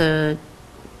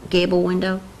gable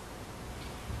window?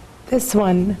 This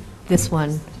one,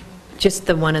 just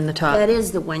the one in the top. That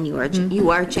is the one you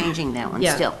are changing that one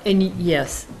Yeah, still? and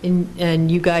yes, and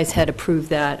you guys had approved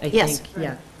that, I think. Yes.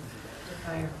 Yeah.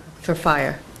 For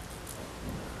fire.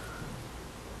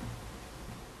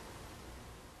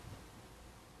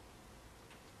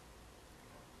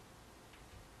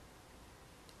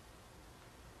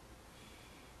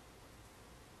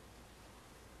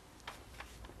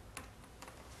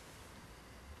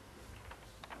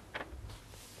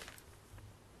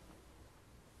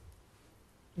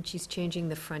 And she's changing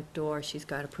the front door. She's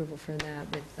got approval for that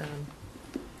with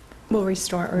We'll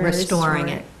restore restoring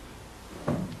it.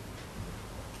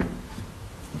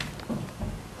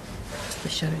 The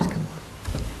shutters come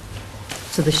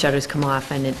off. So the shutters come off,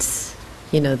 and it's,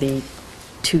 you know, the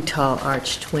two tall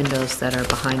arched windows that are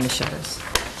behind the shutters.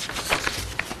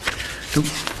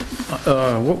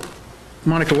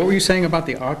 Monica, what were you saying about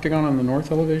the octagon on the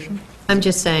north elevation? I'm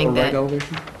just saying Or that. right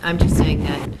elevation? I'm just saying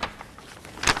that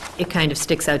it kind of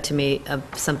sticks out to me of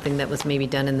something that was maybe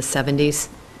done in the 70s.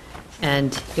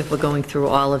 And if we're going through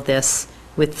all of this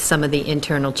with some of the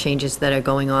internal changes that are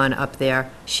going on up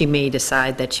there, she may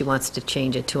decide that she wants to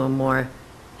change it to a more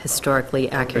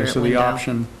historically accurate Okay, so window. the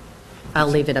option, I'll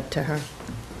leave it up to her.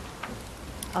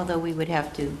 Although we would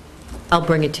have to, I'll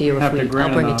bring it to you. Have to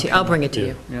grant an I'll bring it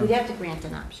to option. you. Yeah. we'd have to grant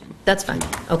an option. That's fine,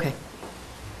 okay.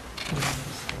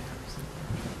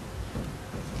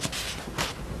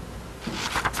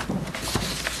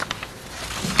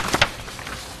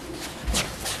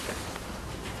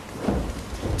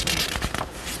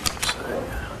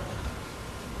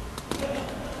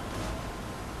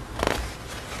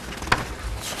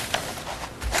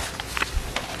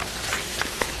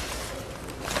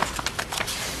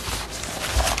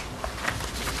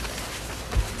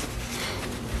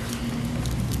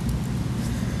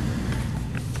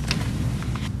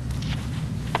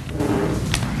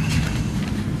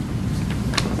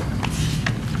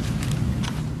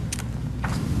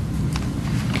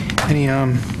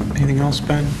 Anything else,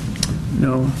 Ben?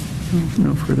 no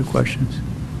further questions.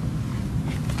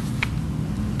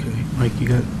 Okay, Mike,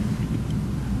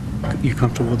 you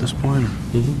comfortable at this point?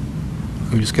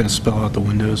 We're just going to spell out the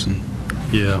windows and...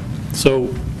 Yeah, so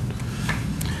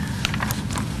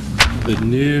the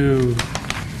new,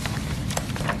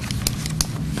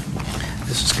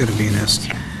 This is going to be an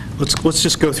let's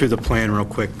just go through the plan real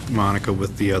quick, Monica,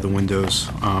 with the windows.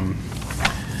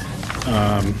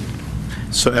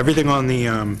 So everything on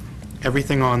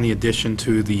the addition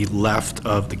to the left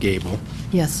of the gable,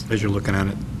 Yes. as you're looking at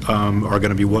it, are going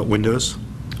to be what windows?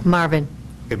 Marvin,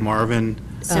 Okay, Marvin,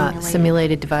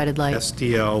 simulated divided light.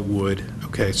 SDL, wood.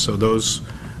 Okay, so those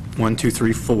 1, 2,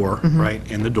 3, 4, right,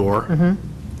 and the door.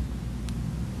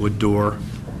 Wood door.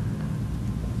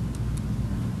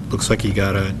 Looks like you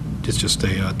got it's just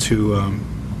a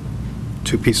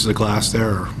two pieces of glass there,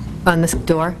 or? On this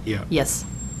door? Yeah. Yes.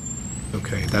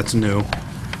 Okay, that's new.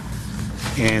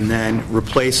 And then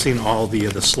replacing all the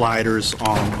sliders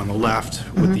on the left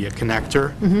with the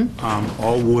connector.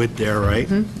 All wood there, right?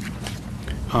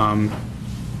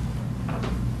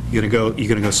 You're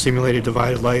gonna go simulated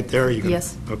divided light there?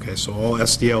 Yes. Okay, so all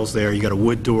SDLs there. You got a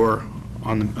wood door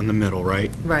on the middle,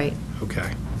 right? Right.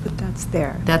 Okay. But that's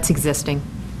there. That's existing.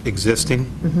 Existing?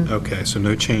 Okay, so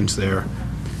no change there.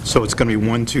 So it's gonna be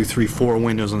 1, 2, 3, 4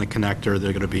 windows on the connector.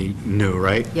 They're gonna be new,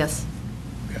 right? Yes.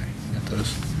 Okay, got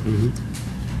those.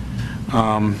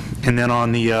 And then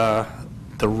on the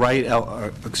right,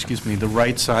 the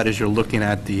right side as you're looking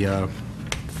at the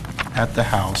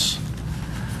house,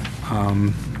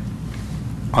 on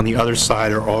the other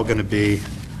side are all going to be,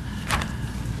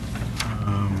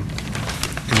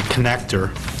 in the connector,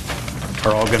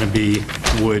 are all going to be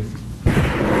wood.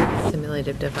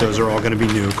 Simulated divided. Those are all going to be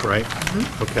new, right?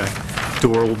 Okay.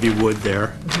 Door will be wood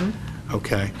there.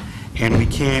 Okay. And we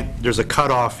can't, there's a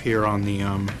cutoff here on the,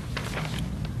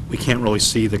 we can't really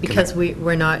see the... Because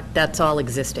we're not, that's all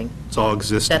existing. It's all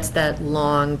existing. That's that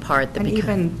long part that And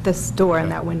even this door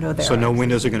and that window there. So no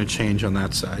windows are going to change on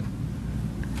that side.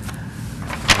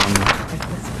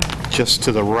 Just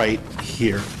to the right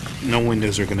here, no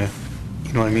windows are going to,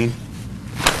 you know what I mean?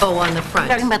 Oh, on the front.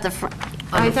 Talking about the front.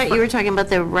 I thought you were talking about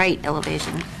the right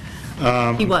elevation.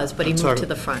 He was, but he moved to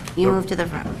the front. You moved to the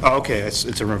front. Oh, okay,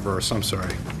 it's a reverse, I'm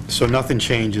sorry. So nothing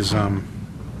changes on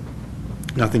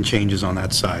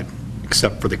that side,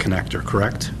 except for the connector,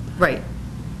 correct? Right.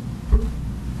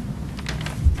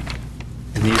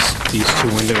 And these two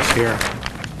windows here,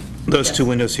 those two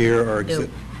windows here are, New.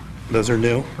 those are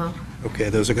new? Huh? Okay,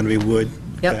 those are going to be wood?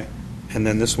 Yep. Okay. And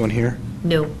then this one here?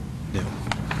 New. New.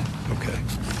 Okay.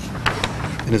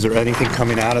 And is there anything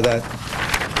coming out of that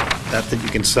you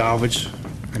can salvage?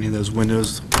 Any of those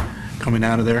windows coming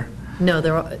out of there? No,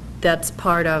 that's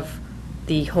part of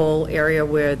the whole area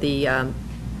where the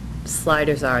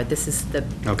sliders are. This is the,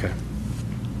 Okay.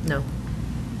 no. All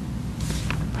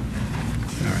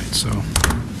right, so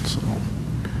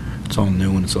it's all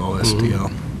new and it's all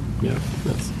SDL. yeah,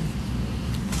 that's,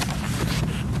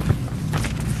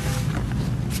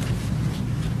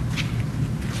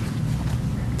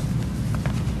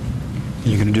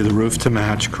 You're going to do the roof to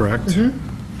match, correct?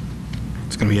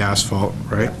 It's going to be asphalt,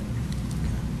 right?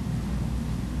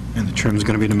 And the trim's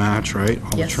going to be to match, right? All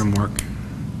the Yes. trim work,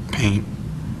 paint,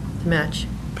 To match.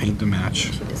 paint to match.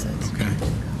 She decides. Okay.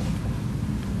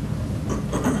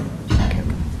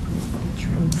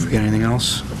 Forget anything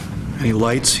else? Any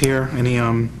lights here? Any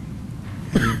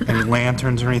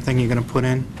lanterns or anything you're going to put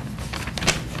in?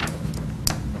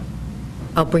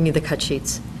 I'll bring you the cut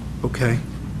sheets. Okay.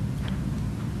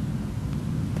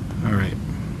 All right.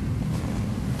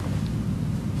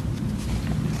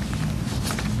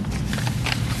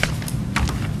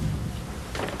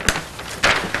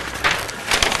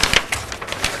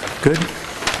 Good? I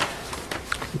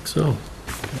think so.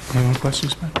 Any more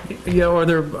questions, Ben? Yeah,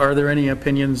 are there any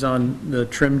opinions on the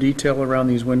trim detail around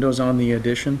these windows on the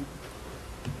addition?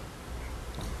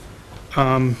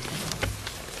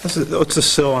 It's a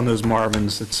sill on those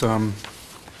Marvins. It's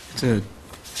a,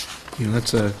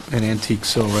 that's an antique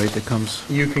sill, right, that comes,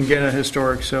 You can get a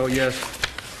historic sill, yes.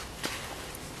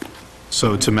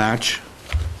 so to match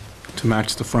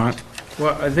the front?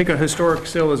 Well, I think a historic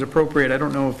sill is appropriate. I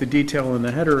don't know if the detail in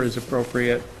the header is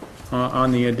appropriate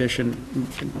on the addition.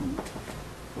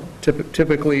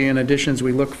 Typically, in additions,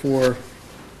 we look for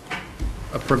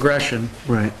a progression.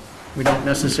 Right. We don't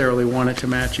necessarily want it to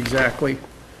match exactly.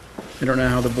 I don't know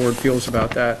how the board feels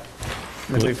about that.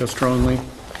 I think feel strongly.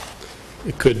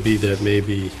 It could be that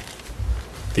maybe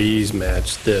these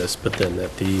match this, but then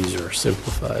that these are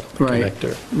simplified, the Right.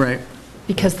 connector. Right.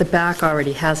 Because the back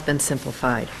already has been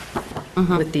simplified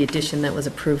with the addition that was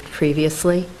approved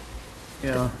previously.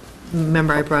 Yeah.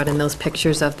 Remember, I brought in those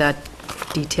pictures of that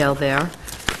detail there?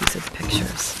 These are the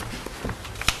pictures.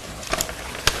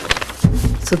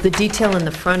 So the detail in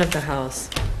the front of the house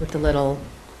with the little,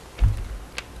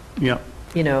 Yeah.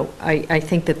 you know, I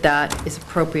think that that is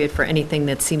appropriate for anything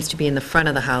that seems to be in the front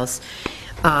of the house.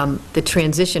 The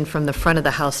transition from the front of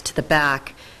the house to the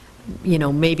back, you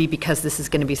know, maybe because this is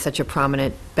going to be such a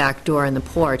prominent back door in the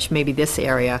porch, maybe this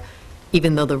area,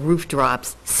 even though the roof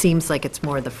drops, seems like it's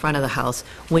more the front of the house.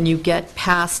 When you get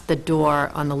past the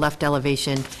door on the left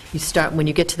elevation, when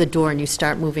you get to the door and you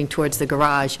start moving towards the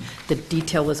garage, the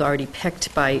detail was already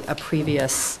picked by a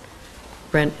previous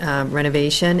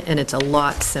renovation, and it's a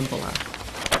lot simpler.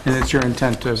 And it's your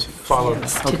intent to follow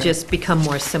Yes, this? to Okay. just become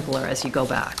more simpler as you go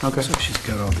back. Okay. So she's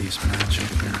got all these matching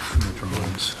here in the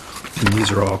drawings. And these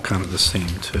are all kind of the same,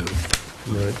 too.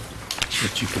 Right.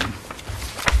 But you can,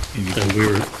 And we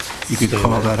were you could saying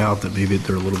call that out, that maybe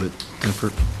they're a little bit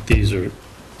different. These are,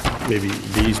 maybe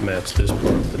these match this part,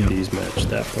 but these match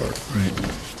that part.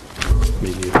 Right.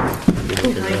 Maybe you can look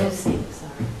at that.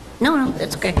 No,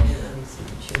 that's okay.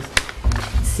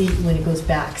 See, when it goes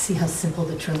back, see how simple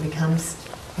the trim becomes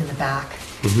in the back?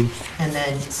 And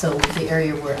then, so the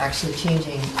area we're actually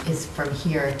changing is from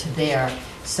here to there.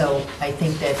 So I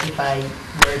think that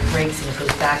where it breaks and it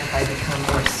goes back, if I become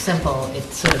more simple, it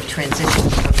sort of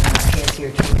transitions from the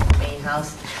fancier trim to the main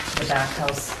house to the back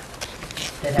house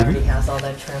that already has all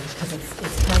that trim, because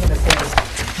it's kind of a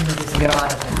big, there's a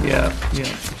lot of it. Yeah,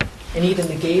 yeah, And even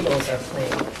the gables are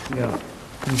plain. yeah.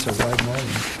 It's a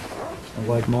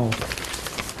wide mold.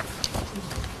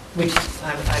 Which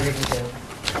I really do.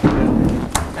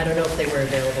 I don't know if they were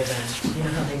available then. You know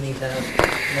how they leave the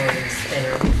loadings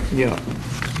thinner? Yeah.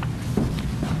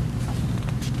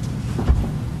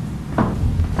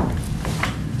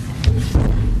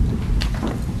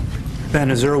 Ben,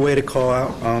 is there a way to call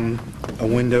out a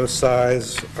window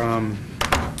size,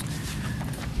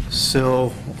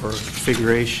 sill or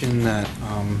configuration that,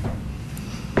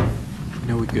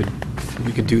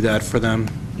 we could do that for them?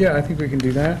 Yeah, I think we can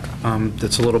do that.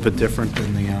 That's a little bit different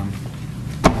than the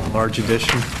large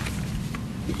addition,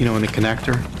 in the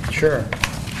connector? Sure.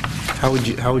 How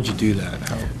would you do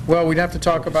that? Well, we'd have to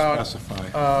talk about, Specify.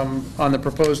 on the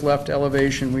proposed left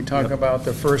elevation, we talk about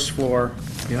the first floor.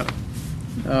 Yep.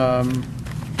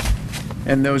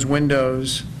 And those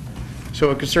windows,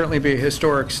 so it could certainly be a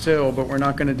historic still, but we're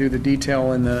not going to do the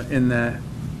detail in the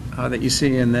that you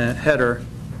see in the header.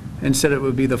 Instead, it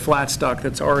would be the flat stock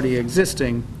that's already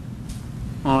existing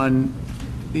on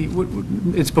the,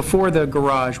 it's before the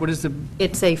garage. What is the?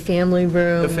 It's a family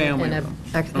room. The family and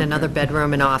room. another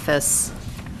bedroom and office.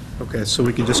 Okay, so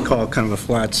we could just call it kind of a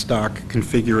flat stock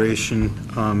configuration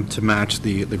to match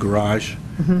the garage?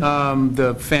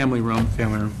 The family room.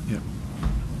 Family room, yep.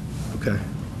 Okay.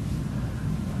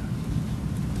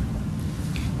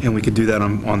 And we could do that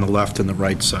on the left and the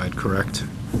right side, correct?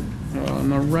 On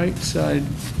the right side,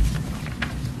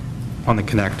 On the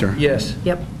connector? yes.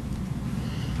 Yep.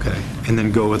 Okay, and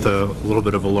then go with a little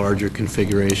bit of a larger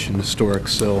configuration, historic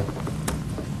sill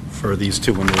for these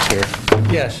two windows here?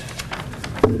 Yes.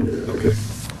 Okay.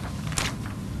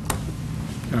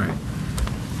 All right.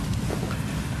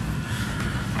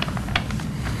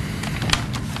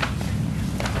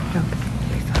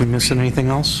 we missing anything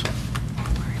else?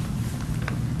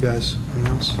 You guys, anything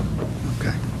else?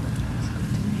 Okay.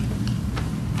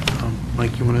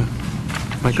 Mike, you want to,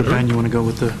 Mike or Ben, you want to go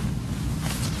with the,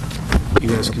 you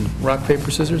guys can. Rock,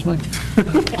 paper, scissors, Mike?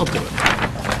 I'll do it.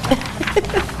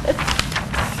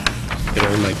 Gonna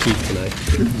earn my keep tonight.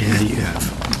 Yeah, you have.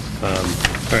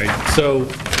 All right, so,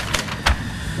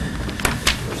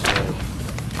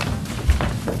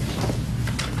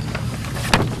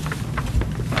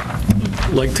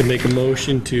 I'd like to make a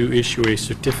motion to issue a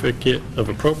certificate of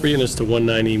appropriateness to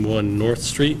 191 North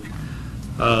Street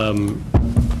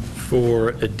for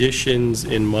additions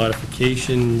and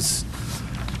modifications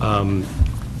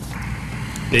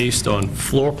based on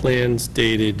floor plans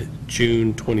dated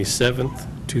June 27th,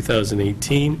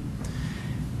 2018,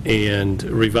 and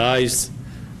revised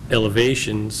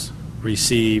elevations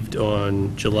received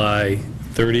on July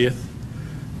 30th,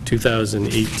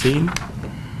 2018.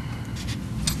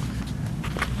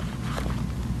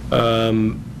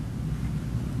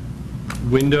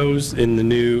 Windows in the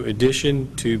new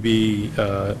addition to be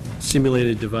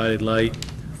simulated divided light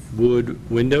wood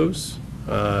windows,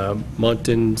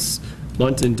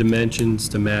 Muntin dimensions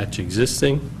to match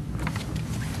existing.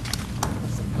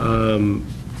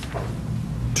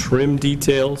 Trim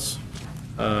details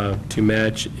to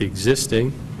match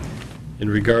existing. In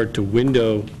regard to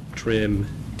window trim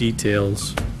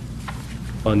details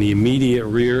on the immediate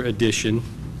rear addition,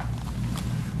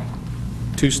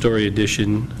 two-story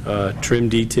addition, trim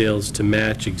details to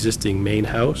match existing main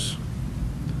house.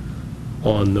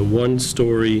 On the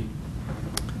one-story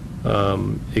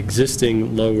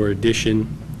existing lower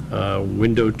addition,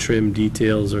 window trim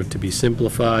details are to be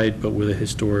simplified, but with a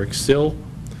historic sill.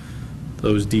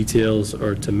 Those details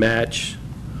are to match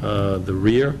the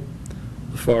rear,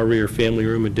 the far rear family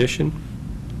room addition.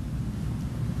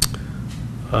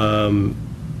 On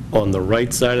the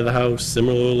right side of the house,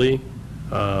 similarly,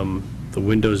 the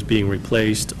windows being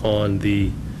replaced on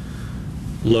the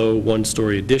low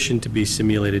one-story addition to be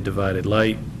simulated divided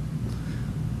light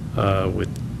with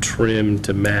trim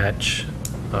to match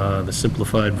the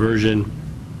simplified version.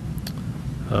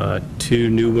 Two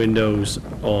new windows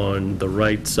on the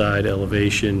right side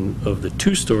elevation of the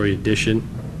two-story addition,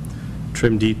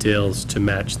 trim details to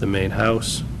match the main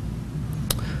house.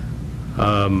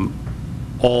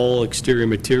 All exterior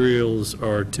materials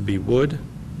are to be wood,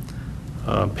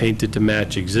 painted to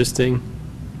match existing.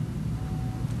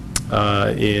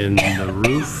 In the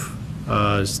roof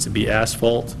is to be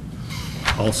asphalt,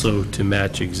 also to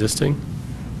match existing.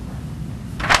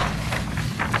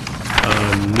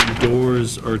 New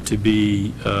doors are to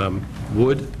be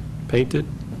wood painted.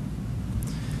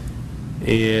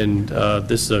 And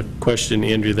this is a question,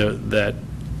 Andrea, that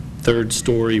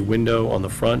third-story window on the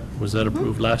front, was that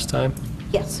approved last time?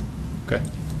 Yes. Okay.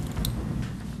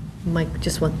 Mike,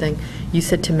 just one thing. You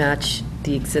said to match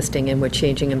the existing, and we're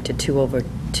changing them to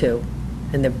 2/2,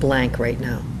 and they're blank right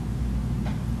now.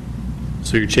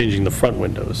 So you're changing the front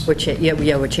windows? Yeah,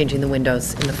 we're changing the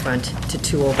windows in the front to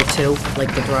 2/2,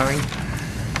 like the drawing.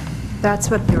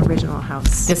 That's what the original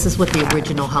house. This is what the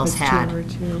original house was, had,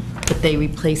 2/2. but they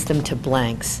replaced them to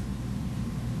blanks.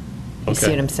 You see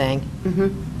Okay. what I'm saying?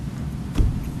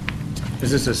 Is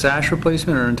this a sash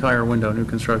replacement or entire window, new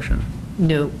construction?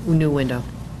 New window.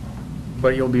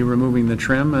 But you'll be removing the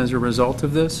trim as a result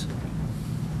of this?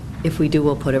 If we do,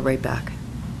 we'll put it right back.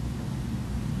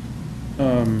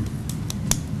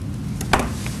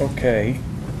 Okay.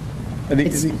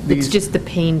 It's just the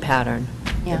pane pattern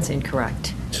Yeah. that's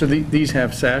incorrect. So these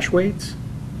have sash weights?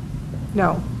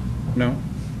 No, No?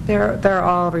 they're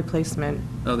all replacement.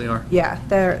 Oh, they are? Yeah,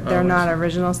 they're Oh, I not see.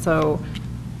 original, so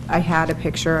I had a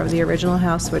picture of the original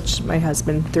house, which my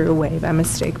husband threw away by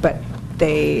mistake, but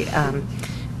they,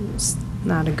 it's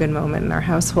not a good moment in our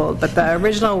household, but the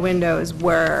original windows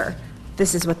were,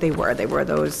 this is what they were. They were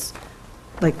those,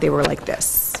 they were like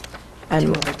this.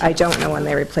 And I don't know when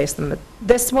they replaced them, but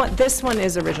this one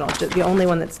is original. The only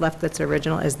one that's left that's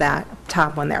original is that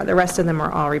top one there. The rest of them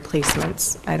are all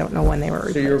replacements. I don't know when they were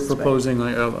replaced. So you're but- proposing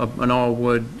like an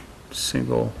all-wood,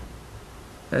 single,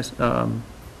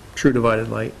 true divided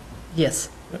light, Yes.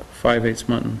 5/8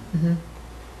 Muntin. Mhm.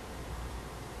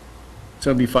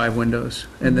 So it'd be 5 windows,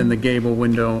 and then the gable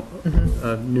window,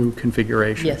 new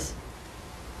configuration. Yes.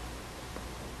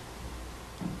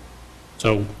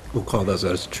 So, We'll call those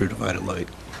as true divided light.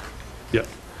 yeah.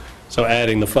 So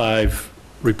adding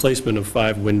replacement of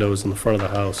 5 windows in the front of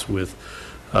the house with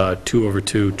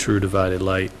 2/2 true divided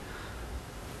light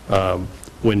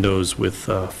windows with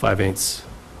 5/8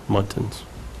 Muntins.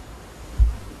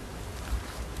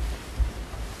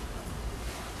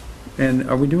 And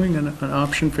are we doing an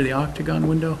option for the octagon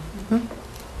window?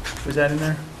 Was that in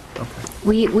there?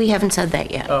 We haven't said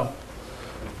that yet. Oh.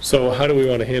 So how do we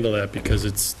want to handle that?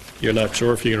 Because you're not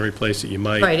sure if you're going to replace it, you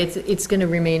might. Right, it's going to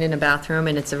remain in a bathroom,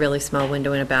 and it's a really small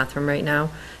window in a bathroom right now.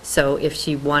 So if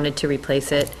she wanted to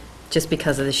replace it, just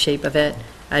because of the shape of it,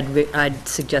 I'd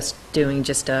suggest doing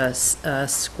just a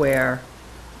square.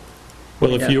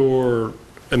 Well, if window.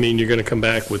 you're going to come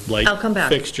back with light I'll come back.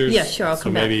 fixtures? Yeah, sure, I'll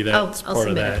come back. So maybe that's I'll part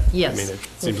of submit that. it. Yes, I mean, it we'll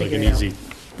seems like figure an it out. easy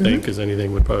thing, because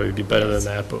anything would probably be better than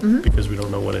that, but because we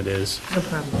don't know what it is, No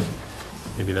problem.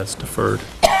 maybe that's deferred.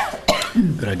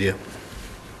 Good idea.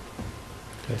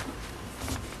 Okay. I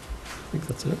think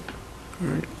that's it. All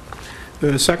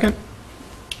right. Second?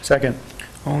 Second.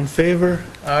 All in favor?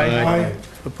 Aye.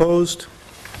 Opposed?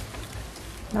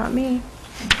 Not me.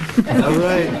 All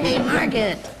right. Hey,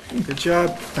 Margit. Good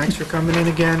job. Thanks for coming in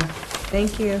again.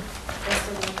 Thank you.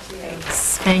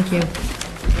 Thank you.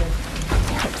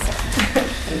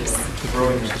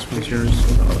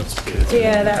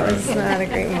 Yeah, that was not a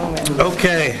great moment.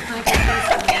 Okay.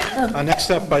 Next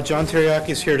up, John Teriyaki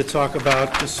is here to talk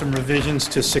about just some revisions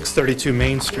to 632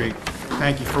 Main Street.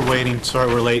 Thank you for waiting. Sorry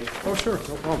we're late. Oh, sure,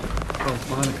 no problem. Oh,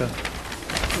 Monica.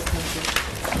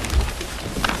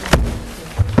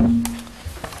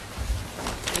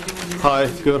 Hi,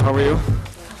 good, how are you?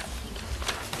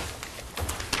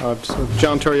 So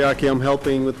John Teriyaki, I'm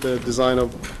helping with the design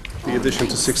of the addition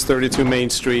to 632 Main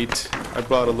Street. I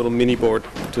brought a little mini board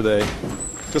today,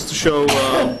 just to show,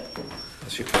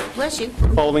 Bless you.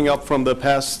 following up from the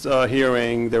past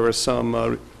hearing, there was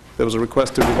a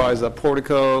request to revise that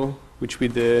portico, which we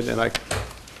did, and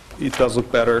it does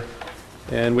look better.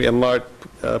 And we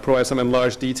provide some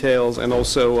enlarged details, and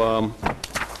also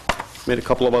made a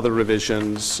couple of other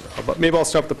revisions. But maybe I'll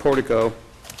start with the portico.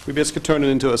 We basically turned it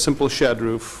into a simple shed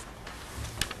roof,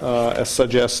 as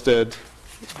suggested,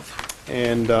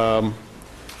 and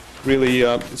really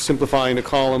simplifying the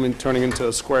column and turning into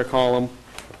a square column.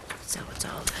 So it's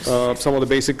all this. Some of the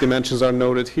basic dimensions are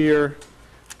noted here.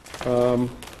 And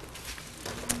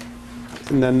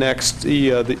then next,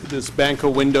 this banco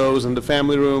windows in the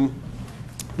family room.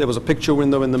 There was a picture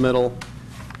window in the middle,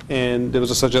 and there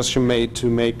was a suggestion made to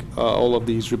make all of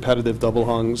these repetitive double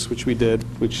hungs, which we did,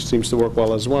 which seems to work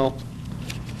well as well.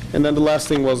 And then the last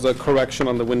thing was the correction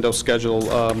on the window schedule.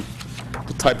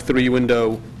 The type 3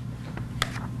 window,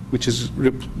 which is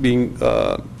being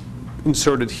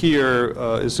inserted here,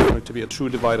 is going to be a true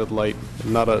divided light,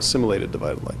 and not a simulated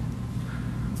divided light.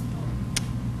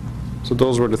 So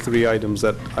those were the 3 items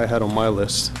that I had on my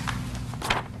list.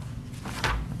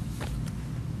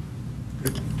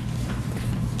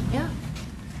 Yeah.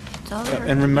 It's all there.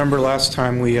 And remember last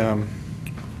time we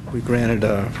granted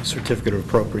a certificate of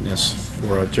appropriateness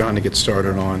for John to get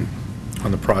started on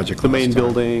the project. The main last time.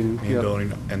 building. Main yeah.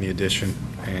 building and the addition,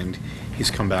 and he's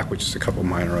come back with just a couple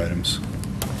minor items.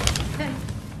 Okay.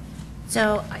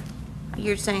 So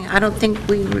you're saying, I don't think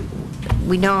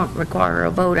we don't require a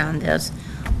vote on this,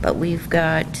 but we've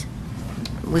got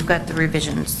the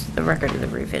revisions, the record of the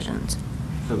revisions.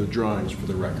 For the drawings for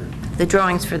the record. The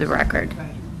drawings for the record.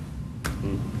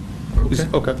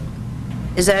 Okay.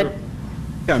 Is that,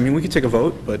 Yeah, I mean, we could take a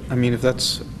vote, but, I mean, if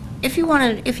that's, if you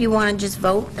want to just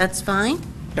vote, that's fine.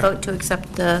 Yeah. Vote to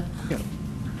accept the Yeah.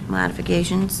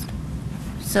 modifications.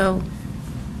 So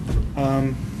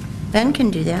Ben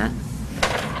can do that.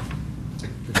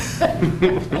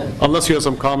 Unless you have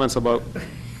some comments about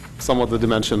some of the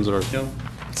dimensions, or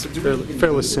it's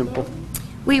fairly simple.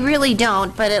 We really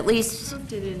don't, but at least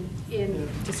Put it in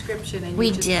description, and We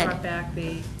you just did. brought back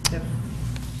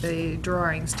the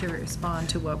drawings to respond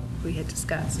to what we had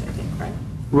discussed, I think, right?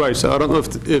 Right, so I don't know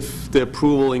if the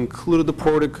approval included the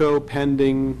portico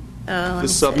pending let me the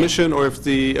see. submission, or if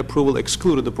the approval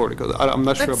excluded the portico. I'm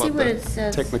not sure Let's see about what the it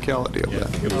says. technicality of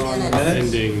that.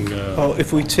 Pending, well,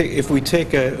 if we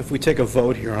take a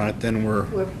vote here on it, then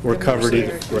we're covered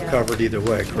either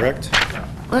way, correct?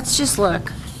 Let's just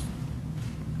look.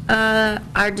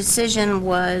 Our decision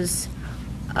was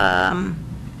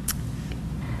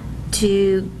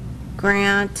to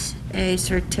grant a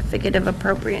certificate of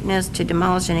appropriateness to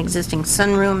demolish an existing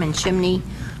sunroom and chimney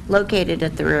located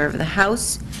at the rear of the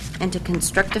house, and to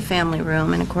construct a family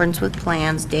room in accordance with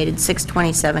plans dated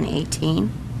 6/27/18.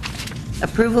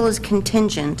 Approval is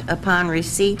contingent upon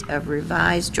receipt of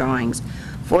revised drawings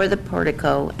for the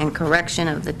portico and correction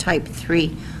of the type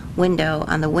 3 window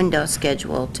on the window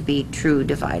schedule to be true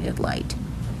divided light.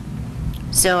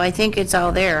 So I think it's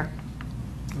all there.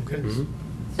 Okay.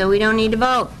 So we don't need to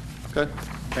vote. Okay.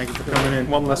 Thank you for coming in.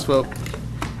 One less vote.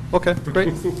 Okay, great.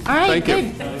 All right, Thank you.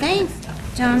 good. Thanks,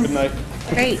 John. Good night.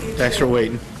 Great. Thanks for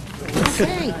waiting.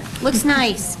 Okay, looks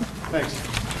nice. Thanks.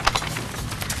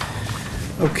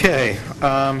 Okay.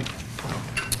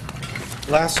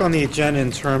 Last on the agenda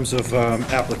in terms of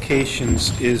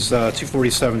applications is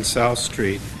 247 South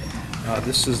Street.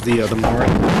 This is the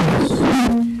Morrisons.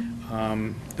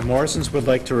 The Morrisons would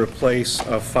like to replace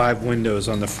 5 windows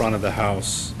on the front of the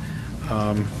house.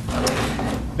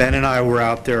 Ben and I were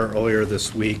out there earlier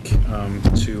this week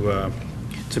to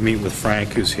meet with Frank,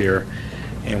 who's here,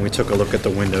 and we took a look at the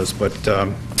windows. But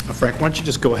Frank, why don't you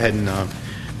just go ahead and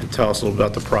tell us a little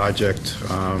about the project,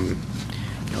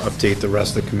 update the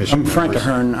rest of the commission I'm Frank members.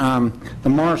 Ahern. The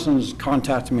Morrisons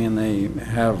contacted me, and they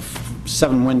have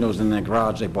 7 windows in their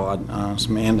garage they bought,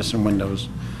 some Anderson windows.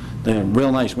 They're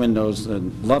real nice windows.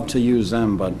 They'd love to use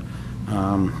them, but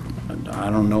I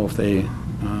don't know if they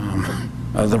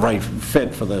are the right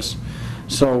fit for this.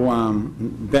 So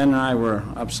Ben and I were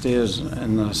upstairs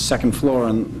in the 2nd floor,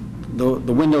 and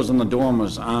the windows in the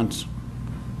dormers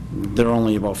they're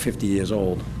only about 50 years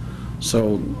old.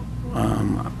 So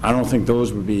I don't think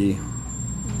those would be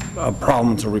a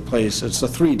problem to replace. It's the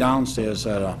 3 downstairs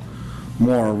that are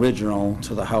more original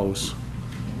to the house.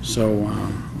 So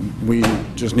we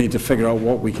just need to figure out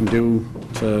what we can do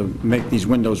to make these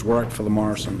windows work for the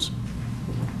Morrisons.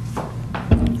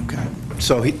 Okay.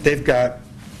 So they've got,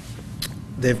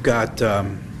 well,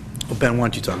 Ben, why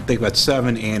don't you talk? They've got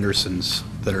 7 Andersons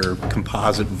that are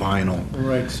composite vinyl.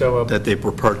 Right, so that they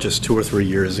were purchased 2 or 3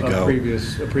 years ago.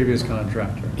 A previous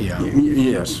contractor. Yeah.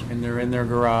 Yes. And they're in their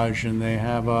garage, and they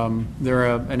have, they're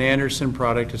an Anderson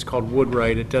product. It's called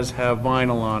Woodwright. It does have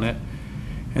vinyl on it.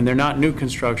 And they're not new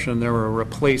construction, they're a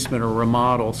replacement or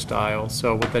remodel style.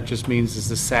 So what that just means is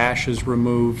the sash is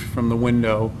removed from the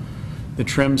window, the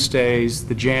trim stays,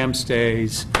 the jamb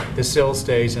stays, the sill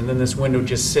stays, and then this window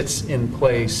just sits in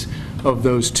place of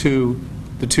those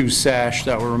the 2 sash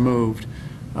that were removed.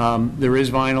 There is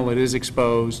vinyl, it is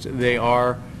exposed. They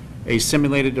are a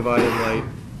simulated divided light,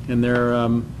 and they're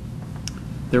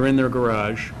in their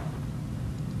garage.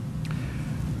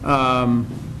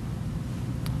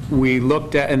 We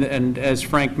looked at, and as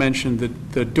Frank mentioned,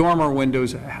 the dormer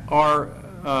windows are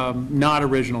not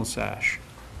original sash.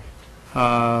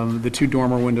 The 2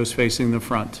 dormer windows facing the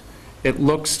front. It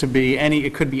looks to be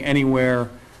it could be anywhere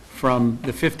from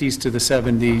the 50s to the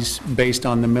 70s based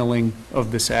on the milling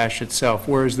of the sash itself.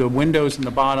 Whereas the windows in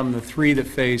the bottom, the 3 that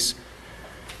face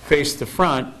the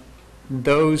front,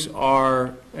 those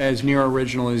are as near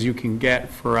original as you can get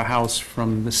for a house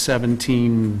from the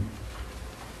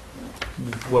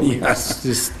what we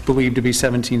just believe to be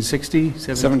 1760?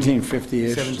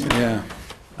 1750-ish, yeah.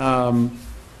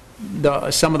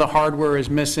 Some of the hardware is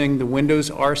missing. The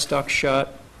windows are stuck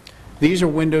shut. These are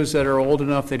windows that are old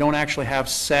enough, they don't actually have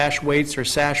sash weights or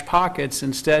sash pockets.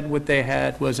 Instead, what they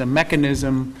had was a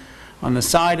mechanism on the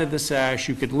side of the sash.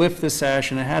 You could lift the sash,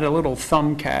 and it had a little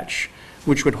thumb catch,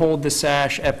 which would hold the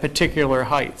sash at particular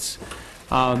heights.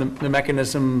 The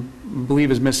mechanism, I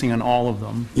believe, is missing on all of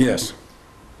them. Yes.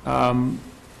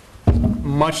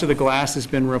 Much of the glass has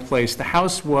been replaced.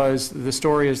 The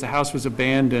story is the house was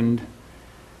abandoned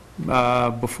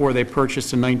before they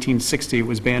purchased in 1960. It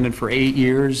was abandoned for 8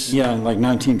 years. Yeah, like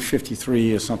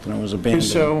 1953 or something, it was abandoned.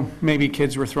 So maybe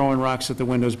kids were throwing rocks at the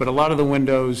windows, but a lot of the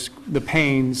windows, the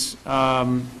panes,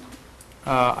 I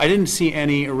didn't see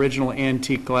any original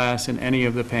antique glass in any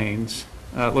of the panes.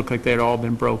 It looked like they'd all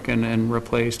been broken and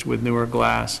replaced with newer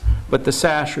glass. But the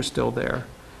sash are still there.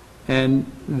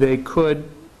 And they could,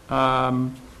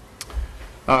 someone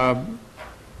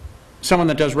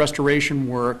that does restoration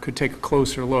work could take a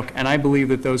closer look, and I believe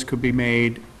that those could be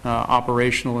made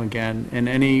operational again. And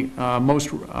most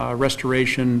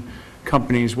restoration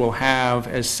companies will have,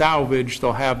 as salvage,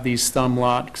 they'll have these thumb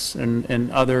locks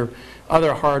and other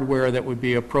hardware that would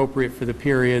be appropriate for the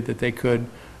period that they could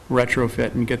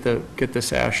retrofit and get the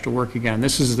sash to work again.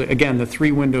 This is, again, the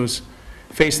 3 windows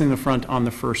facing the front on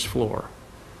the 1st floor.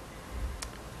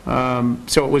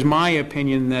 So it was my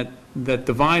opinion that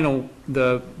the vinyl,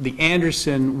 the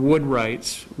Anderson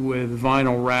Woodwrights with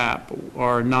vinyl wrap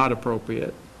are not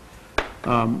appropriate,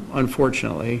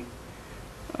 unfortunately.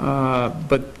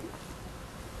 But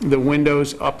the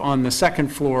windows up on the 2nd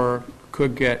floor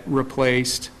could get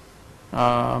replaced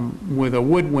with a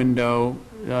wood window,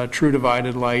 true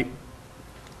divided light,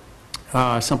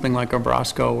 something like a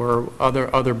Brosco or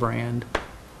other brand.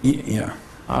 Yeah.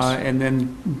 And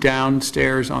then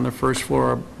downstairs on the 1st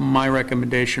floor, my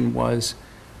recommendation was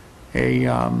a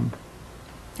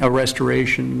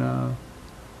restoration,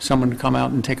 someone to come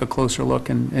out and take a closer look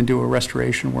and do a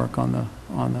restoration work on the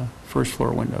 1st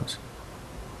floor windows.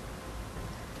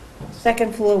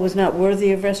 2nd floor was not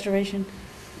worthy of restoration?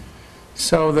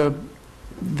 So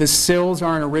the sills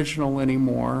aren't original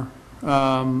anymore.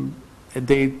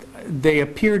 they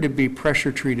appear to be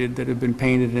pressure treated, that have been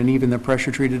painted, and even the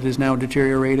pressure treated is now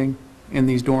deteriorating in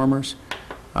these dormers.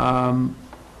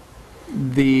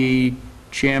 The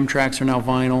jam tracks are now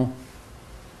vinyl,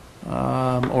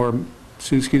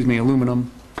 excuse me,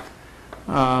 aluminum,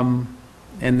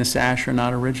 and the sash are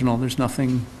not original. There's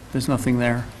nothing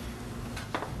there.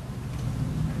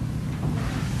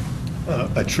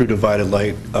 A true divided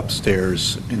light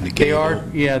upstairs in the gable.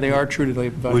 They are true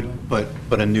divided light.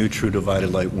 But a new true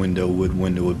divided light window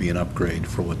would be an upgrade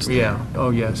for what's there. Yeah, oh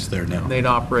yes. There now. They'd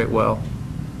operate well.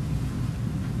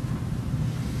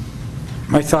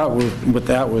 My thought with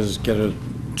that was get a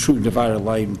true divided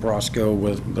light in Brosco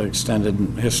with the extended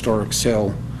historic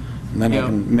sill, and then I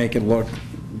can make it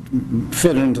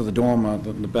fit into the dormer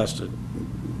the best.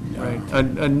 Right,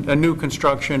 a new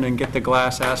construction and get the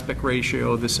glass aspect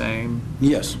ratio the same.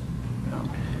 Yes.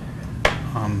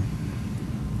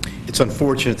 It's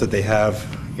unfortunate that they have,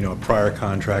 a prior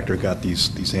contractor got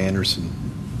these Anderson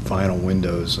vinyl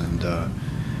windows, and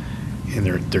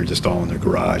they're just all in their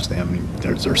garage.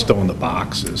 They're still in the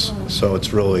boxes. So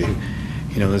it's really,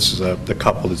 this is the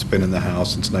couple that's been in the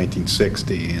house since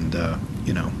 1960, and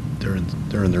they're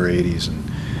in their 80s, and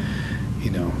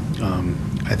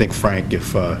I think, Frank,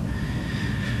 if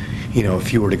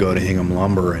you were to go to Hingham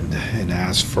Lumber and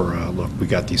ask for, look, we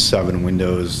got these 7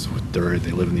 windows, they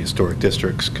live in the Historic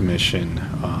Districts Commission,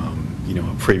 a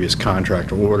previous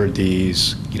contractor ordered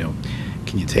these,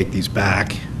 can you take these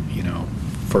back?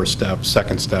 First step,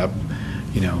 second step,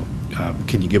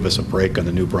 can you give us a break on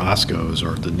the new Broscos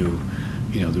or the new,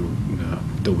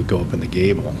 that would go up in the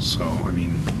gable? So, I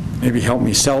mean, maybe help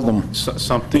me sell them.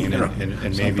 Something,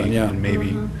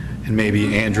 and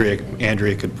maybe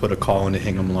Andrea could put a call into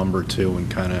Hingham Lumber too,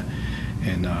 and kind of,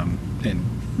 and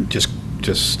just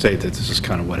state that this is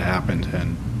kind of what happened,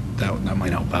 and that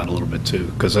might help out a little bit too,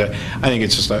 because I think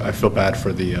it's just, I feel bad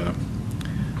for the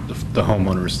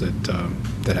homeowners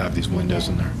that have these windows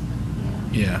in there.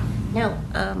 Yeah. Now,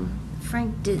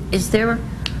 Frank, is there,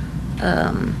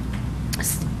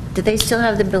 do they still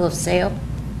have the bill of sale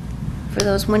for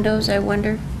those windows, I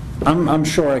wonder? I'm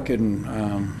sure I can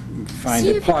find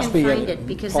it. Possibly find it,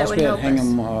 because that would help us.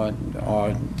 Hingham, or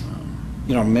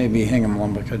maybe Hingham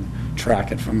Lumber could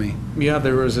track it for me. Yeah,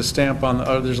 there was a stamp on,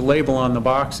 there's a label on the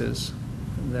boxes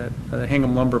that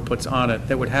Hingham Lumber puts on it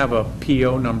that would have a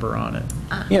PO number on it.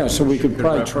 Yeah, so we could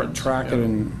probably track it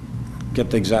and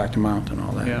get the exact amount and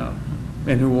all that. Yeah,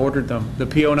 and who ordered them. The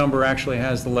PO number actually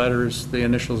has the letters, the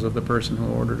initials of the person who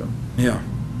ordered them. Yeah,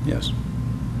 yes.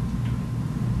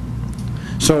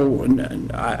 So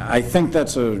I think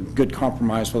that's a good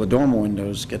compromise for the dormer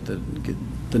windows, get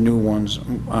the new ones.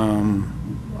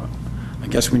 I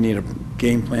guess we need a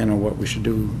game plan of what we should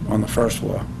do on the first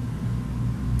floor.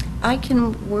 I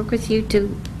can work with you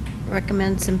to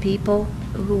recommend some people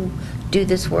who do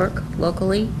this work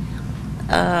locally,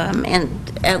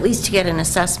 and at least to get an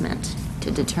assessment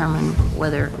to determine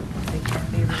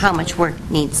how much work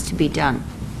needs to be done.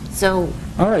 So,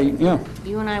 all right, yeah.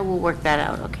 You and I will work that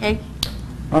out, okay?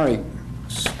 All right.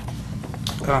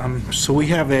 So we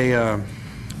have a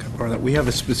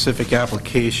specific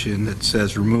application that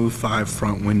says remove 5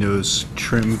 front windows,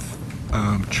 trim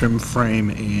frame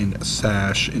and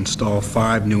sash, install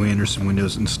 5 new Anderson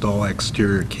windows, install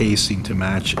exterior casing to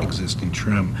match existing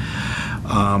trim.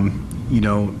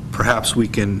 Perhaps we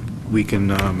can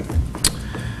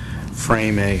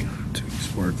frame a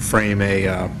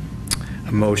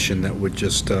motion that would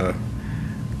just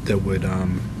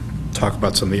talk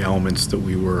about some of the elements that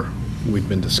we've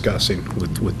been discussing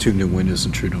with 2 new windows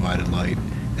and true divided light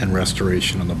and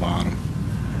restoration on the bottom.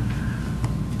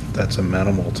 That's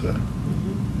amenable to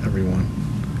everyone.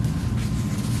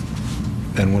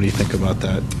 Ben, what do you think about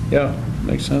that? Yeah,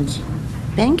 makes sense.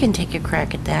 Ben can take a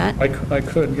crack at that. I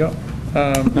could, yeah.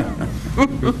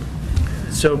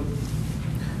 So.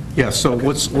 Yeah, so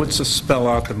let's just spell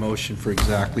out the motion for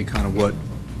exactly kind of what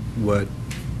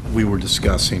we were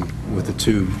discussing with the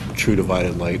 2 true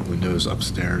divided light windows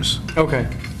upstairs. Okay,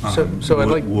 so I'd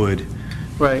like wood,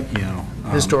 right?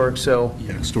 Historic sill.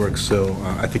 Yeah, historic sill.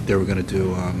 I think they were going to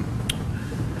do. I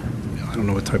don't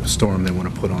know what type of storm they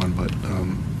want to put on, but.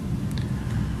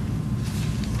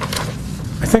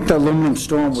 I think the aluminum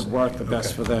storm would work the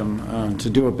best for them. To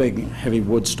do a big, heavy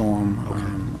wood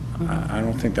storm, I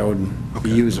don't think that would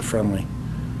be user-friendly.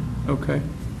 Okay.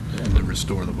 And to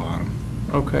restore the bottom.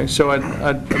 Okay, so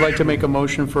I'd like to make a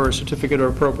motion for a certificate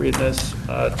of appropriateness,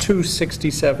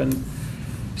 267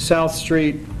 South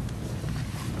Street.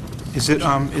 Is it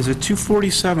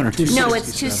 247 or 267? No,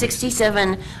 it's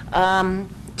 267.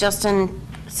 Justin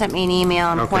sent me an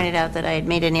email and pointed out that I had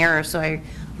made an error, so I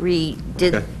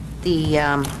redid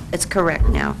it's correct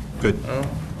now. Good.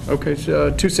 Okay, so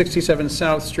 267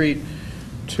 South Street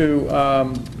to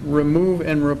remove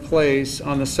and replace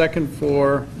on the second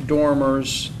floor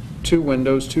dormers, 2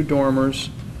 windows, 2 dormers.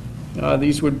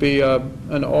 These would be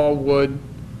an all-wood,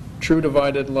 true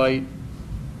divided light,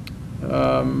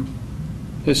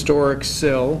 historic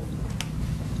sill,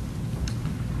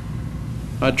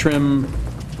 trim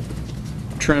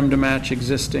to match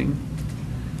existing.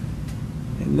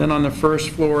 And then on the first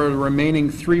floor, the remaining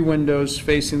 3 windows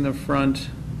facing the front,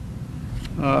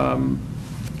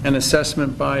 an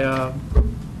assessment by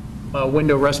a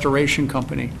window restoration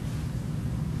company.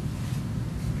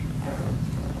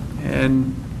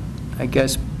 And I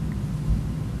guess,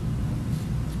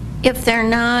 If they're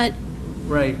not,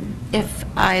 right, if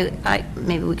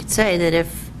maybe we could say that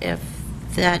if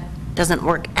that doesn't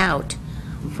work out,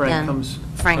 Frank then comes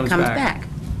Frank comes back.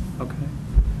 Okay.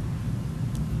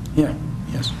 Yeah,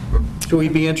 yes. So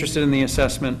we'd be interested in the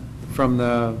assessment from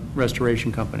the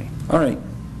restoration company. All right.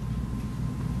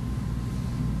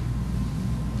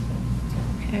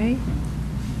 Okay.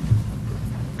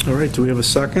 All right, do we have a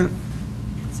second?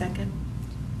 Second.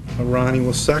 Ronnie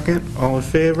will second. All in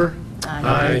favor?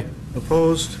 Aye.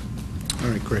 Opposed? All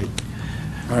right, great.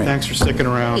 All right. Thanks for sticking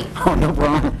around. Oh, no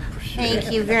problem.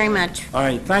 Thank you very much. All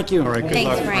right, thank you. All right, good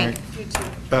Thanks, luck,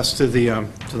 Frank. Best to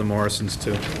the Morrisons,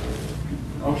 too.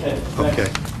 Okay. Okay.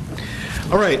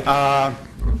 All right,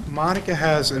 Monica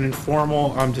has an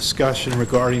informal discussion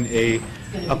regarding a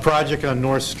project on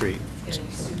North Street.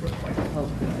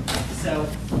 So,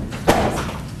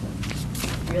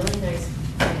 really nice,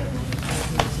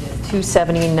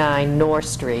 279 North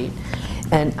Street,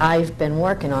 and I've been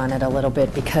working on it a little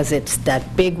bit because it's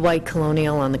that big white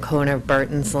colonial on the corner of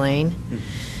Burton's Lane,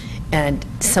 and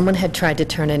someone had tried to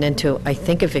turn it into, I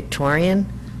think, a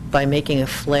Victorian by making a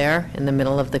flare in the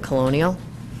middle of the colonial.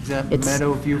 Is that It's-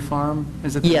 Meadowview Farm?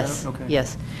 Is it the Yes, Meadow- okay.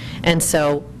 yes. And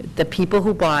so the people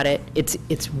who bought it,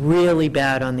 it's really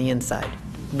bad on the inside,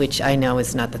 which I know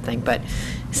is not the thing, but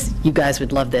you guys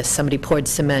would love this. Somebody poured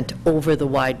cement over the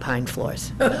wide pine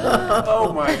floors.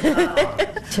 Oh, my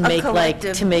God. To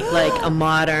make like a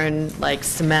modern, like,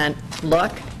 cement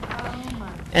look.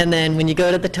 And then when you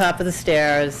go to the top of the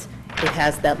stairs, it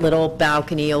has that little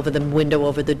balcony over the window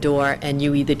over the door, and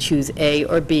you either choose A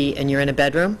or B, and you're in a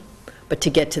bedroom. But to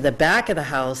get to the back of the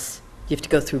house, you have to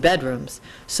go through bedrooms.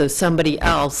 So somebody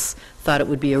else thought it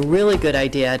would be a really good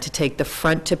idea to take the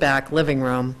front to back living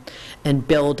room and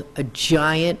build a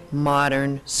giant,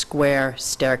 modern, square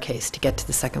staircase to get to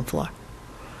the second floor.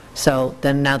 So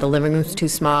then now the living room's too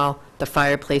small, the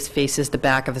fireplace faces the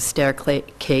back of a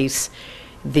staircase,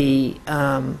 the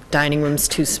dining room's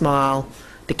too small,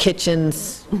 the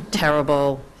kitchen's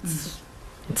terrible,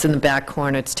 it's in the back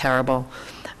corner, it's terrible.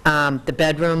 The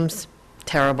bedrooms,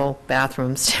 terrible,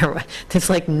 bathrooms, terrible. There's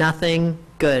like nothing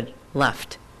good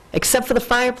left, except for the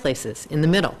fireplaces in the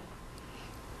middle.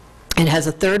 It has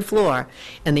a 3rd floor,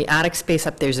 and the attic space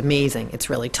up there is amazing. It's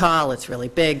really tall, it's really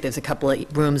big, there's a couple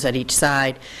of rooms at each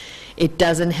side. It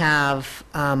doesn't have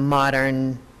a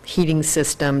modern heating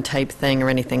system type thing or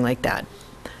anything like that.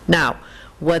 Now,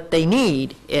 what they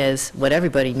need is, what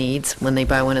everybody needs when they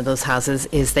buy one of those houses,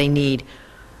 is they need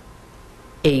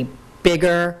a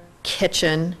bigger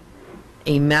kitchen,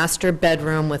 a master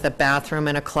bedroom with a bathroom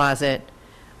and a closet,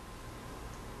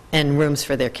 and rooms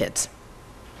for their kids,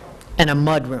 and a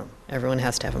mud room. Everyone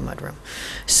has to have a mud room.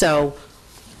 So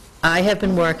I have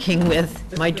been working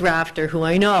with my drafter, who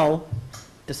I know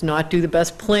does not do the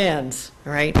best plans,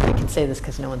 all right? I can say this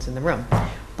because no one's in the room.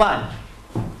 But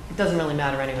it doesn't really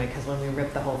matter anyway, because when we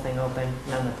rip the whole thing open,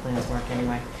 none of the plans work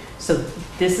anyway. So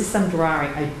this is some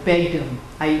drawing. I begged him.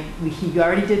 He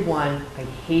already did one. I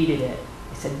hated it.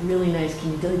 I said, really nice,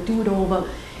 can you do it over?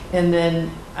 And then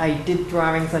I did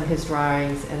drawings on his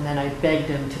drawings, and then I begged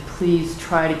him to please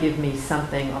try to give me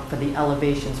something for the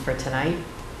elevations for tonight.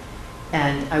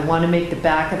 And I want to make the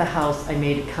back of the house, I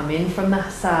made it come in from the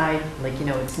side, like, you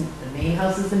know, it's the main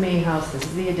house is the main house, this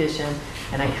is the addition,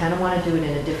 and I kind of want to do it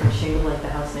in a different shingle like the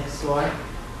house next door.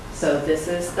 So this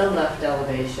is the left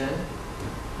elevation.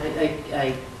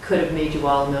 I could have made you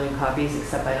all 1,000,000 copies,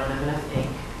 except I don't have enough ink.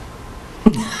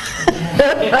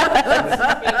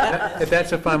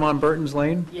 That's if I'm on Burton's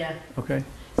Lane? Yeah. Okay.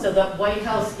 So the White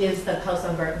House is the house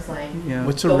on Burton's Lane. Yeah.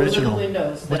 What's Those original? are the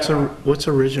windows that are, What's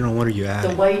original? What are you the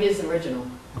adding? white is original.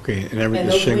 Okay, and And the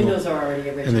those shingle. windows are already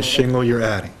original. And the shingle you're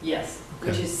adding. Yes,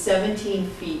 which Okay. is 17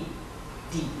 feet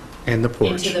deep. And the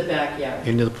porch. Into the backyard.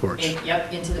 Into the porch.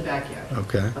 Yep, into the backyard.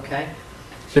 Okay. Okay?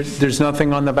 There's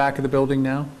nothing on the back of the building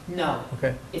now? No.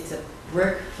 Okay. It's a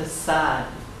brick facade.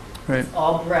 Right. It's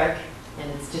all brick,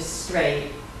 and it's just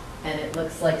straight, and it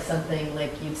looks like something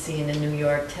like you'd see in a New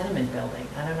York tenement building.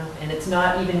 I don't know. And it's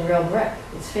not even real brick.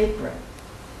 It's fake brick.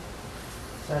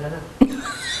 So I don't know.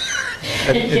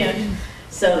 And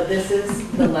so this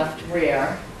is the left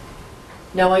rear.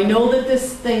 Now, I know that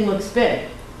this thing looks big.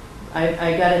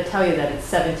 I got to tell you that it's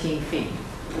 17 feet.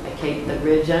 Okay, the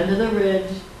ridge under the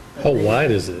ridge. How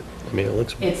wide is it? I mean, it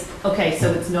looks... It's, okay,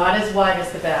 so it's not as wide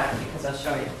as the back, because I'll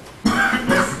show you.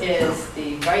 This is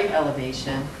the right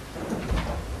elevation.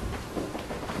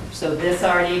 So this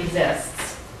already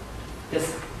exists,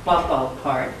 this bump out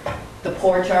part. The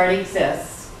porch already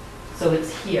exists, so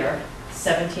it's here,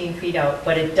 17 feet out,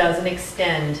 but it doesn't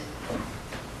extend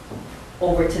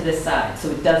over to this side, so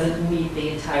it doesn't meet the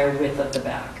entire width of the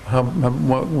back.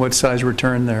 What size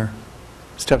return there?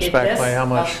 Steps back by how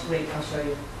much? Wait, I'll show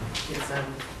you. It's,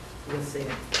 you'll see it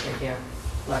right here.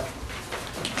 Look.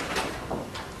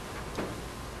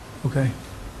 Okay.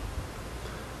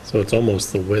 So it's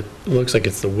almost the width, it looks like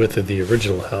it's the width of the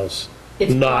original house,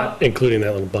 It's not including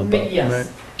that little bump up.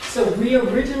 Yes. So we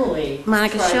originally...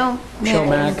 Monica, show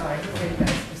Mac.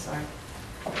 I'm sorry.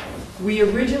 We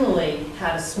originally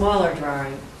had a smaller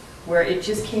drawing where it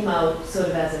just came out sort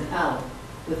of as an L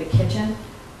with a kitchen,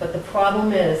 but the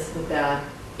problem is with that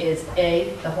is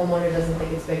A, the homeowner doesn't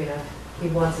think it's big enough. He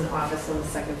wants an office on the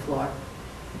second floor.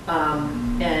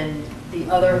 And the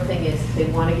other thing is they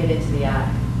want to get into the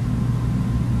attic.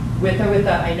 With or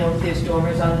without, I know there's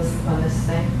dormers on this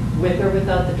thing. With or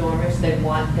without the dormers, they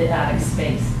want the attic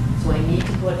space. So I need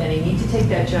to put, and I need to take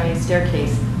that giant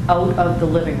staircase out of the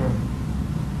living room.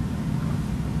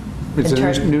 It's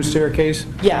a new staircase?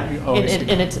 Yeah, Oh, I see.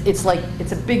 and it's like,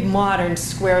 it's a big modern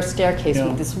square staircase Yeah.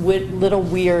 with this little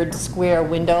weird square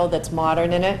window that's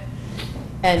modern in it.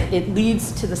 And it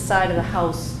leads to the side of the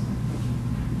house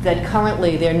that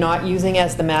currently they're not using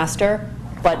as the master,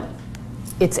 but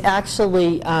it's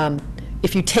actually,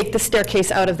 if you take the staircase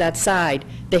out of that side,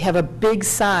 they have a big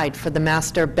side for the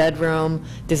master bedroom.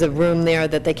 There's a room there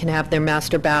that they can have their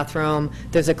master bathroom.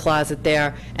 There's a closet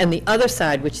there. And the other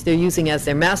side, which they're using as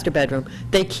their master bedroom,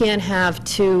 they can't have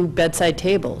two bedside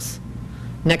tables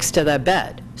next to their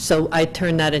bed. So I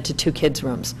turned that into two kids'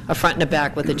 rooms, a front and a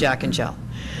back with a Jack and Jill.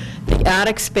 The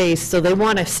attic space, so they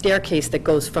want a staircase that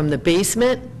goes from the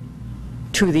basement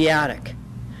to the attic.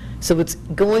 So it's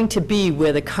going to be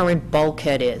where the current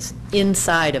bulkhead is,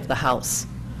 inside of the house,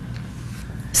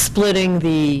 splitting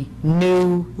the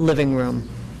new living room.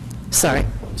 Sorry.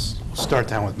 We'll start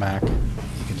down with Mac. You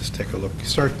can just take a look.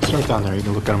 Start down there. You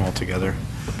can look at them all together.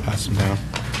 Pass them down.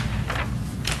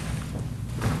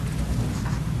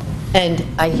 And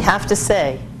I have to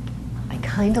say, I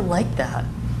kind of like that.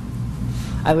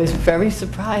 I was very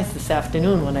surprised this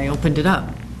afternoon when I opened it up.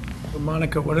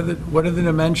 Monica, what are the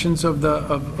dimensions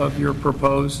of your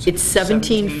proposed? It's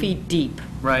 17 feet deep.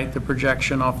 Right, the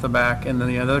projection off the back, and then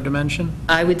the other dimension?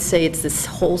 I would say it's this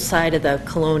whole side of the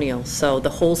colonial, so the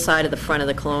whole side of the front of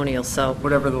the colonial, so.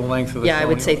 Whatever the length of the Yeah, I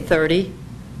colonial. would say 30.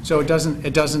 So it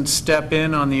doesn't step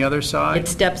in on the other side? It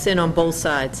steps in on both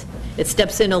sides. It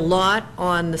steps in a lot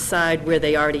on the side where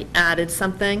they already added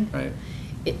something. Right.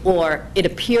 Or it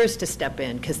appears to step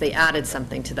in because they added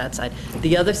something to that side.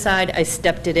 The other side, I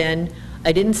stepped it in.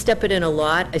 I didn't step it in a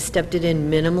lot. I stepped it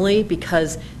in minimally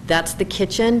because that's the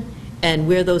kitchen, and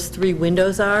where those three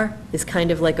windows are is kind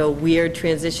of like a weird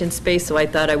transition space, so I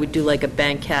thought I would do like a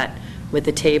banquette with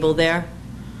a table there.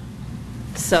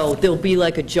 So there'll be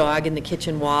like a jog in the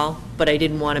kitchen wall, but I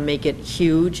didn't want to make it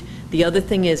huge. The other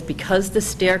thing is, because the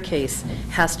staircase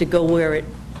has to go where it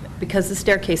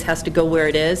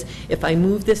is, if I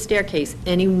move this staircase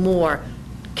any more,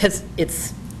 because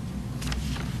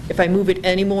if I move it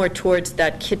any more towards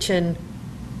that kitchen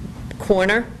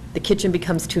corner, the kitchen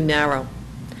becomes too narrow.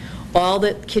 All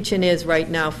the kitchen is right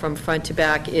now from front to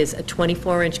back is a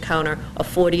 24-inch counter, a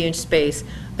 40-inch space,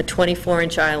 a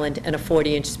 24-inch island, and a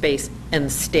 40-inch space, and the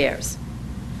stairs.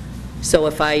 So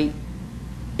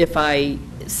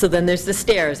so then there's the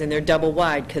stairs, and they're double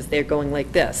wide because they're going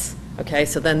like this. Okay,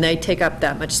 so then they take up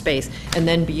that much space. And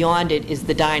then beyond it is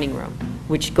the dining room,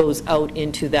 which goes out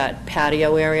into that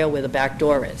patio area where the back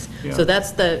door is. Yeah. So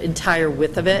that's the entire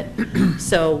width of it.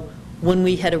 So when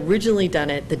we had originally done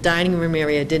it, the dining room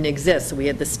area didn't exist. So we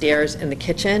had the stairs and the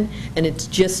kitchen, and it's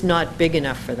just not big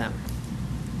enough for them.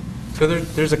 So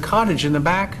there's a cottage in the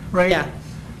back, right? Yeah.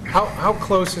 How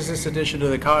close is this addition to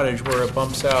the cottage where it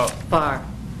bumps out? Far.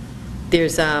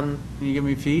 There's, Can you give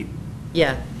me feet?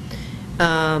 yeah,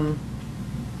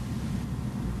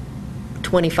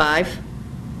 25,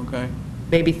 Okay.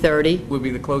 maybe 30. Would be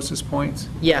the closest points?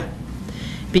 Yeah,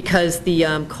 because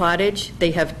the cottage,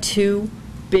 they have two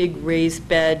big raised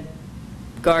bed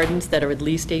gardens that are at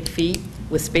least 8 feet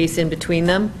with space in between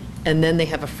them, and then they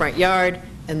have a front yard,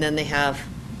 and then they have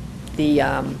the,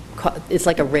 it's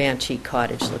like a ranchy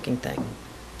cottage-looking thing.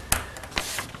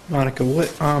 Monica,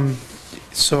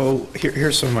 so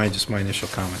here's some of my initial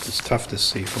comments. It's tough to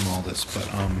see from all this, but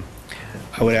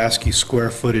I would ask you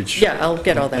square footage. Yeah, I'll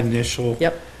get all that. Initial.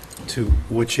 Yep. To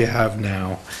what you have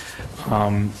now.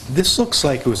 This looks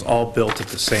like it was all built at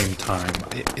the same time.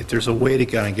 If there's a way to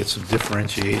kind of get some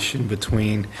differentiation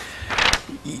between,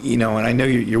 and I know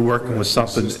you're working with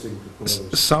something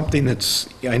that's,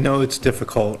 I know it's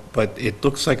difficult, but it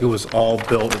looks like it was all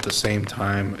built at the same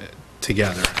time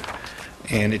together.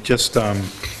 And it just, to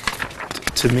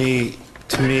me,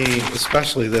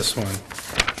 especially this one,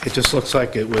 it just looks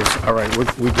like it was, all right,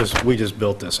 we just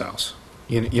built this house.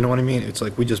 You know what I mean? It's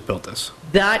like, we just built this.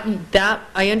 That,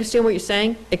 I understand what you're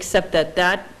saying, except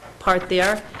that part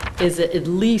there is at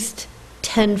least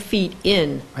 10 feet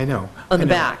in. I know. On the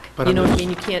back. But You know what I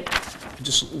mean? You can't.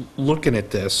 Just looking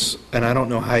at this, and I don't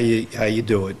know how you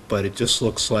do it, but it just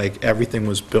looks like everything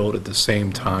was built at the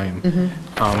same time.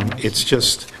 It's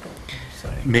just,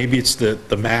 maybe it's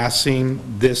the massing.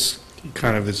 This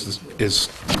kind of is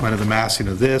kind of the massing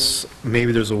of this.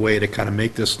 Maybe there's a way to kind of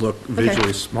make this look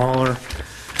visually smaller.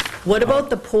 What about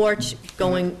the porch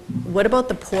extending?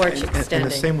 And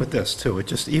the same with this, too. It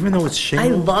just, even though it's shingle.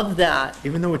 I love that.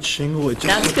 Even though it's shingle, it just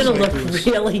That's going to looks look like there's-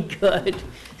 really good.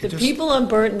 The people on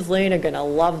Burton's Lane are going to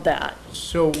love that.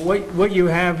 So what you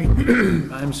have,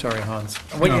 I'm sorry, Hans.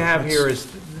 What you have here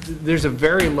is, there's a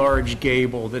very large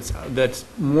gable that's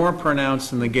more pronounced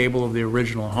than the gable of the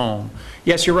original home.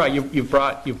 Yes, you're right, you've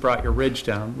brought your ridge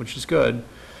down, which is good,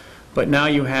 but now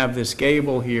you have this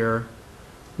gable here,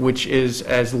 which is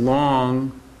as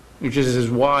long, which is as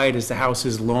wide as the house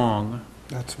is long.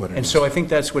 That's what it is. And so I think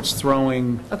that's what's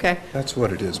throwing. Okay. That's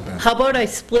what it is, Ben. How about I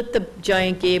split the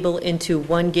giant gable into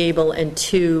one gable and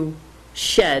two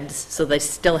sheds, so they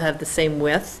still have the same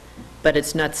width, but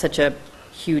it's not such a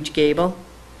huge gable?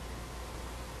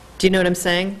 Do you know what I'm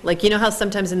saying? Like, you know how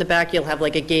sometimes in the back you'll have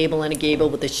like a gable and a gable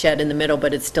with a shed in the middle,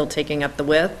 but it's still taking up the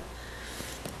width?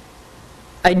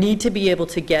 I need to be able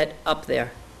to get up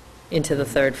there into the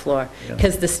third floor.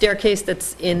 Because the staircase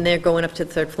that's in there going up to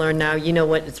the third floor now, you know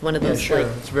what, it's one of Yeah, those sure,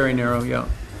 like... it's very narrow, yeah.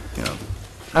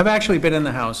 I've actually been in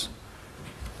the house.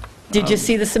 Did you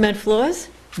see the cement floors?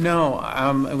 No,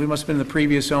 we must have been the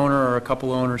previous owner or a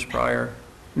couple owners prior.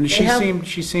 And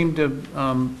she seemed to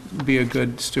be a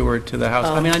good steward to the house.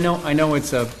 I mean, I know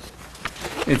it's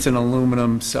an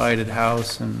aluminum sided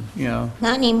house, and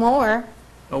Not anymore.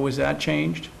 Oh, was that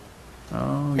changed?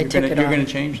 Oh, I took it you're off. going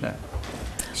to change that.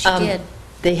 She did.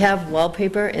 They have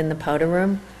wallpaper in the powder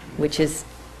room, which is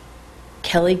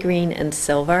Kelly green and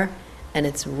silver, and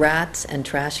it's rats and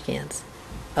trash cans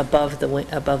above the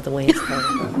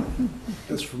wainscot.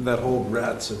 That's from that whole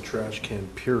rats and trash can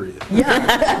period.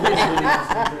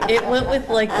 Yeah. It went with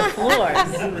like the floors.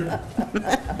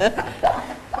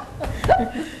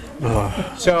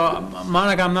 So,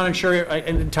 Monica, I'm not sure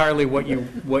entirely what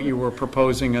you were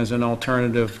proposing as an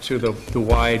alternative to the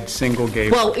wide single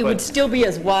gable. Well, it would still be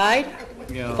as wide,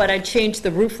 Yeah. but I'd change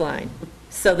the roof line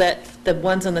so that the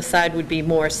ones on the side would be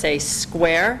more, say,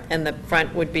 square, and the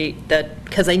front would be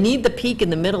because I need the peak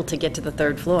in the middle to get to the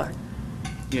third floor.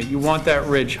 Yeah, you want that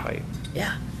ridge height.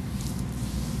 Yeah.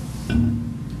 I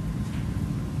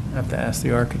have to ask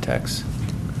the architects.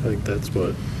 I think that's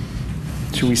what...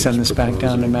 Should we send this back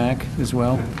down to Mac as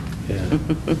well? Yeah.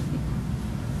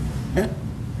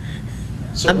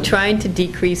 I'm trying to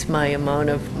decrease my amount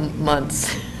of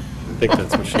months. I think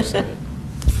that's what she said.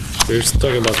 You're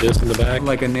talking about this in the back?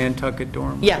 Like a Nantucket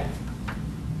dorm? Yeah.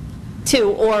 Two,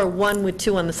 or one with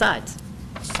two on the sides.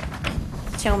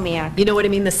 Tell me, You know what I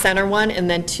mean, the center one, and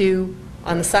then two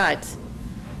on the sides.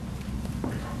 I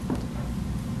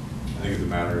think it's a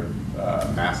matter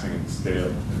of massing and scale.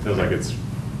 It feels like it's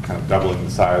kind of doubling the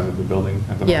size of the building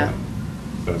at the Yeah. moment.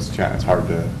 So it's hard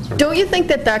to sort of... Don't you think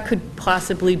that could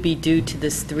possibly be due to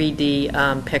this 3D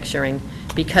picturing?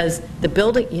 Because the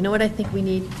building, you know what I think we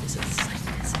need? Is a site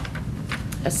visit.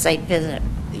 A site visit.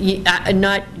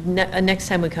 Not next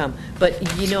time we come, but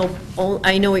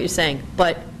I know what you're saying,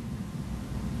 but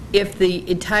if the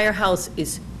entire house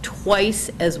is twice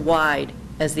as wide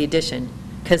as the addition,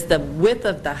 because the width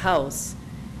of the house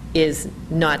is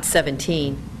not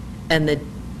 17, and the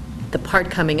part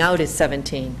coming out is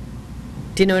 17.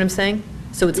 Do you know what I'm saying?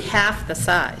 So it's half the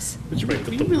size. But you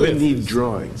really need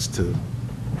drawings to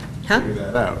figure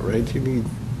that out, right? You need...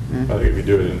 I think if you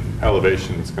do it in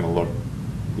elevation, it's going to look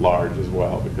large as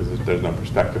well, because there's no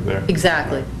perspective there.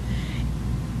 Exactly.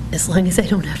 As long as I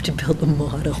don't have to build the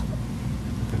model.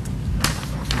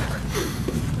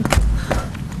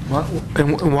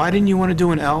 And why didn't you want to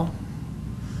do an L?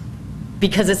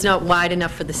 Because it's not wide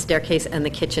enough for the staircase and the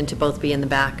kitchen to both be in the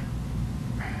back.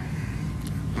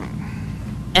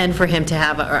 And for him to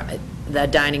have the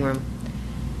dining room.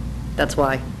 That's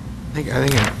why. I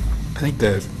think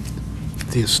the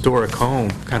historic home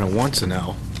kind of wants an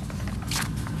L,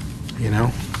 you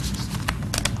know?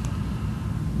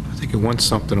 I think it wants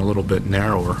something a little bit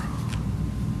narrower.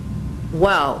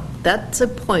 Well, that's a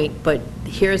point, but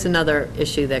here's another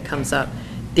issue that comes up.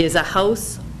 There's a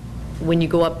house, when you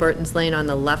go up Burton's Lane on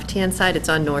the left-hand side, it's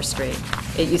on North Street.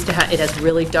 It used to have, it has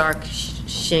really dark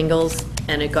shingles,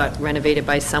 and it got renovated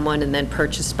by someone and then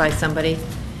purchased by somebody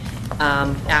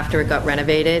after it got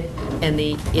renovated, and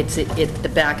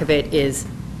the back of it is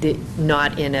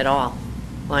not in at all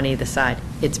on either side.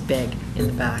 It's big in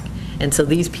the back. And so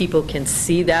these people can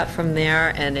see that from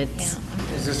there, and it's...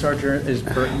 Is this is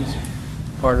Burton's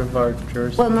part of our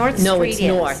jurisdiction? Well, North Street is. No, it's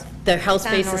north. The house It's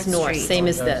on faces North north, Street. same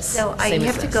as this. So I same as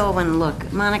have to this. go and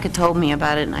look. Monica told me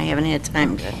about it, and I haven't had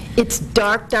time to. It's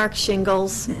dark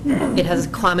shingles. It has a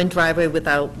common driveway with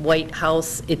a white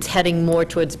house. It's heading more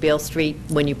towards Beale Street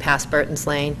when you pass Burton's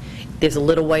Lane. There's a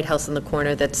little white house in the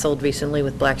corner that sold recently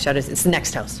with black shutters. It's the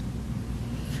next house.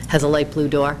 Has a light blue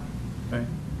door.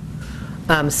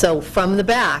 Okay. So from the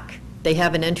back, they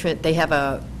have an entrance, they have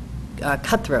a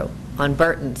cut-through on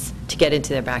Burton's to get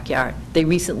into their backyard. They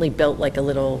recently built like a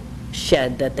little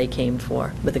shed that they came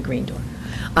for with a green door.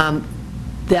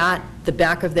 The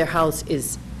back of their house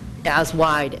is as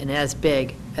wide and as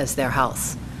big as their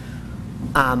house.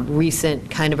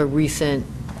 Kind of a recent,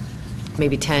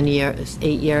 maybe 10 years,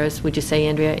 8 years, would you say,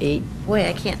 Andrea, 8?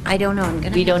 Boy, I don't know, I'm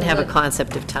gonna. We don't to have a look.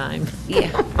 concept of time.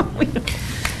 Yeah.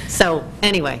 So,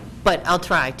 anyway, but I'll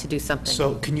try to do something.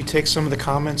 So can you take some of the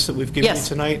comments that we've given you Yes,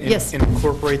 tonight and yes. and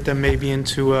incorporate them maybe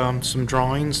into some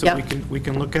drawings that Yep. we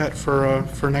can look at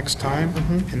for next time?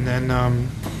 Mm-hmm.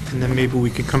 And then maybe we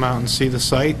could come out and see the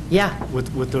site? Yeah.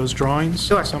 With those drawings?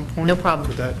 Sure, At some point? no problem.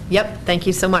 Would that Yep, thank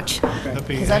you so much. that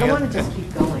be? Because I don't any want to just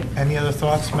keep going. Any other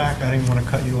thoughts, Mac? I didn't want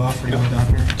to cut you off. Are you done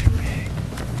here?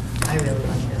 I really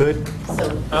like Good?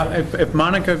 So, If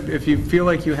Monica, if you feel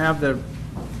like you have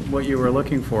what you were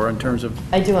looking for in terms of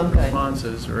I do, I'm good.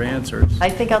 responses or answers. I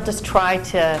think I'll just try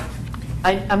to,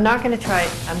 I'm not going to try,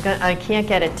 I can't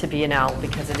get it to be an L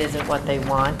because it isn't what they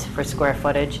want for square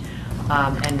footage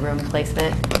and room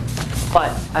placement,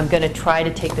 but I'm going to try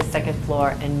to take the second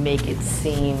floor and make it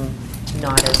seem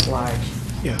not as large.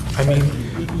 Yeah, I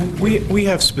mean, we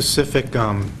have specific,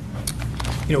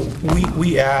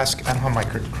 we ask, I don't have my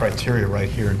criteria right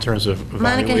here in terms of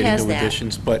Monica evaluating has new that.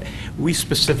 additions, but we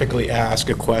specifically ask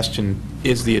a question,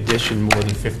 is the addition more than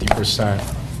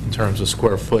 50% in terms of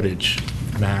square footage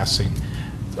massing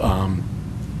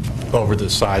over the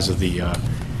size of the,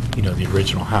 the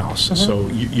original house? So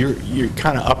you're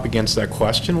kind of up against that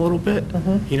question a little bit,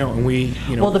 and we,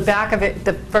 Well, the back of it,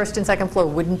 the first and second floor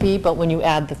wouldn't be, but when you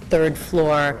add the third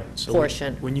floor So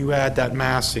portion. when you add that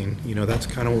massing, that's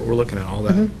kind of what we're looking at, all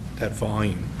that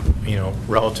volume,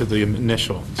 relative to the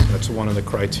initial. So that's one of the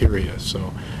criteria.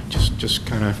 So just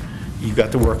kind of, you've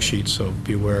got the worksheet, so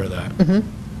be aware of that.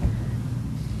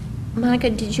 Monica,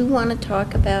 did you want to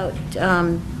talk about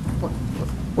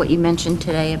what you mentioned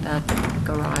today about the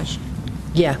garage?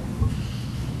 Yeah.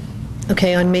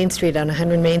 Okay, on Main Street, on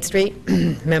 100 Main Street,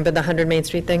 remember the 100 Main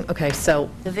Street thing? Okay, so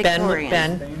The Ben,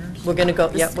 Victorian. we're going to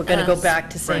go, yeah, we're going to go back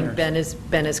to saying Ben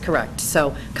is correct. So,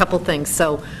 a couple things.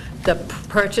 So, the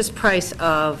purchase price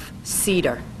of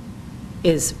cedar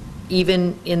is,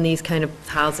 even in these kind of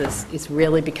houses, is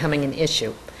really becoming an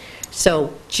issue.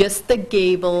 So, just the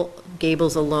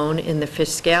gables alone in the fish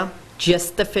scale,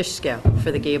 just the fish scale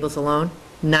for the gables alone,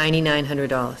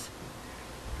 $9,900.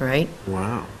 All right?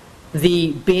 Wow.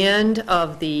 The band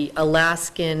of the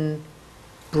Alaskan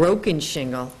broken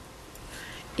shingle,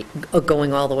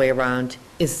 going all the way around,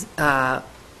 is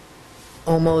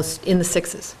almost in the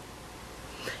sixes.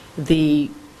 The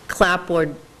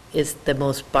clapboard is the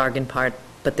most bargain part,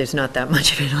 but there's not that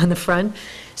much of it on the front.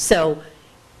 So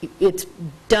it's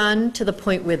done to the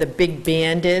point where the big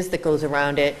band is that goes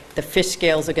around it. The fish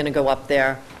scales are going to go up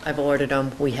there. I've ordered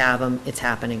them. We have them. It's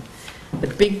happening. The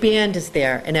big band is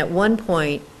there. And at one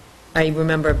point, I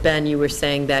remember, Ben, you were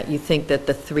saying that you think that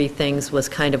the three things was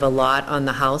kind of a lot on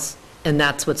the house, and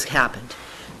that's what's happened.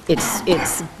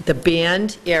 It's the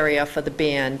band area for the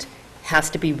band has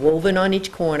to be woven on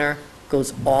each corner,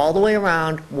 goes all the way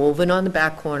around, woven on the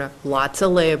back corner, lots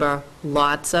of labor,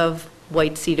 lots of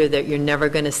white cedar that you're never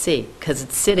going to see because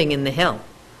it's sitting in the hill.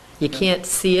 You can't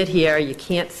see it here, you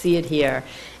can't see it here,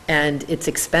 and it's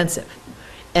expensive,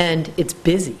 and it's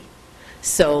busy.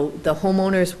 So the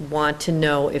homeowners want to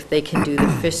know if they can do the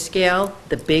fish scale,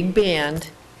 the big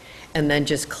band, and then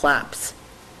just claps.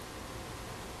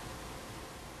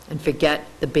 and forget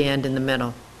the band in the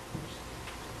middle.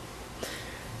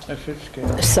 A fifth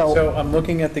scale. So- So I'm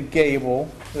looking at the gable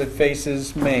that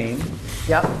faces Main.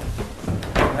 Yep.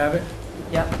 Have it?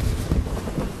 Yep.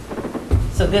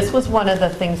 So this was one of the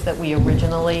things that we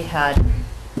originally had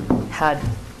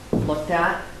looked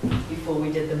at before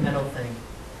we did the middle thing.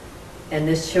 And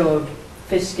this showed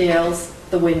fish scales,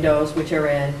 the windows, which are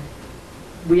in.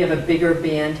 We have a bigger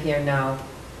band here now.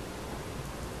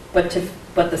 But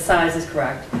the size is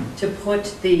correct. To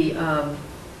put the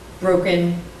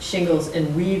broken shingles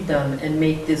and weave them and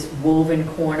make this woven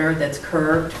corner that's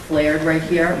curved, flared right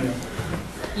here,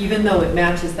 even though it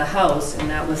matches the house, and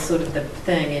that was sort of the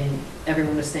thing, and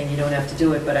everyone was saying you don't have to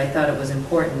do it, but I thought it was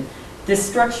important. This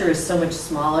structure is so much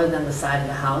smaller than the side of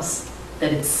the house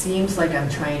that it seems like I'm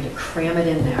trying to cram it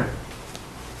in there.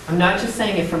 I'm not just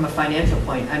saying it from a financial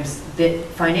point.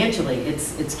 Financially,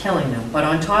 it's killing them. But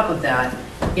on top of that,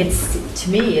 to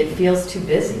me, it feels too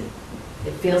busy.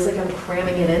 It feels like I'm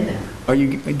cramming it in there. Are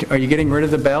you getting rid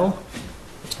of the bell?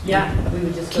 Yeah, we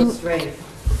would just go straight.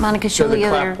 Monica, show So the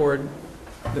other, clapboard.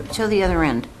 show the other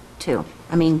end, too.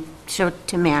 I mean, show it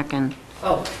to Mac and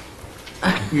Oh.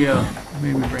 Yeah.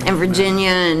 Maybe bring and Virginia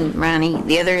and Ronnie,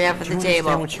 the other half of the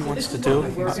table. what she wants to do?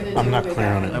 We're gonna I'm do not it clear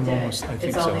on it. without the day. I think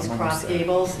It's all so. these I'm cross almost there.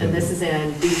 gables, and this is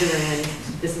in, these are in,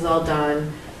 this is all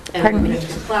done, and Pardon we're me? gonna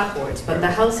do clapboards. But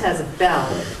the house has a bell.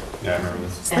 Yeah, I remember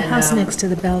this. It's the house next to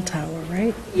the bell tower,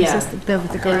 right? Yeah. Is this the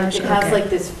with the garage? And it has Okay. like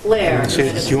this flare. Do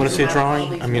you want to see a and then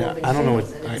drawing? it's I mean, all I don't know what,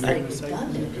 these woven shingles, and it's like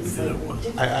redundant. It's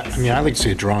like I mean, I'd like to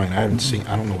see a drawing. I haven't seen,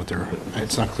 I don't know what they're,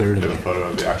 it's not clear to Do you me. have a photo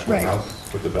of the actual Right.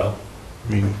 house with the bell?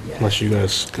 I mean, unless you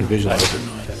guys can visualize it.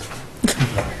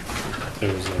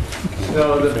 There was a-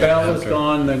 So the bell is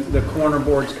gone, the corner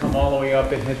boards come all the way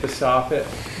up and hit the soffit.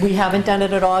 We haven't done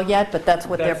it at all yet, but that's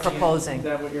what they're Is proposing.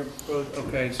 that what you're proposing?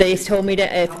 Okay. so They told me to,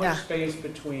 How much space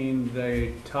between the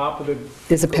top of the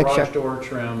There's a picture. garage door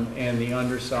trim and the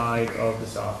underside of the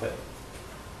soffit?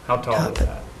 How tall is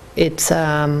that? it's,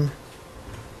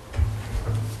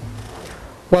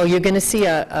 well, you're gonna see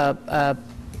a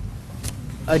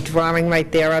drawing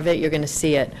right there of it, you're gonna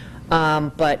see it.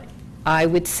 But I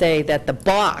would say that the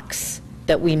box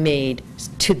that we made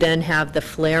to then have the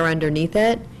flare underneath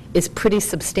it is pretty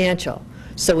substantial.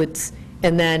 So it's,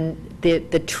 and then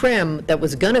the trim that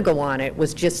was gonna go on it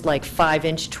was just like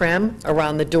 5-inch trim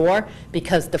around the door,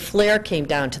 because the flare came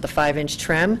down to the 5-inch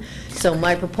trim. So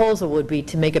my proposal would be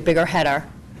to make a bigger header,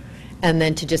 and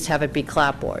then to just have it be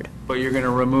clapboard. But you're going to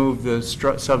remove the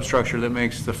substructure that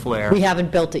makes the flare? We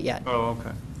haven't built it yet. Oh,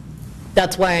 okay.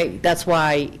 That's why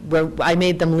I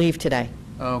made them leave today.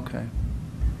 Okay.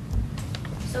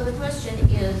 So the question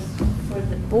is, for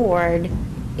the board,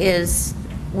 is,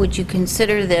 would you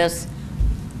consider this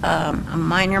a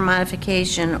minor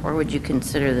modification, or would you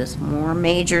consider this more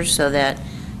major, so that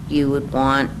you would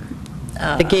want...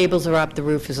 The gables are up, the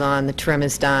roof is on, the trim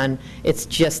is done. It's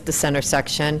just the center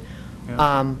section,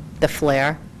 the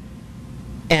flare.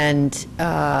 And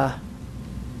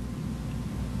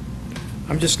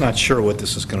I'm just not sure what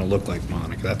this is going to look like,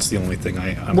 Monica. That's the only thing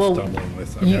I'm Well, stumbling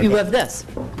with. I mean, you have this.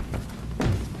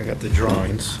 I got the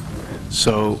drawings.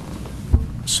 So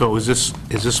is this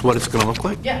what it's going to look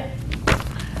like? Yeah.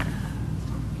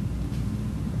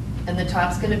 And the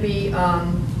top's going to be,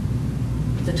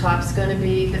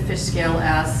 the fish scale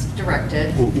as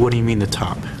directed. What do you mean the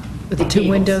top? With the two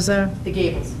windows there? The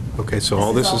gables. Okay, so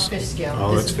all this is... fish scale.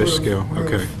 Oh, This that's is fish roof, scale,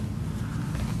 roof. okay.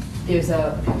 There's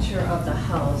a picture of the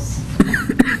house.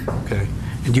 Okay.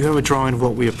 And do you have a drawing of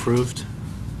what we approved?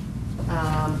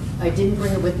 I didn't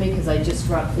bring it with me because I just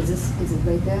dropped, is it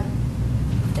right there?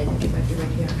 I think it might be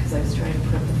right here because I was trying to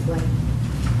put up the flame.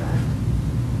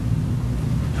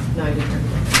 No, I didn't bring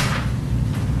it.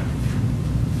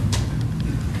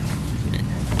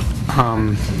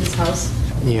 This house?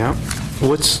 Yeah.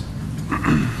 What's,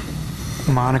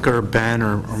 Monica or Ben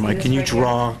or Mike, this can you right here?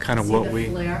 draw kind of See what the we...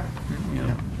 flare?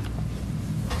 Yeah.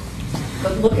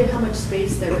 But look at how much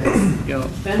space there is. Yeah.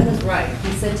 Ben was right.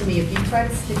 He said to me, if you try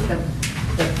to stick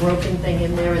the broken thing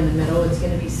in there in the middle, it's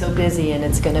going to be so busy and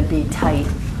it's going to be tight.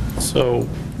 So,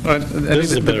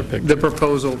 this is a better picture. The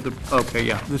proposal, okay,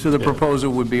 yeah. So the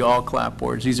proposal would be all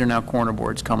clapboards. These are now corner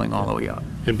boards coming all the way up.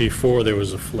 And before, there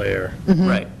was a flare.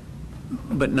 Right.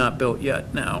 But not built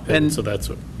yet now. And so that's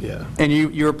what, yeah. And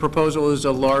your proposal is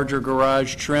a larger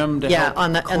garage trim to Yeah, help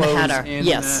on the close header, in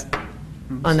yes. that?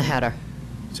 On the header.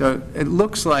 So it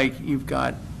looks like you've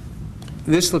got,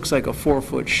 this looks like a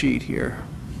 4-foot sheet here.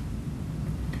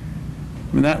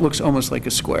 I mean, that looks almost like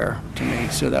a square to me,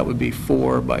 so that would be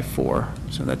 4 by 4.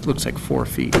 So that looks like 4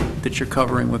 feet that you're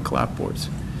covering with clapboards.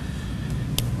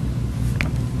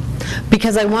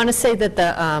 Because I want to say that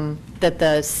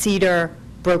the cedar,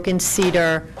 broken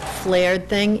cedar flared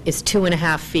thing is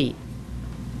 2.5 feet.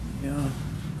 Yeah.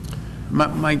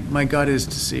 My gut is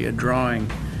to see a drawing.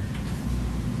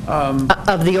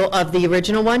 Of the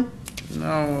original one?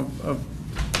 No, of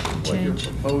what you're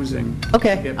proposing.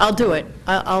 Okay, I'll do it.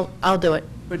 I'll do it.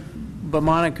 But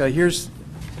Monica, here's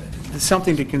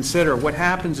something to consider. What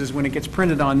happens is when it gets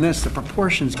printed on this, the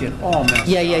proportions get all messed up.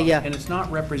 Yeah. And it's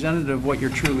not representative of what you're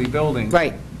truly building.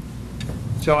 Right.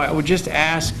 So I would just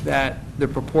ask that the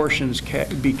proportions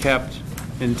be kept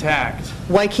intact.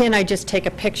 Why can't I just take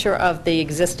a picture of the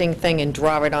existing thing and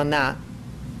draw it on that?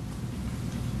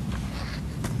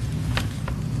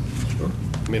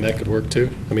 I mean, that could work too.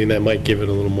 I mean, that might give it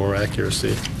a little more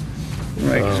accuracy.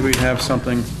 Right, because we'd have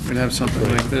something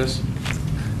like this.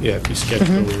 Yeah, if you sketched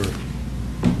over.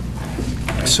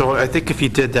 So I think if you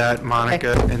did that,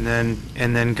 Monica, and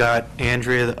then got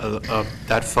Andrea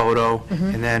that photo,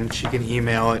 and then she can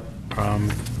email it,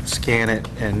 scan it,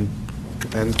 and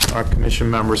our commission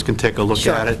members can take a look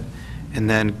at it. And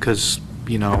then, because,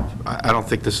 you know, I don't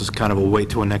think this is kind of a wait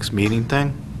to a next meeting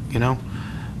thing, you know?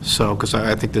 So, because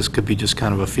I think this could be just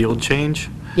kind of a field change.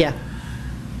 Yeah.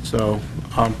 So,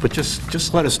 but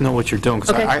just let us know what you're doing,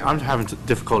 because I'm having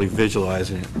difficulty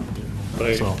visualizing it.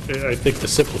 But I think the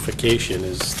simplification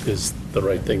is the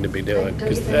right thing to be doing,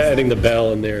 because adding the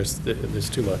bell in there there's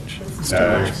too much.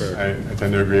 I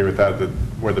tend to agree with that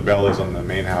where the bell is on the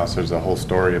main house, there's a whole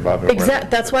story above it. Exactly.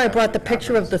 That's why I brought the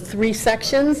picture of the 3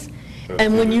 sections.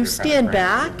 And when you stand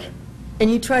back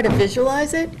and you try to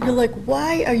visualize it, you're like,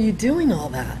 why are you doing all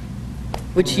that?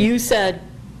 Which you said.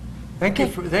 Thank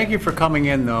you for coming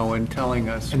in, though, and telling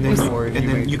us. And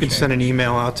then you can send an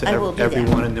email out to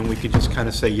everyone, and then we could just kind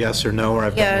of say yes or no, or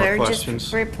I've got more questions.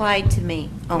 Just reply to me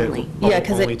only. Yeah,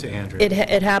 because it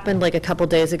it happened like a couple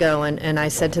days ago, and I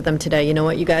said to them today, you know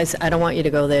what, you guys, I don't want you to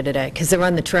go there today, because they're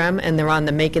on the trim and they're on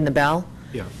the making the bell.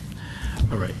 Yeah.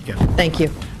 All right, yeah. Thank you.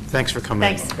 Thanks for coming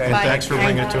in. Thanks. And thanks for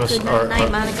bringing it to us, Good night,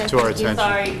 Monica. to our Thank you. attention.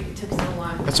 Sorry it took so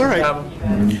long. That's all right.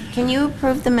 Can you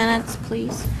approve the minutes,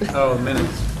 please? Oh,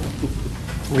 minutes.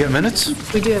 We got minutes?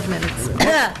 We do have minutes.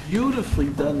 Yeah. Beautifully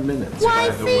done minutes, Why,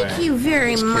 by the way. thank you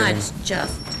very much,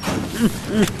 Justin.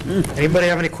 Anybody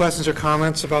have any questions or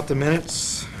comments about the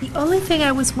minutes? The only thing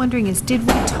I was wondering is, did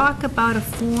we talk about a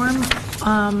form?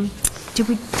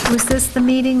 Was this the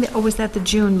meeting, or was that the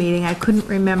June meeting? I couldn't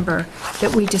remember,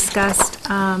 that we discussed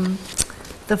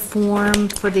the form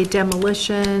for the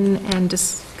demolition and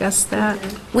discussed that?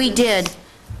 We did.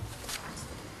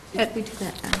 We did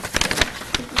that.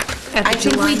 I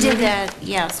think we did that,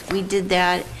 yes, we did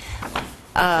that.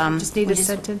 Just need a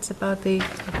sentence about the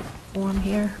form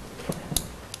here.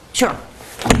 Sure,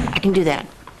 I can do that.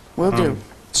 Will do.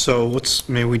 So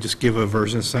maybe we just give a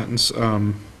version sentence.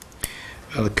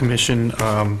 The commission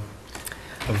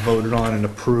voted on and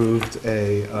approved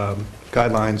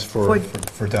guidelines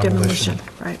for demolition.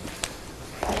 Right.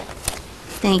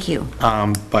 Thank you.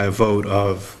 By a vote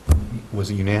of, was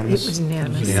it unanimous? It was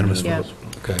unanimous. Unanimous Yeah. vote,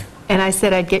 okay. And I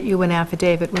said I'd get you an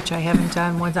affidavit, which I haven't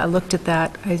done. Once I looked at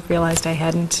that, I realized I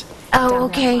hadn't Oh, done that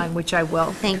okay. one, which I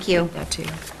will. Thank you. That to you.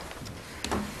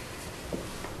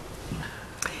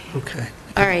 Okay.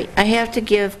 All right, I have to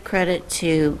give credit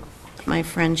to my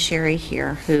friend Sherry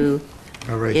here, who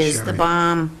All right, is Sherry. the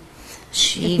bomb.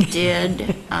 She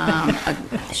did,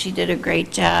 she did a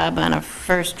great job on a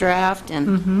first draft,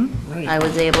 and I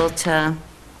was able to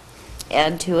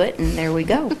add to it, and there we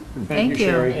go. Thank you.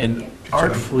 And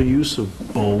artful use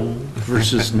of bold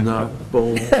versus not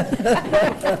bold.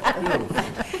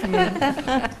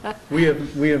 We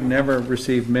have never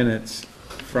received minutes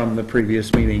from the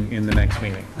previous meeting in the next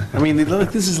meeting. I mean,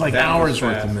 look, this is like hours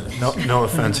worth of minutes. No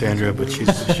offense, Andrea, but she's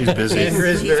busy.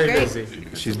 Andrea is She's very great. busy.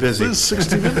 She's busy. This is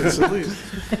 60 minutes at least.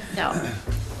 No.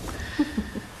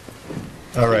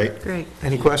 All right. Great.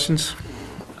 Any questions?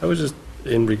 I was just,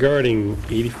 regarding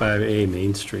 85A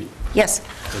Main Street. Yes.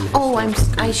 Oh,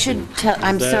 I should tell,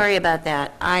 I'm that- sorry about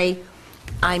that. I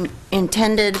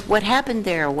intended, what happened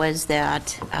there was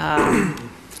that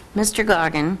Mr.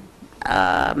 Goggin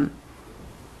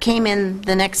came in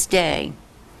the next day,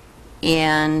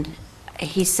 and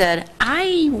he said,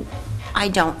 I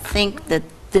don't think that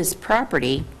this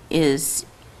property is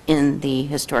in the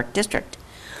historic district.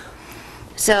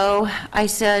 So I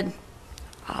said,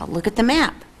 I'll look at the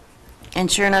map. And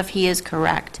sure enough, he is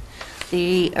correct.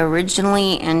 The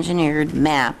originally engineered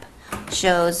map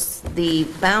shows the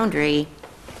boundary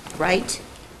right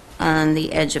on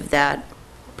the edge of that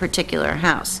particular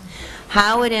house.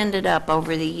 How it ended up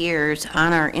over the years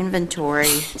on our inventory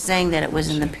saying that it was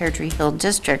in the Pear Tree Hill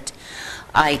District,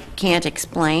 I can't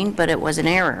explain, but it was an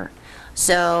error.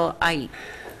 So I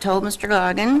told Mr.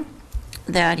 Goggin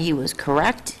that he was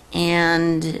correct,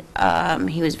 and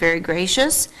he was very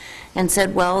gracious and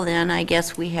said, well, then I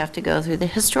guess we have to go through the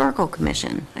Historical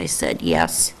Commission. I said,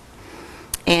 yes.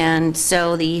 And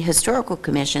so the Historical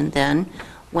Commission then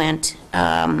went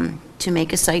to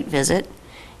make a site visit,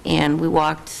 and we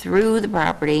walked through the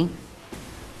property.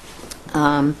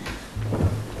 The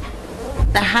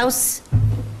house,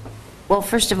 well,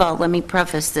 first of all, let me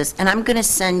preface this, and I'm going to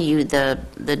send you the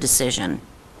decision,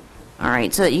 all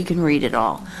right, so that you can read it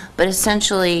all. But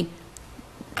essentially,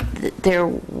 there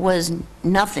was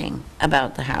nothing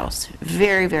about the house,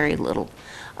 very, very little,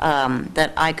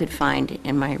 that I could find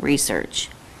in my research.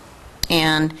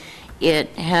 And it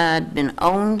had been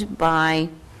owned by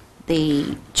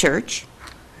the church,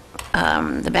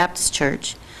 the Baptist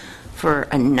church, for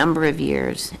a number of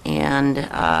years, and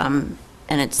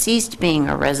it ceased being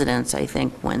a residence, I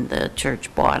think, when the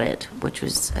church bought it, which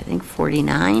was, I think,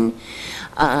 49.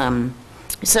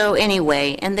 So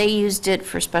anyway, and they used it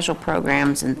for special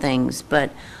programs and things,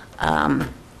 but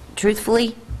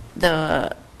truthfully,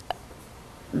 the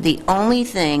only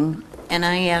thing, and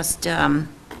I asked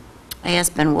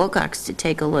Ben Wilcox to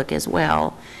take a look as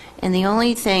well, and the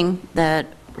only thing that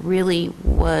really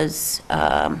was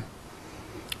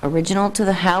original to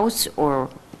the house or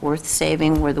worth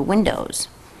saving were the windows.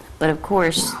 But of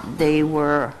course,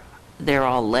 they're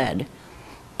all lead.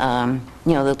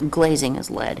 The glazing is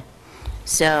lead.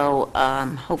 So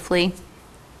hopefully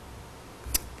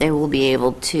they will be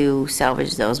able to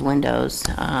salvage those windows.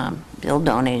 They'll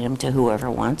donate them to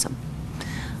whoever wants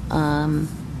them.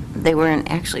 They were in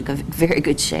actually very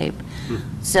good shape.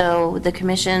 So the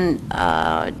commission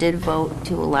did vote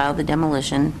to allow the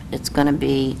demolition. It's going to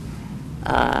be,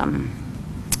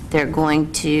 they're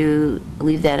going to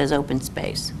leave that as open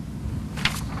space.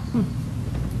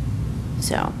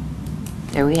 So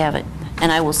there we have it.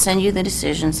 And I will send you the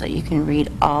decision so you can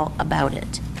read all about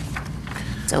it.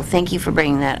 So thank you for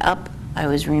bringing that up. I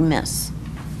was remiss.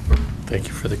 Thank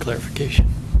you for the clarification.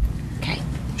 Okay.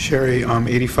 Sherry,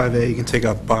 85A, you can take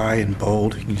out by in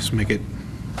bold. You can just make it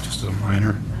just as a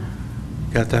minor.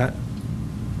 Got that?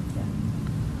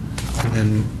 And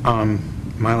then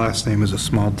my last name is a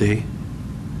small d,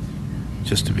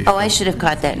 just to be Oh, I should have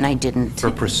caught that, and I didn't.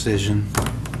 for precision.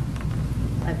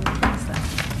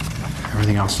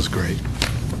 Everything else is great.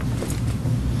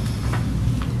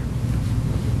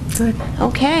 Good.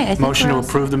 Okay, I think Motion we're to all set.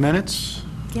 approve the minutes?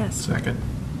 Yes. Second.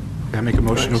 Can I make a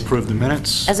motion to approve the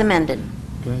minutes? As amended.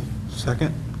 Okay,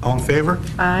 second. All in favor?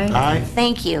 Aye. Aye.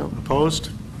 Thank you. Opposed?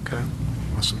 Okay,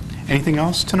 awesome. Anything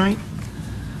else tonight?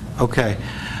 Okay.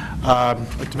 I'd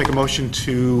like to make a motion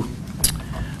to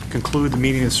conclude the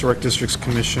meeting of the Historic Districts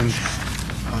Commission.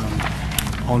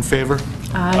 All in favor?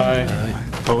 Aye.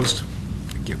 Opposed?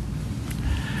 Thank you.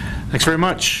 Thanks very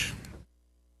much.